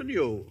 not even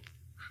you.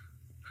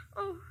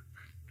 Oh,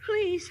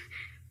 please.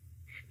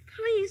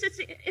 Please, it's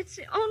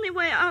the only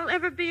way I'll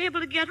ever be able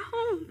to get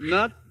home.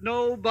 Not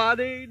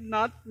nobody,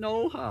 not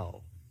no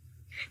how.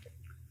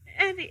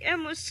 Auntie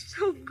Em was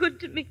so good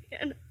to me,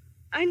 and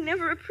I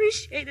never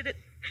appreciated it.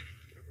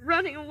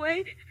 Running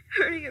away,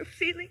 hurting her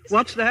feelings.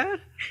 What's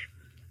that?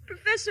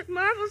 Professor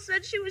Marvel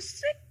said she was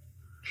sick.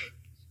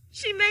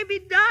 She may be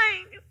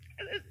dying,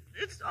 and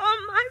it's all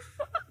my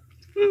fault.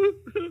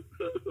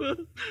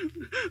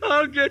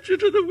 I'll get you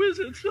to the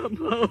wizard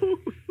somehow.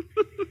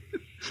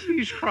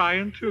 He's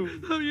crying,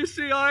 too. Oh, you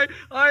see, I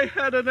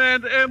had an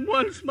Aunt Em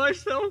once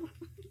myself.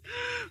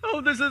 Oh,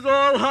 this is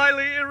all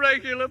highly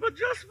irregular, but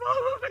just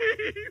follow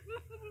me.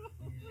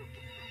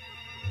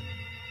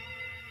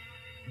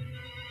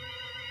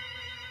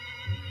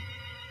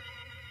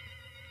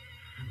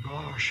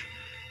 Gosh,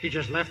 he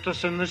just left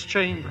us in this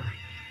chamber.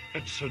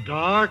 It's so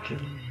dark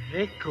and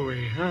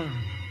echoey, huh?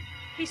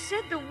 He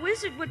said the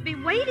wizard would be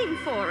waiting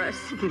for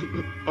us.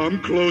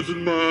 I'm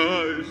closing my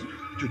eyes.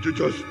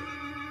 Just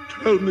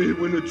tell me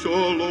when it's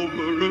all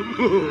over.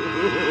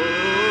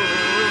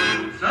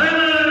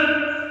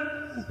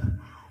 Silence!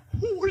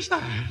 Who was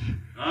that?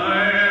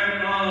 I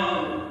am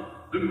Oz,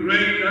 the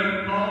great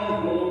and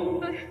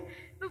powerful.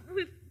 But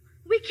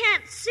we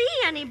can't see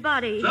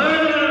anybody.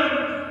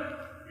 Silence!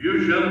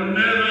 You shall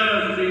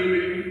never see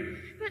me.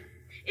 But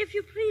if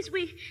you please,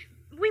 we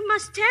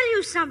must tell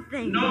you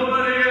something.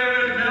 Nobody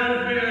ever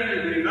tells me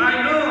anything.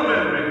 I know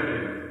everything.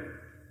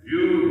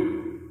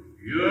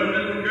 You're a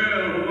little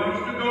girl who wants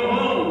to go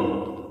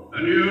home.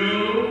 And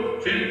you,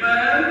 Tin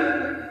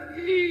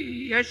Man?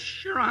 Yes,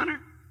 Your Honor.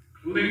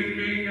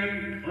 Clinking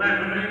and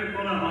clattering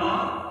for the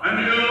heart. And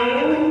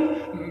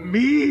you?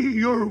 Me,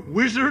 your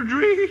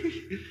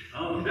wizardry?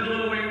 A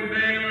billowing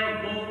bale of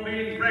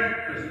homemade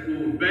breakfast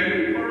food,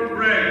 begging for a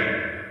break.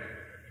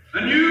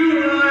 And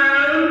you,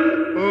 Lion?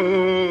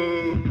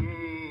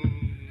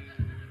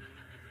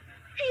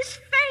 He's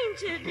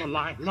fainted. Well,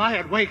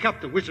 Lion, wake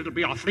up. The wizard will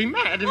be awfully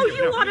mad. Oh,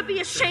 you ought to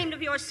be ashamed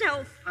of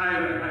yourself.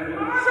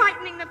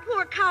 Frightening the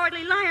poor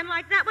cowardly lion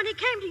like that when he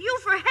came to you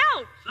for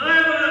help.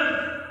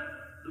 Silence!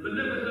 The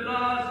beneficent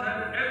Oz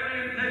have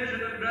every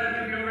intention of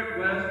granting your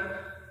request,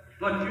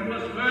 but you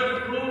must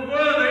first prove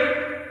worthy.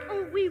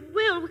 Oh, we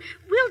will.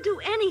 We'll do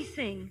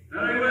anything.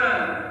 Very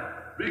well.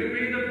 Bring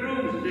me the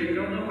broomstick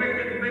of the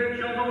Wicked Witch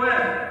of the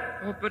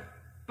West. Oh,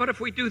 but if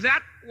we do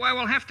that, why,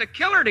 we'll have to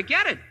kill her to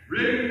get it.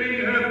 Bring me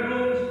her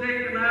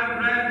broomstick and I'll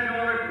grant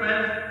your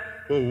request.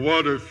 But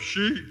what if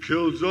she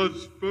kills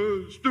us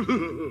first?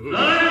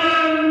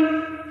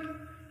 Silence!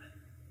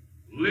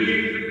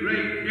 Leave the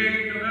great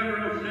gate of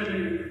Emerald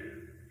City.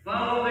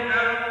 Follow the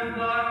arrow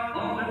marked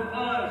haunted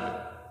forest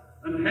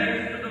and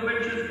head to the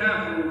witch's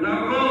castle.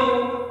 Now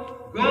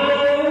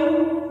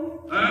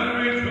go, and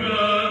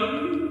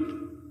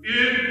return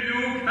if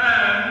you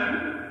can.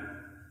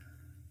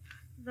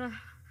 The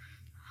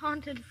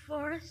haunted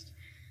forest,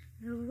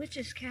 the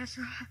witch's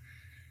castle.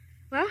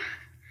 Well,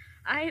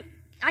 I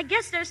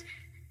guess there's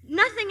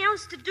nothing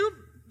else to do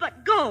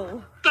but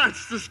go.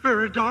 That's the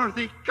spirit,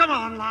 Dorothy. Come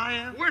on,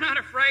 Lion. We're not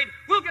afraid.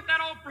 We'll get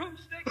that old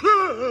broomstick.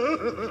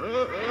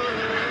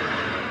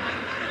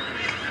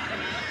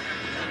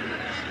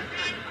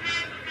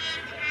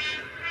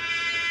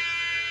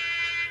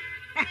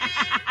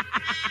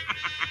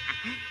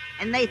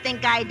 and they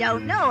think I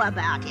don't know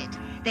about it.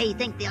 They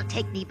think they'll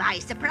take me by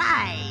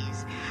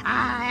surprise.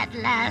 At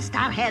last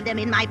I'll have them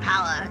in my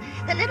power.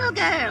 The little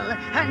girl,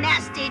 her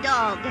nasty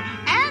dog,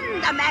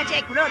 and the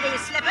magic ruby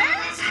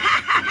slippers.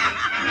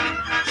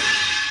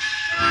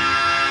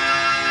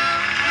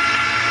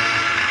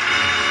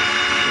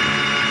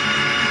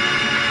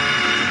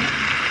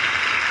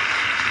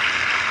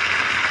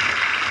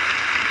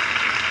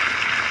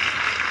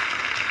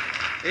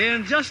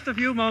 In just a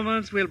few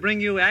moments, we'll bring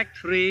you Act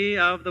 3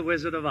 of The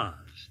Wizard of Oz.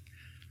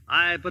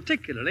 I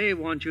particularly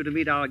want you to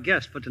meet our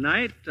guest for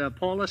tonight,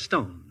 Paula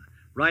Stone,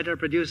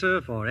 writer-producer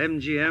for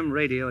MGM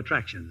Radio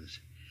Attractions.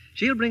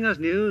 She'll bring us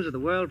news of the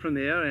world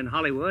premiere in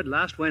Hollywood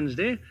last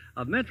Wednesday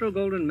of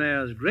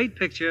Metro-Goldwyn-Mayer's great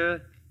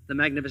picture, The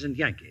Magnificent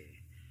Yankee.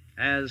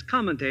 As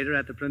commentator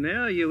at the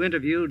premiere, you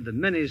interviewed the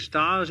many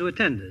stars who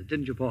attended,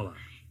 didn't you, Paula?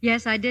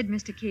 Yes, I did,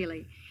 Mr.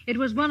 Keeley. It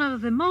was one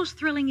of the most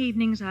thrilling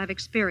evenings I've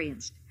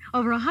experienced.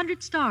 Over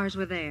 100 stars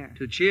were there.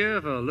 To cheer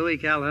for Louis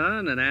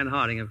Calhern and Anne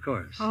Harding, of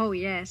course. Oh,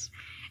 yes.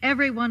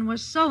 Everyone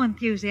was so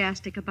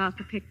enthusiastic about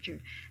the picture.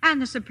 And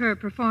the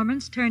superb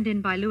performance turned in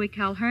by Louis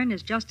Calhern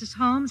as Justice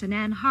Holmes and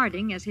Anne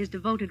Harding as his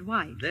devoted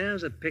wife.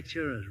 There's a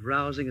picture as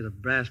rousing as a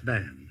brass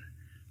band.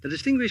 The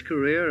distinguished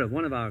career of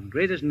one of our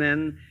greatest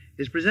men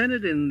is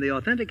presented in the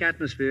authentic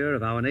atmosphere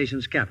of our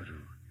nation's capital.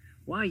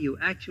 Why, you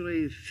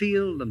actually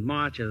feel the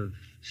march of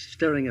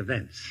stirring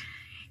events.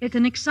 It's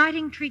an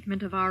exciting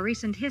treatment of our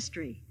recent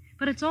history,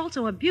 but it's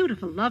also a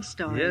beautiful love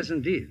story. Yes,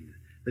 indeed.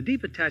 The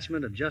deep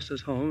attachment of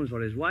Justice Holmes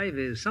for his wife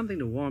is something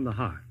to warm the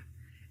heart.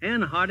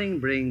 Anne Harding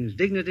brings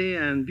dignity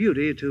and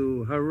beauty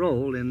to her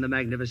role in The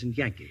Magnificent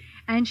Yankee.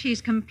 And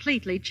she's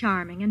completely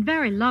charming and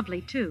very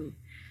lovely, too.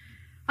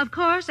 Of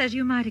course, as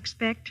you might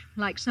expect,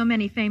 like so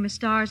many famous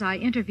stars I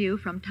interview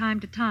from time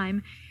to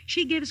time,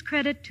 she gives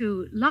credit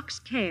to Lux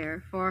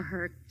Care for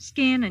her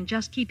skin and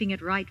just keeping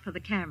it right for the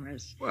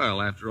cameras.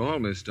 Well, after all,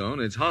 Miss Stone,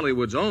 it's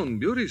Hollywood's own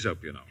beauty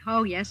soap, you know.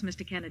 Oh, yes,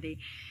 Mr. Kennedy.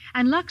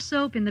 And Lux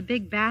soap in the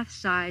big bath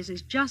size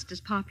is just as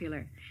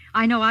popular.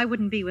 I know I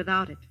wouldn't be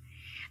without it.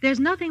 There's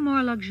nothing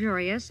more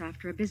luxurious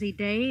after a busy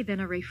day than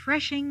a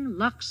refreshing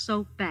Lux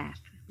soap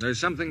bath. There's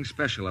something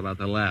special about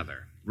the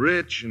lather.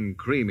 Rich and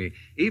creamy,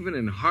 even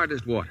in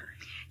hardest water.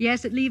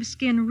 Yes, it leaves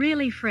skin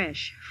really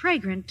fresh,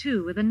 fragrant,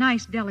 too, with a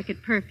nice,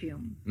 delicate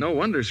perfume. No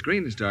wonder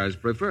screen stars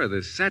prefer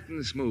this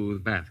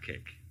satin-smooth bath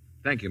cake.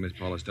 Thank you, Miss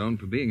Paula Stone,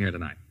 for being here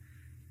tonight.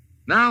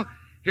 Now,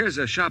 here's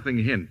a shopping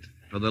hint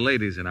for the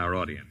ladies in our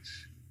audience.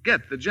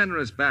 Get the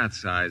generous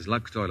bath-size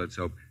Lux toilet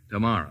soap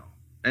tomorrow.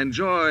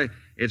 Enjoy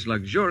its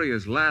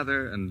luxurious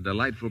lather and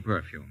delightful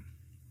perfume.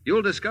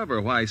 You'll discover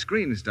why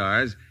screen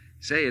stars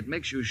say it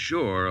makes you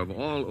sure of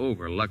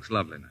all-over Lux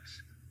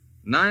loveliness.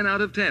 9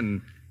 out of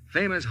 10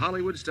 famous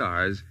Hollywood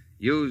stars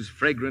use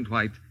fragrant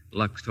white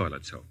Lux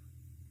toilet soap.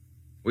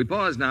 We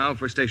pause now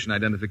for station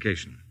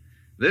identification.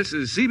 This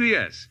is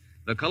CBS,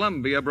 the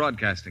Columbia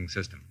Broadcasting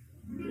System.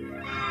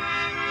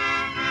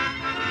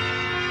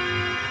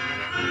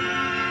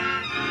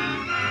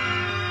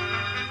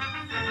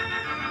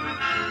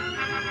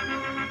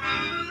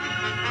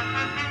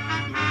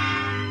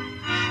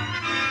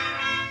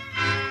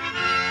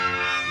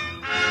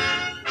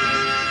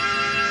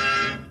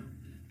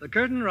 The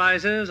curtain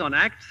rises on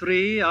Act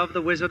 3 of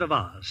The Wizard of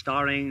Oz,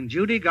 starring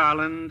Judy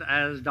Garland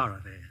as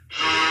Dorothy.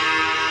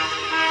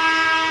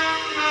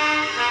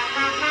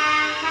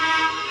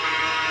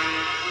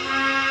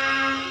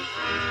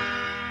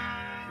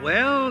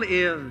 Well,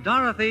 if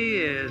Dorothy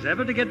is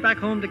ever to get back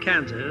home to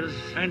Kansas...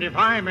 And if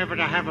I'm ever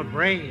to have a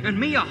brain... And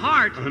me a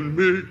heart... And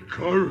me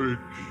courage...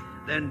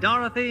 Then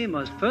Dorothy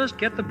must first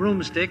get the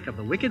broomstick of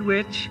the Wicked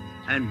Witch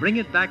and bring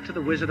it back to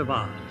the Wizard of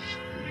Oz.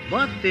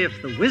 But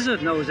if the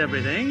wizard knows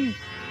everything...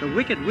 The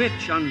Wicked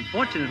Witch,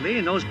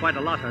 unfortunately, knows quite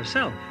a lot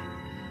herself.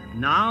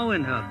 Now,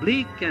 in her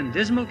bleak and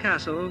dismal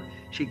castle,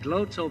 she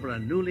gloats over a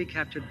newly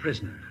captured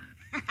prisoner.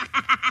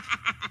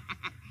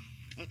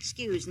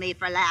 Excuse me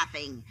for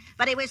laughing,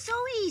 but it was so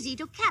easy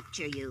to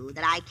capture you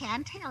that I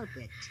can't help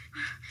it.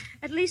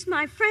 At least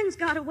my friends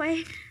got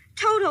away.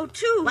 Toto,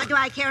 too. What do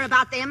I care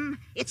about them?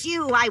 It's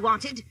you I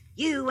wanted.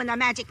 You and the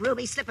magic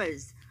ruby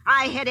slippers.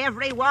 I had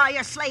every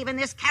warrior slave in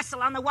this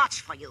castle on the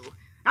watch for you.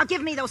 Now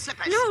give me those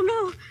slippers.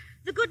 No.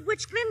 The good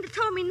witch Glinda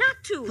told me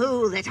not to.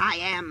 Fool that I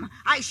am.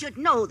 I should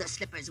know the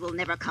slippers will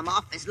never come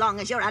off as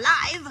long as you're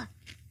alive.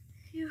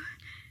 You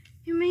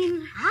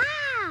mean...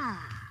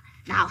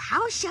 Now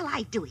how shall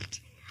I do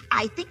it?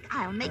 I think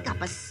I'll make up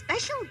a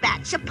special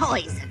batch of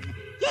poison.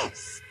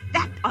 Yes,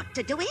 that ought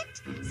to do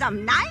it.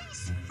 Some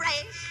nice,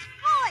 fresh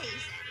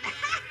poison.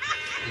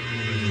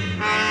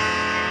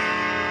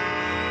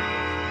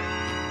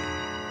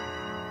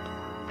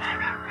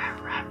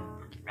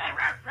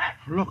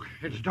 Look,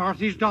 it's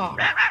Dorothy's dog.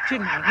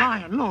 Tinman,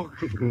 Lion, look.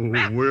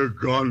 Oh, we're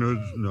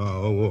goners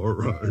now, all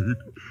right.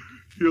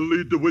 He'll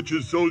lead the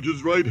witch's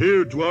soldiers right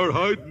here to our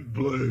hiding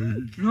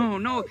place.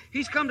 No.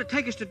 He's come to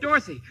take us to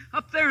Dorothy,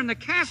 up there in the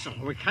castle.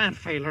 We can't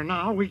fail her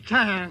now. We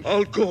can't.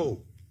 I'll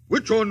go.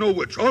 Witch or no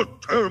witch, I'll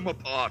tear him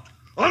apart.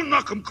 I'll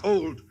knock him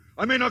cold.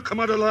 I may not come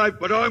out alive,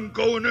 but I'm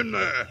going in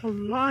there. Oh,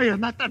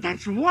 Lion,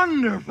 that's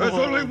wonderful. There's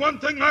only one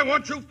thing I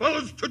want you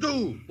fellas to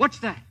do. What's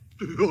that?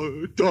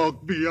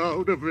 Talk me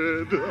out of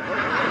it.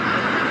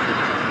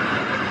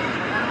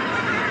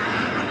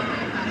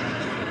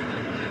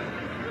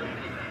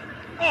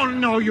 Oh,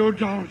 no, you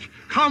don't.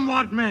 Come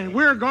what may,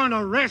 we're going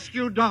to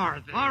rescue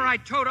Dorothy. All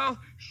right, Toto,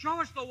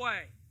 show us the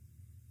way.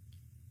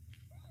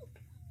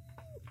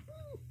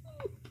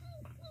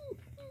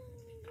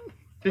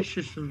 This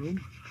is the room.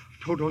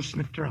 Toto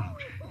snipped her out.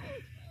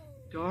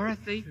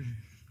 Dorothy?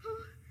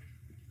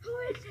 Who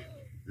is it?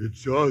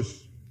 It's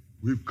us.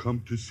 We've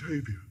come to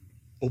save you.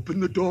 Open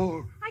the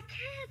door. I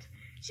can't.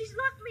 She's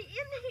locked me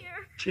in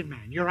here. Tin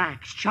Man, your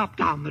axe, chop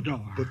down the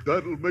door. But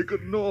that'll make a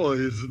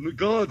noise, and the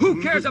guards...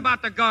 Who cares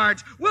about the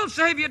guards? We'll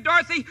save you,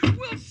 Dorothy.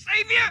 We'll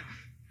save you.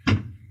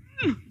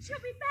 She'll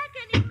be back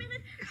any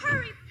minute.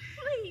 Hurry,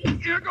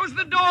 please. Here goes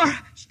the door.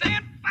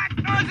 Stand back,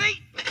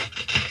 Dorothy.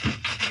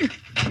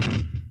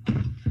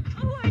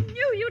 Oh, I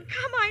knew you'd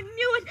come. I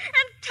knew it.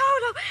 And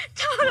Toto.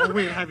 Oh,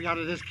 we'll have you out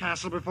of this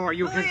castle before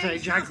you can say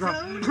Jack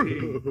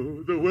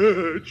The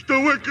witch, the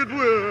wicked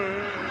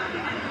witch.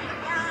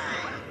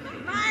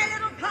 My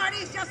little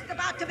party's just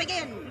about to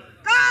begin.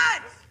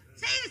 Guards!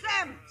 Seize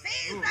them!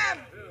 Seize them!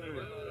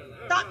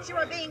 Thought you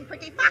were being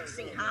pretty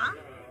foxy, huh?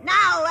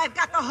 Now I've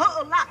got the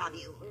whole lot of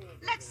you.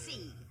 Let's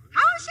see.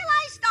 How shall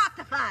I start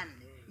the fun?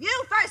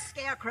 You first,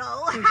 Scarecrow.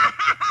 How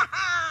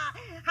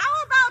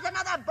about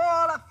another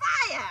ball of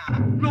fire?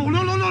 No,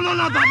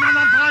 not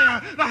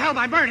fire. The hell,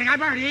 I'm burning. I'll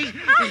help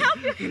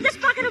you. This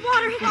bucket of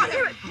water.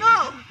 Here it.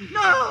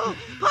 No.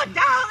 Put down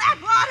that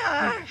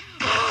water.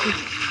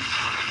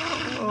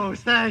 Oh,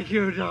 thank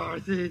you,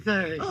 Dorothy.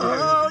 Thank you.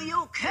 Oh,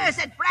 you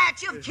cursed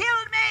brat. You've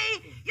killed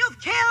me. You've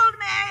killed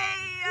me.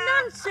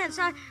 Nonsense.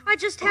 I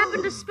just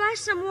happened to splash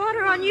some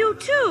water on you,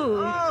 too.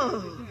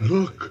 Oh.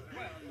 Look,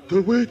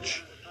 the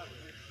witch.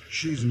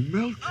 She's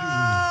melting.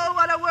 Oh,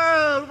 what a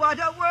world, what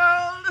a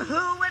world.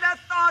 Who would have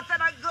thought that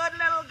a good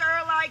little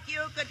girl like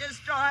you could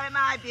destroy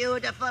my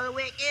beautiful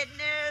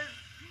wickedness?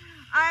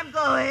 I'm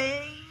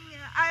going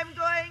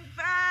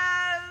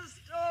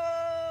fast.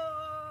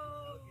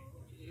 Oh.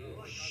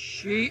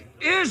 She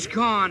is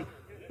gone.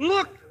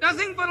 Look,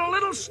 nothing but a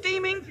little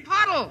steaming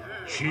puddle.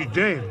 She's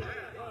dead.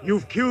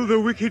 You've killed the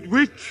wicked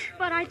witch.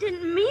 But I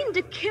didn't mean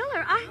to kill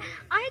her.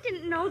 I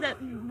didn't know that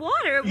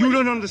water... You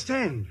don't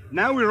understand.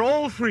 Now we're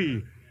all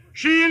free.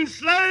 She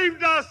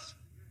enslaved us,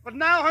 but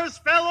now her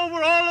spell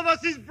over all of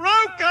us is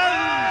broken.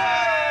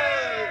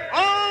 Hey!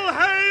 All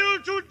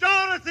hail to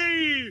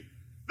Dorothy!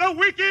 The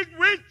wicked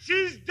witch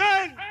is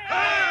dead!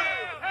 Hey!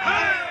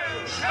 Hey!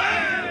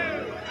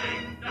 Hey!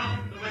 Ding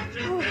dong, the witch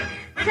is dead.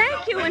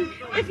 Thank you, and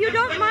if you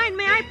don't mind,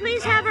 may I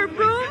please have her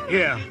broom?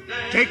 Here,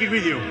 take it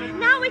with you.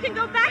 Now we can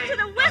go back to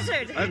the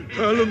wizard. And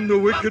tell him the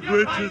wicked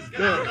witch is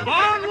dead.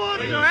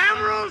 Onward to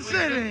Emerald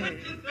City.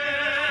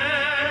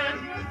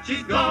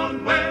 She's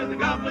gone where the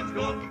goblins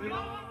go.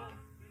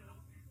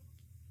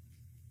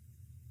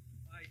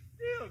 I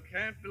still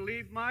can't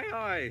believe my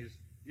eyes.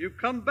 You've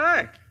come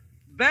back.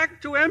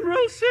 Back to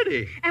Emerald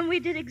City. And we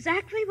did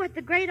exactly what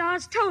the Great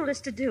Oz told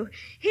us to do.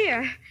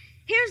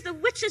 Here's the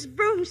witch's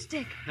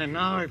broomstick. And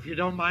now, if you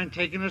don't mind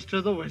taking us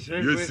to the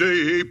wizard... You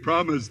see, he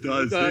promised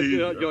us.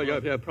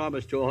 Yeah,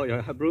 promised to. Oh,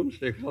 yeah, a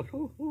broomstick.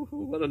 Oh,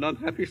 what an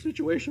unhappy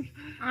situation.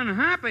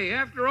 Unhappy?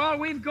 After all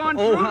we've gone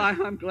through? Oh,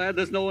 I'm glad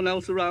there's no one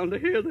else around to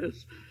hear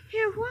this.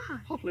 Hear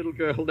what? Oh, little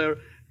girl, there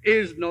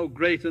is no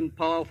great and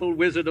powerful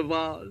Wizard of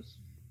Oz.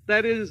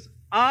 That is,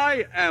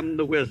 I am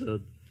the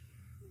wizard.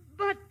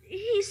 But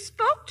he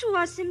spoke to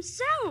us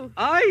himself.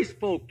 I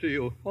spoke to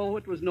you. Oh,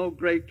 it was no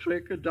great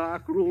trick, a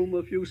dark room,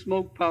 a few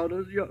smoke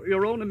powders.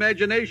 Your own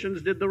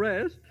imaginations did the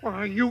rest.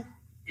 Why, you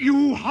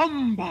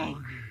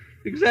humbug.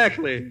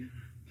 Exactly.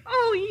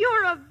 Oh,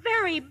 you're a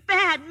very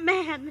bad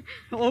man.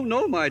 Oh,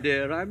 no, my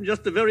dear. I'm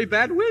just a very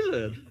bad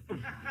wizard.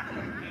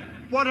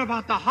 What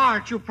about the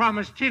heart you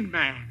promised Tin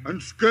Man?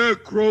 And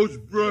Scarecrow's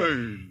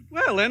brain.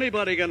 Well,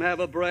 anybody can have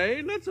a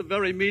brain. That's a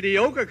very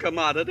mediocre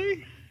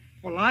commodity.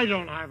 Well, I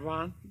don't have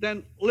one.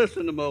 Then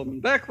listen a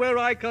moment. Back where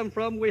I come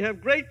from, we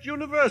have great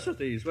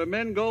universities where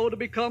men go to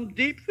become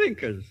deep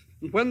thinkers.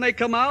 And when they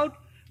come out,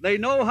 they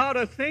know how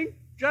to think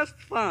just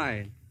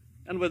fine.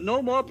 And with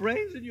no more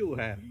brains than you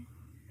have.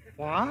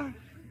 What?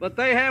 But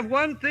they have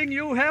one thing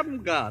you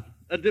haven't got,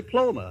 a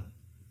diploma.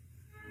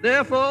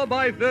 Therefore,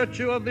 by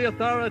virtue of the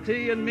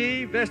authority in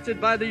me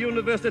vested by the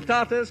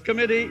Universitatis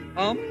Committee,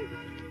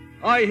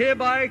 I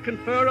hereby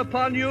confer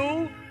upon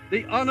you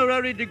the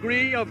honorary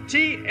degree of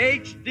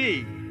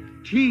Ph.D.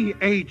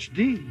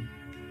 Ph.D.?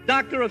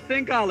 Doctor of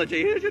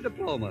Thinkology. Here's your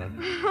diploma.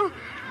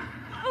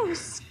 Oh,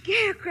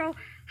 Scarecrow,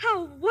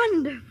 how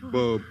wonderful.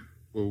 But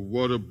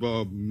what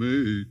about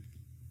me?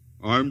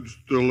 I'm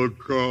still a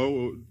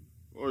coward,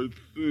 I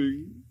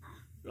think.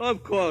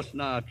 Of course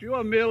not. You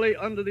are merely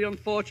under the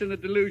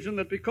unfortunate delusion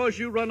that because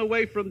you run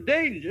away from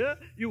danger,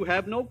 you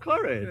have no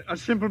courage. A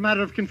simple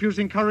matter of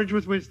confusing courage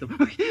with wisdom.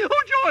 Oh,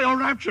 joy, oh,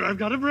 rapture, I've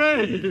got a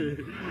brain.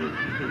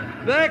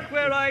 Back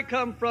where I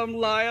come from,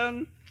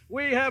 Lion,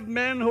 we have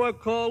men who are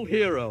called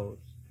heroes.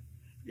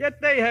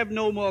 Yet they have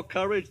no more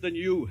courage than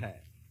you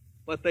have.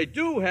 But they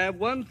do have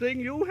one thing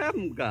you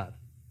haven't got,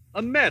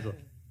 a medal.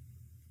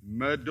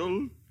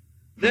 Medal?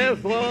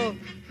 Therefore,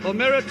 for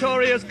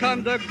meritorious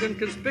conduct and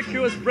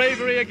conspicuous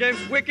bravery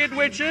against wicked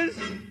witches,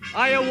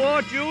 I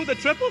award you the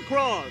Triple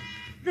Cross.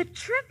 The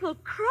Triple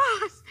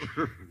Cross?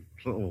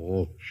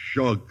 Oh,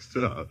 shucks.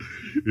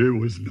 It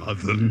was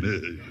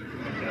nothing.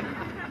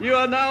 You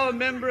are now a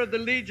member of the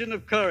Legion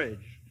of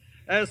Courage.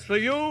 As for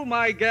you,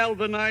 my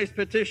galvanized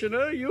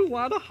petitioner, you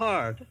want a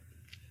heart.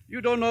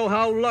 You don't know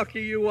how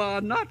lucky you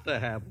are not to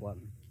have one.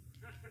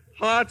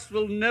 Hearts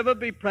will never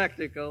be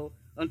practical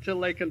until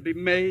they can be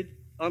made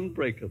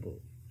unbreakable.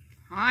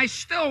 I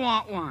still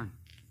want one.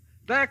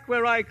 Back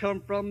where I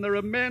come from, there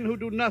are men who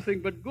do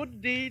nothing but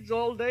good deeds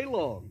all day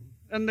long,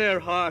 and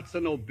their hearts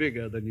are no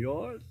bigger than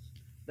yours.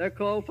 They're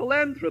called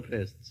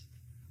philanthropists.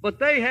 But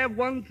they have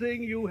one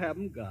thing you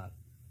haven't got,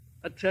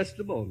 a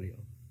testimonial.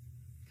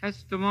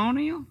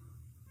 Testimonial?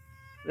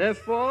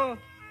 Therefore,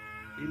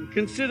 in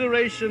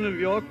consideration of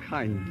your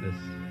kindness,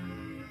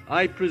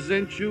 I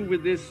present you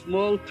with this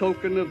small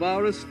token of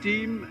our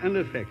esteem and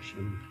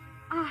affection.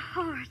 A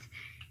heart.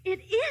 It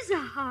is a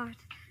heart.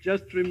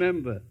 Just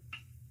remember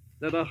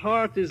that a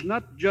heart is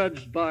not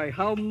judged by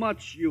how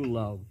much you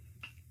love,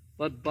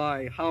 but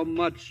by how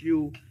much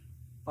you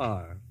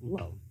are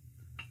loved.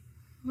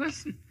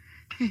 Listen,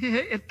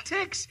 it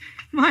ticks.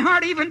 My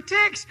heart even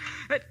ticks.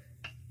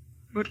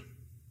 But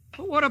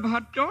what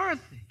about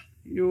Dorothy?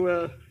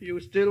 You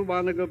still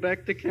want to go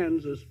back to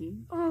Kansas,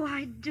 Oh,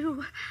 I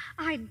do.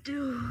 I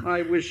do.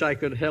 I wish I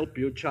could help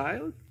you,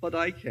 child, but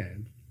I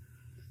can't.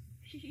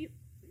 You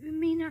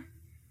mean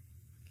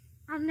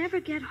I'll never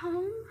get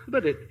home?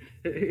 But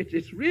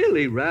it's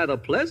really rather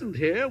pleasant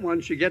here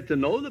once you get to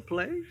know the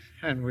place.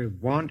 And we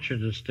want you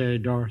to stay,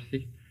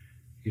 Dorothy.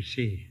 You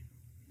see,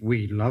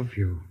 we love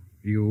you,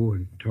 you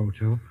and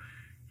Toto.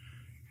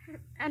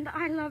 And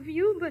I love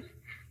you, but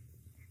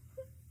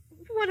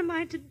what am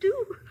I to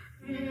do?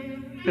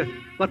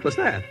 What was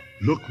that?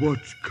 Look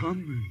what's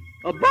coming.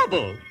 A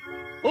bubble.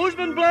 Who's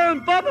been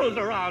blowing bubbles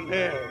around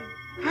here?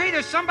 Hey,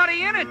 there's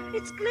somebody in it.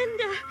 It's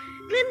Glinda.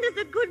 Glinda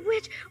the Good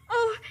Witch.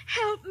 Oh,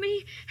 help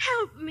me.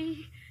 Help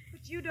me.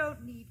 But you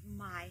don't need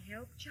my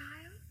help,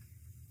 child.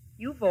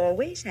 You've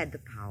always had the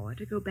power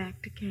to go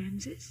back to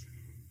Kansas.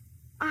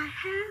 I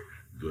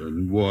have?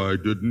 Then why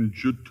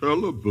didn't you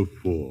tell her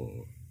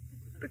before?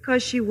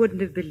 Because she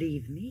wouldn't have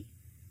believed me.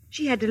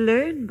 She had to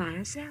learn by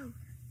herself.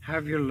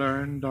 Have you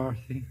learned,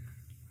 Dorothy?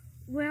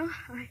 Well,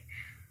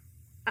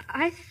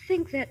 I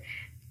think that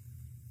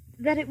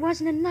it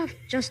wasn't enough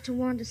just to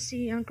want to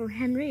see Uncle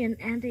Henry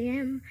and Auntie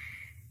Em.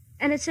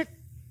 And it's that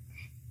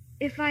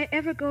if I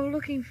ever go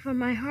looking for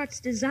my heart's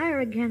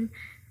desire again,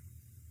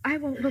 I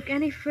won't look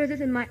any further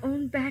than my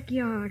own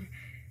backyard.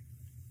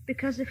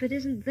 Because if it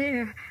isn't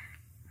there,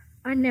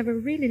 I never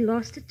really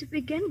lost it to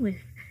begin with.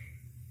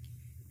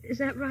 Is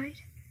that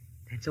right?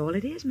 That's all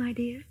it is, my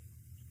dear.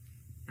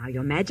 Now,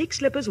 your magic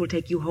slippers will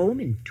take you home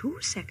in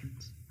 2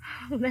 seconds.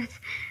 Oh,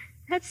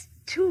 that's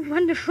too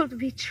wonderful to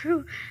be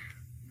true.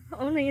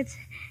 Only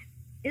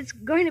it's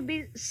going to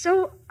be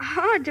so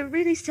hard to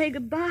really say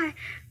goodbye.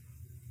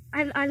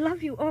 I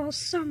love you all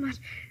so much.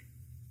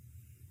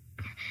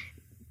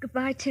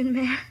 Goodbye, Tin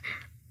Man.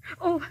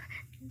 Oh,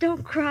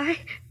 don't cry.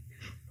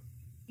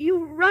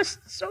 You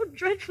rust so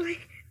dreadfully.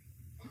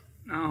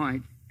 Now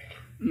I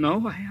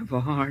know I have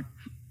a heart.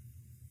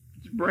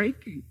 It's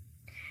breaking.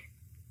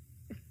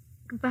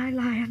 Goodbye,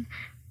 Lion.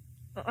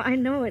 Oh, I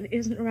know it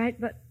isn't right,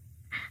 but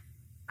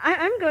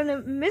I'm going to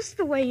miss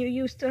the way you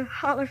used to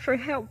holler for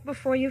help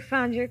before you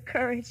found your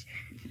courage.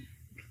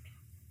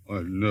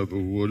 I never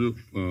would have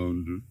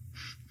found it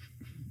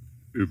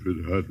if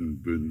it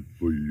hadn't been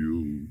for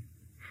you.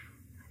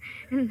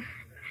 And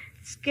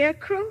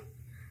Scarecrow?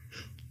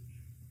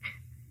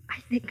 I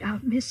think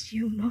I'll miss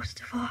you most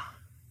of all.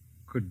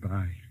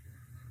 Goodbye,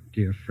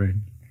 dear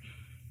friend.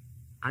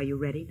 Are you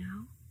ready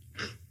now?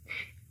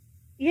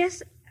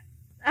 Yes,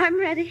 I'm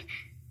ready.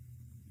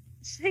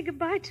 Say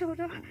goodbye,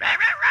 Toto. Now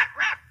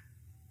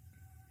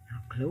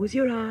close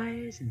your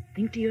eyes and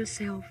think to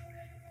yourself,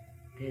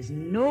 there's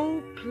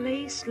no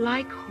place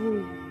like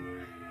home.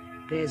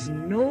 There's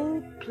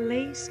no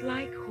place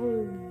like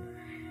home.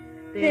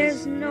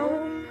 There's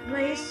no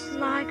place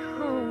like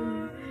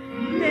home.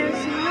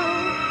 There's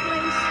no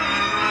place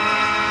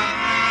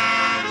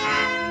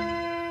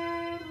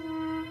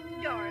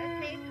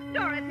Dorothy,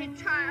 Dorothy,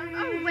 child,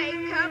 oh,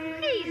 wake up.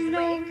 Please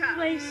no wake up.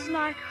 place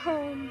like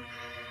home.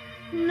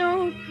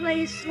 No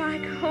place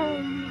like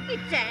home.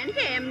 It's Aunt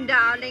Em,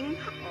 darling.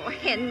 Oh,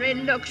 Henry,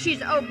 look,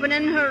 she's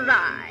opening her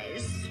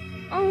eyes.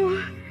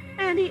 Oh,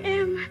 Auntie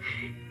Em,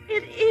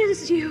 it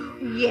is you.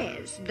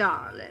 Yes,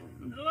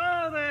 darling.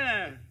 Hello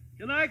there.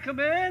 Can I come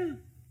in?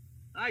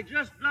 I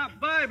just dropped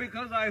by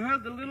because I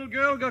heard the little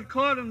girl got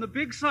caught in the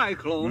big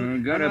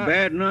cyclone. Got a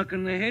bad knock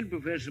on the head,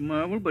 Professor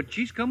Marvel, but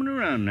she's coming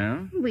around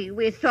now.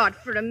 We thought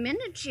for a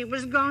minute she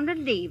was going to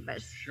leave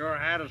us. Sure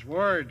had us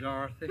worried,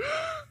 Dorothy.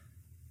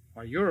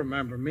 Why, you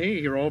remember me,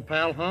 your old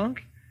pal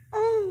Hunk?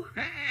 Oh.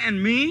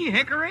 And me,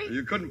 Hickory?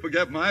 You couldn't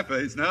forget my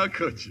face now,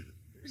 could you?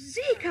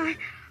 think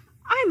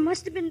I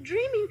must have been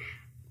dreaming.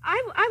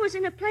 I was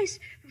in a place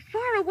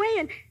far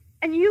away,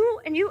 and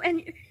you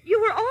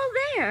were all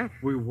there.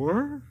 We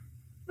were?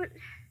 But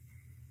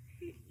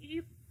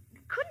you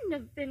couldn't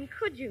have been,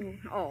 could you?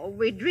 Oh,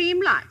 we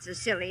dream lots of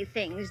silly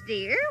things,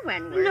 dear,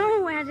 when we're...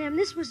 No, Aunt Em,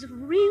 this was a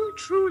real,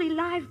 truly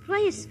live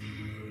place.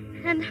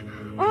 And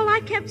all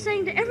I kept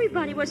saying to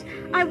everybody was,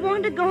 I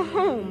want to go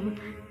home.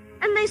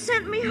 And they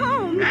sent me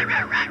home.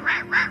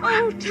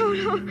 Oh,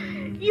 Toto,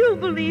 you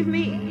believe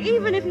me,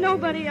 even if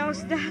nobody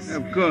else does.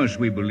 Of course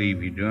we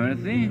believe you,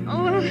 Dorothy.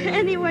 Oh, well,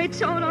 anyway,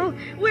 Toto,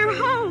 we're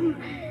home.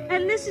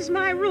 And this is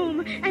my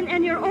room.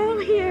 And you're all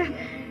here.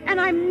 And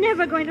I'm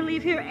never going to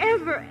leave here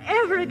ever,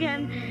 ever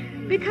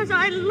again. Because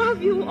I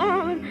love you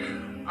all.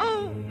 And,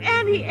 oh,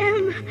 Auntie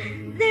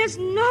Em, there's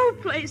no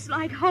place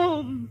like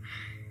home.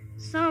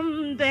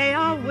 Someday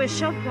I'll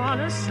wish upon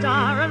a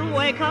star and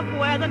wake up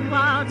where the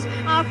clouds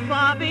are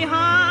far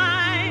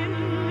behind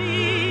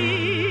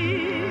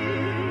me,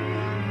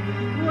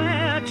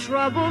 where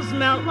troubles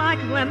melt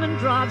like lemon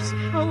drops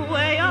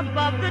away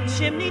above the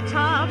chimney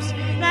tops.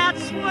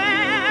 That's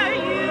where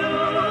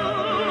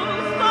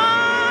you'll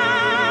find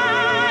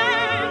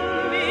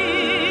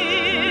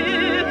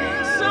me,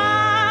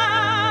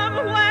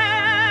 somewhere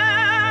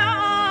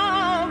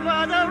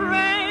over the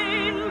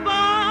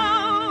rainbow.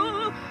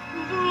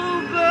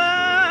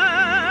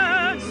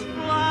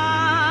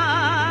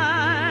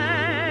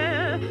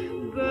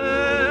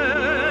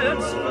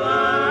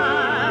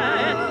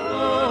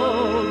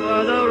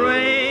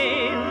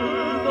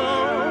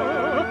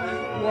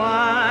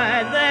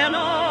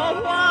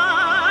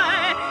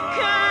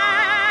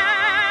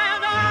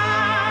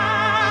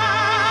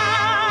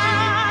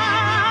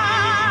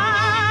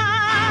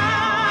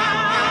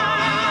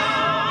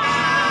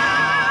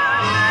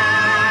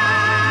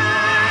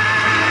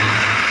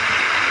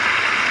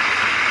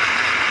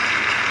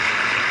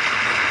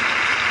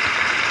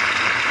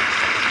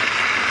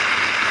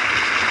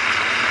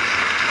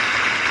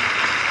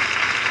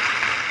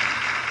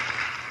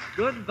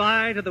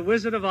 Goodbye to the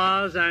Wizard of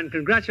Oz, and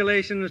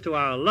congratulations to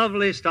our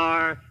lovely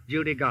star,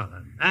 Judy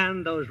Garland,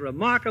 and those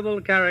remarkable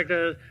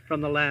characters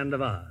from the Land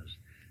of Oz.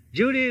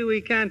 Judy,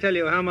 we can't tell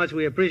you how much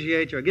we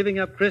appreciate your giving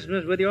up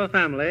Christmas with your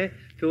family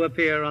to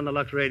appear on the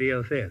Lux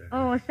Radio Theater.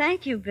 Oh,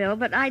 thank you, Bill,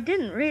 but I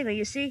didn't really.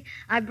 You see,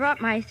 I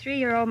brought my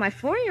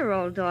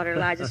 4-year-old daughter,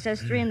 Eliza. It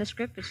says 3 in the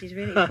script, but she's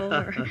really 4.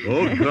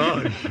 Oh,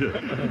 gosh.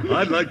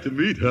 I'd like to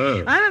meet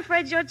her. I'm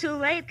afraid you're too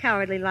late,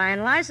 Cowardly Lion.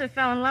 Eliza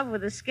fell in love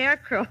with the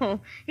Scarecrow.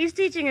 He's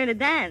teaching her to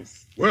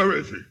dance. Where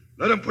is he?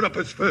 Let him put up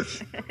his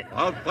fist.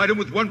 I'll fight him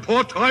with one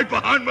paw tied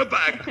behind my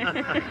back.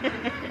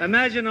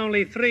 Imagine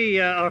only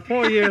 3 or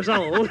 4 years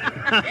old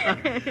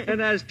and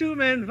has 2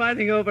 men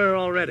fighting over her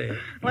already.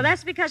 Well,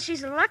 that's because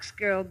she's a Lux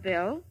girl,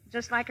 Bill,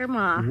 just like her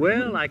ma.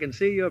 Well, I can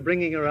see you're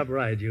bringing her up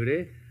right,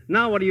 Judy.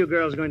 Now what are you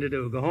girls going to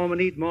do? Go home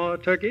and eat more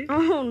turkey?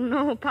 Oh,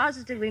 no,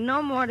 positively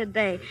no more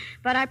today.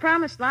 But I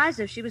promised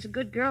Liza if she was a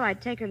good girl,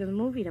 I'd take her to the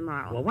movie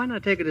tomorrow. Well, why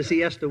not take her to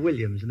see Esther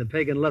Williams in the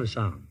Pagan Love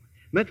Song?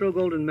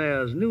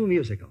 Metro-Goldwyn-Mayer's new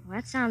musical. Well,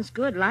 that sounds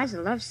good. Liza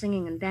loves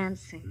singing and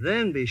dancing.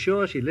 Then be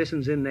sure she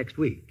listens in next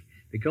week,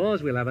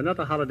 because we'll have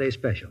another holiday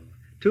special.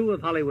 2 of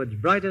Hollywood's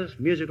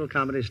brightest musical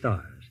comedy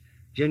stars,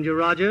 Ginger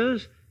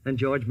Rogers and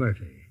George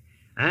Murphy.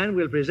 And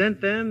we'll present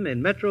them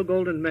in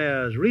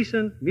Metro-Goldwyn-Mayer's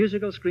recent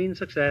musical screen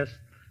success,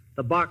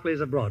 The Barclays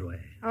of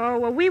Broadway. Oh,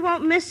 well, we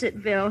won't miss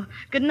it, Bill.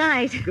 Good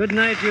night. Good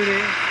night, Judy.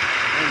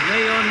 And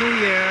may your new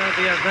year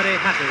be a very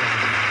happy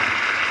one.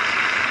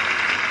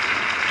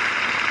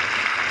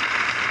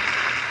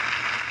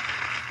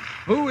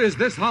 Who is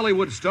this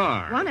Hollywood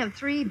star? One of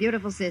 3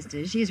 beautiful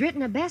sisters. She's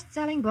written a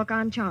best-selling book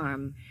on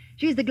charm.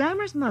 She's the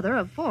glamorous mother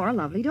of 4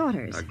 lovely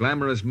daughters. A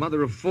glamorous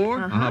mother of 4?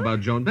 Uh-huh. How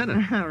about Joan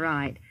Bennett?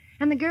 Right.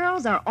 And the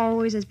girls are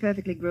always as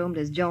perfectly groomed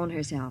as Joan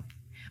herself.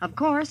 Of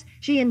course,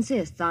 she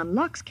insists on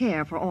Lux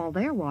care for all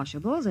their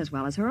washables as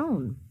well as her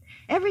own.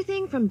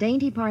 Everything from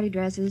dainty party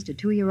dresses to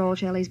 2-year-old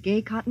Shelley's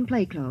gay cotton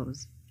play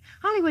clothes.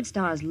 Hollywood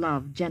stars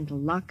love gentle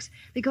Lux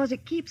because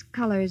it keeps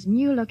colors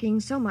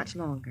new-looking so much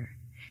longer.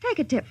 Take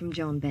a tip from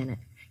Joan Bennett.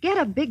 Get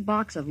a big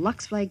box of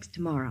Lux Flakes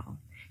tomorrow.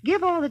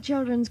 Give all the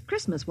children's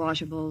Christmas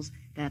washables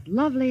that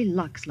lovely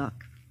Lux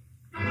look.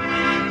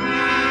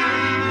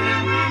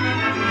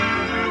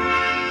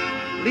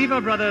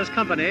 Lever Brothers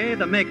Company,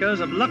 the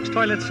makers of Lux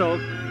Toilet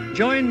Soap,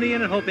 join me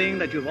in hoping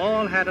that you've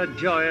all had a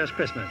joyous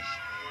Christmas.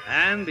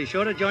 And be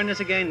sure to join us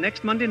again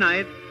next Monday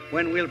night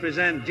when we'll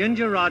present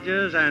Ginger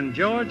Rogers and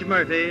George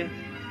Murphy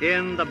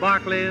in The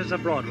Barclays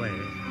of Broadway.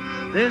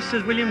 This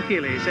is William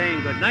Keighley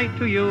saying good night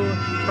to you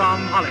from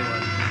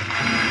Hollywood.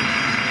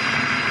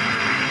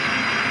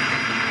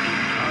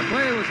 Our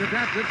play was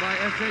adapted by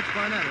S.H.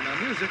 Barnett, and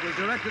our music was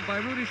directed by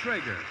Rudy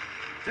Schrager.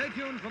 Stay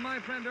tuned for My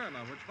Friend Irma,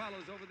 which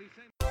follows over these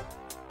same...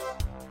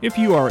 If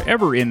you are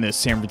ever in the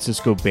San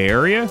Francisco Bay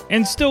Area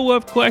and still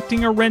love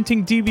collecting or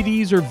renting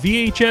DVDs or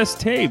VHS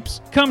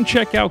tapes, come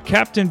check out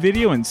Captain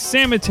Video in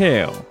San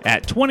Mateo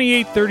at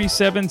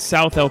 2837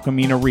 South El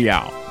Camino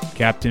Real.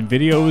 Captain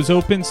Video is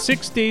open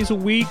 6 days a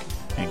week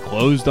and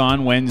closed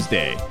on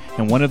Wednesday,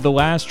 and one of the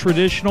last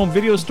traditional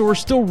video stores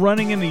still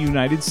running in the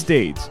United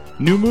States.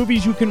 New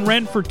movies you can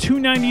rent for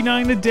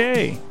 $2.99 a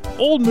day.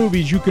 Old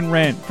movies you can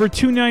rent for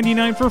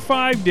 $2.99 for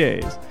 5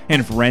 days.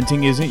 And if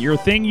renting isn't your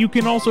thing, you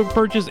can also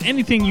purchase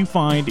anything you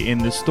find in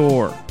the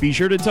store. Be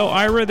sure to tell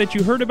Ira that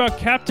you heard about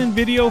Captain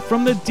Video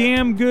from the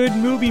Damn Good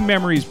Movie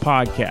Memories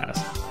podcast.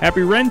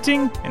 Happy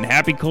renting and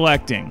happy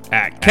collecting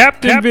at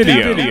Captain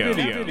Video.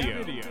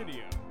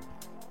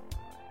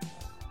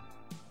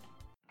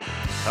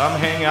 Come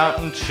hang out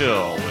and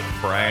chill with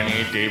Brian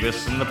A.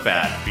 Davis and the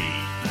Bad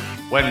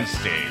Beat.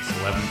 Wednesdays,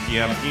 11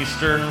 p.m.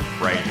 Eastern,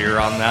 right here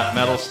on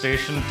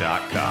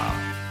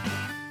thatmetalstation.com.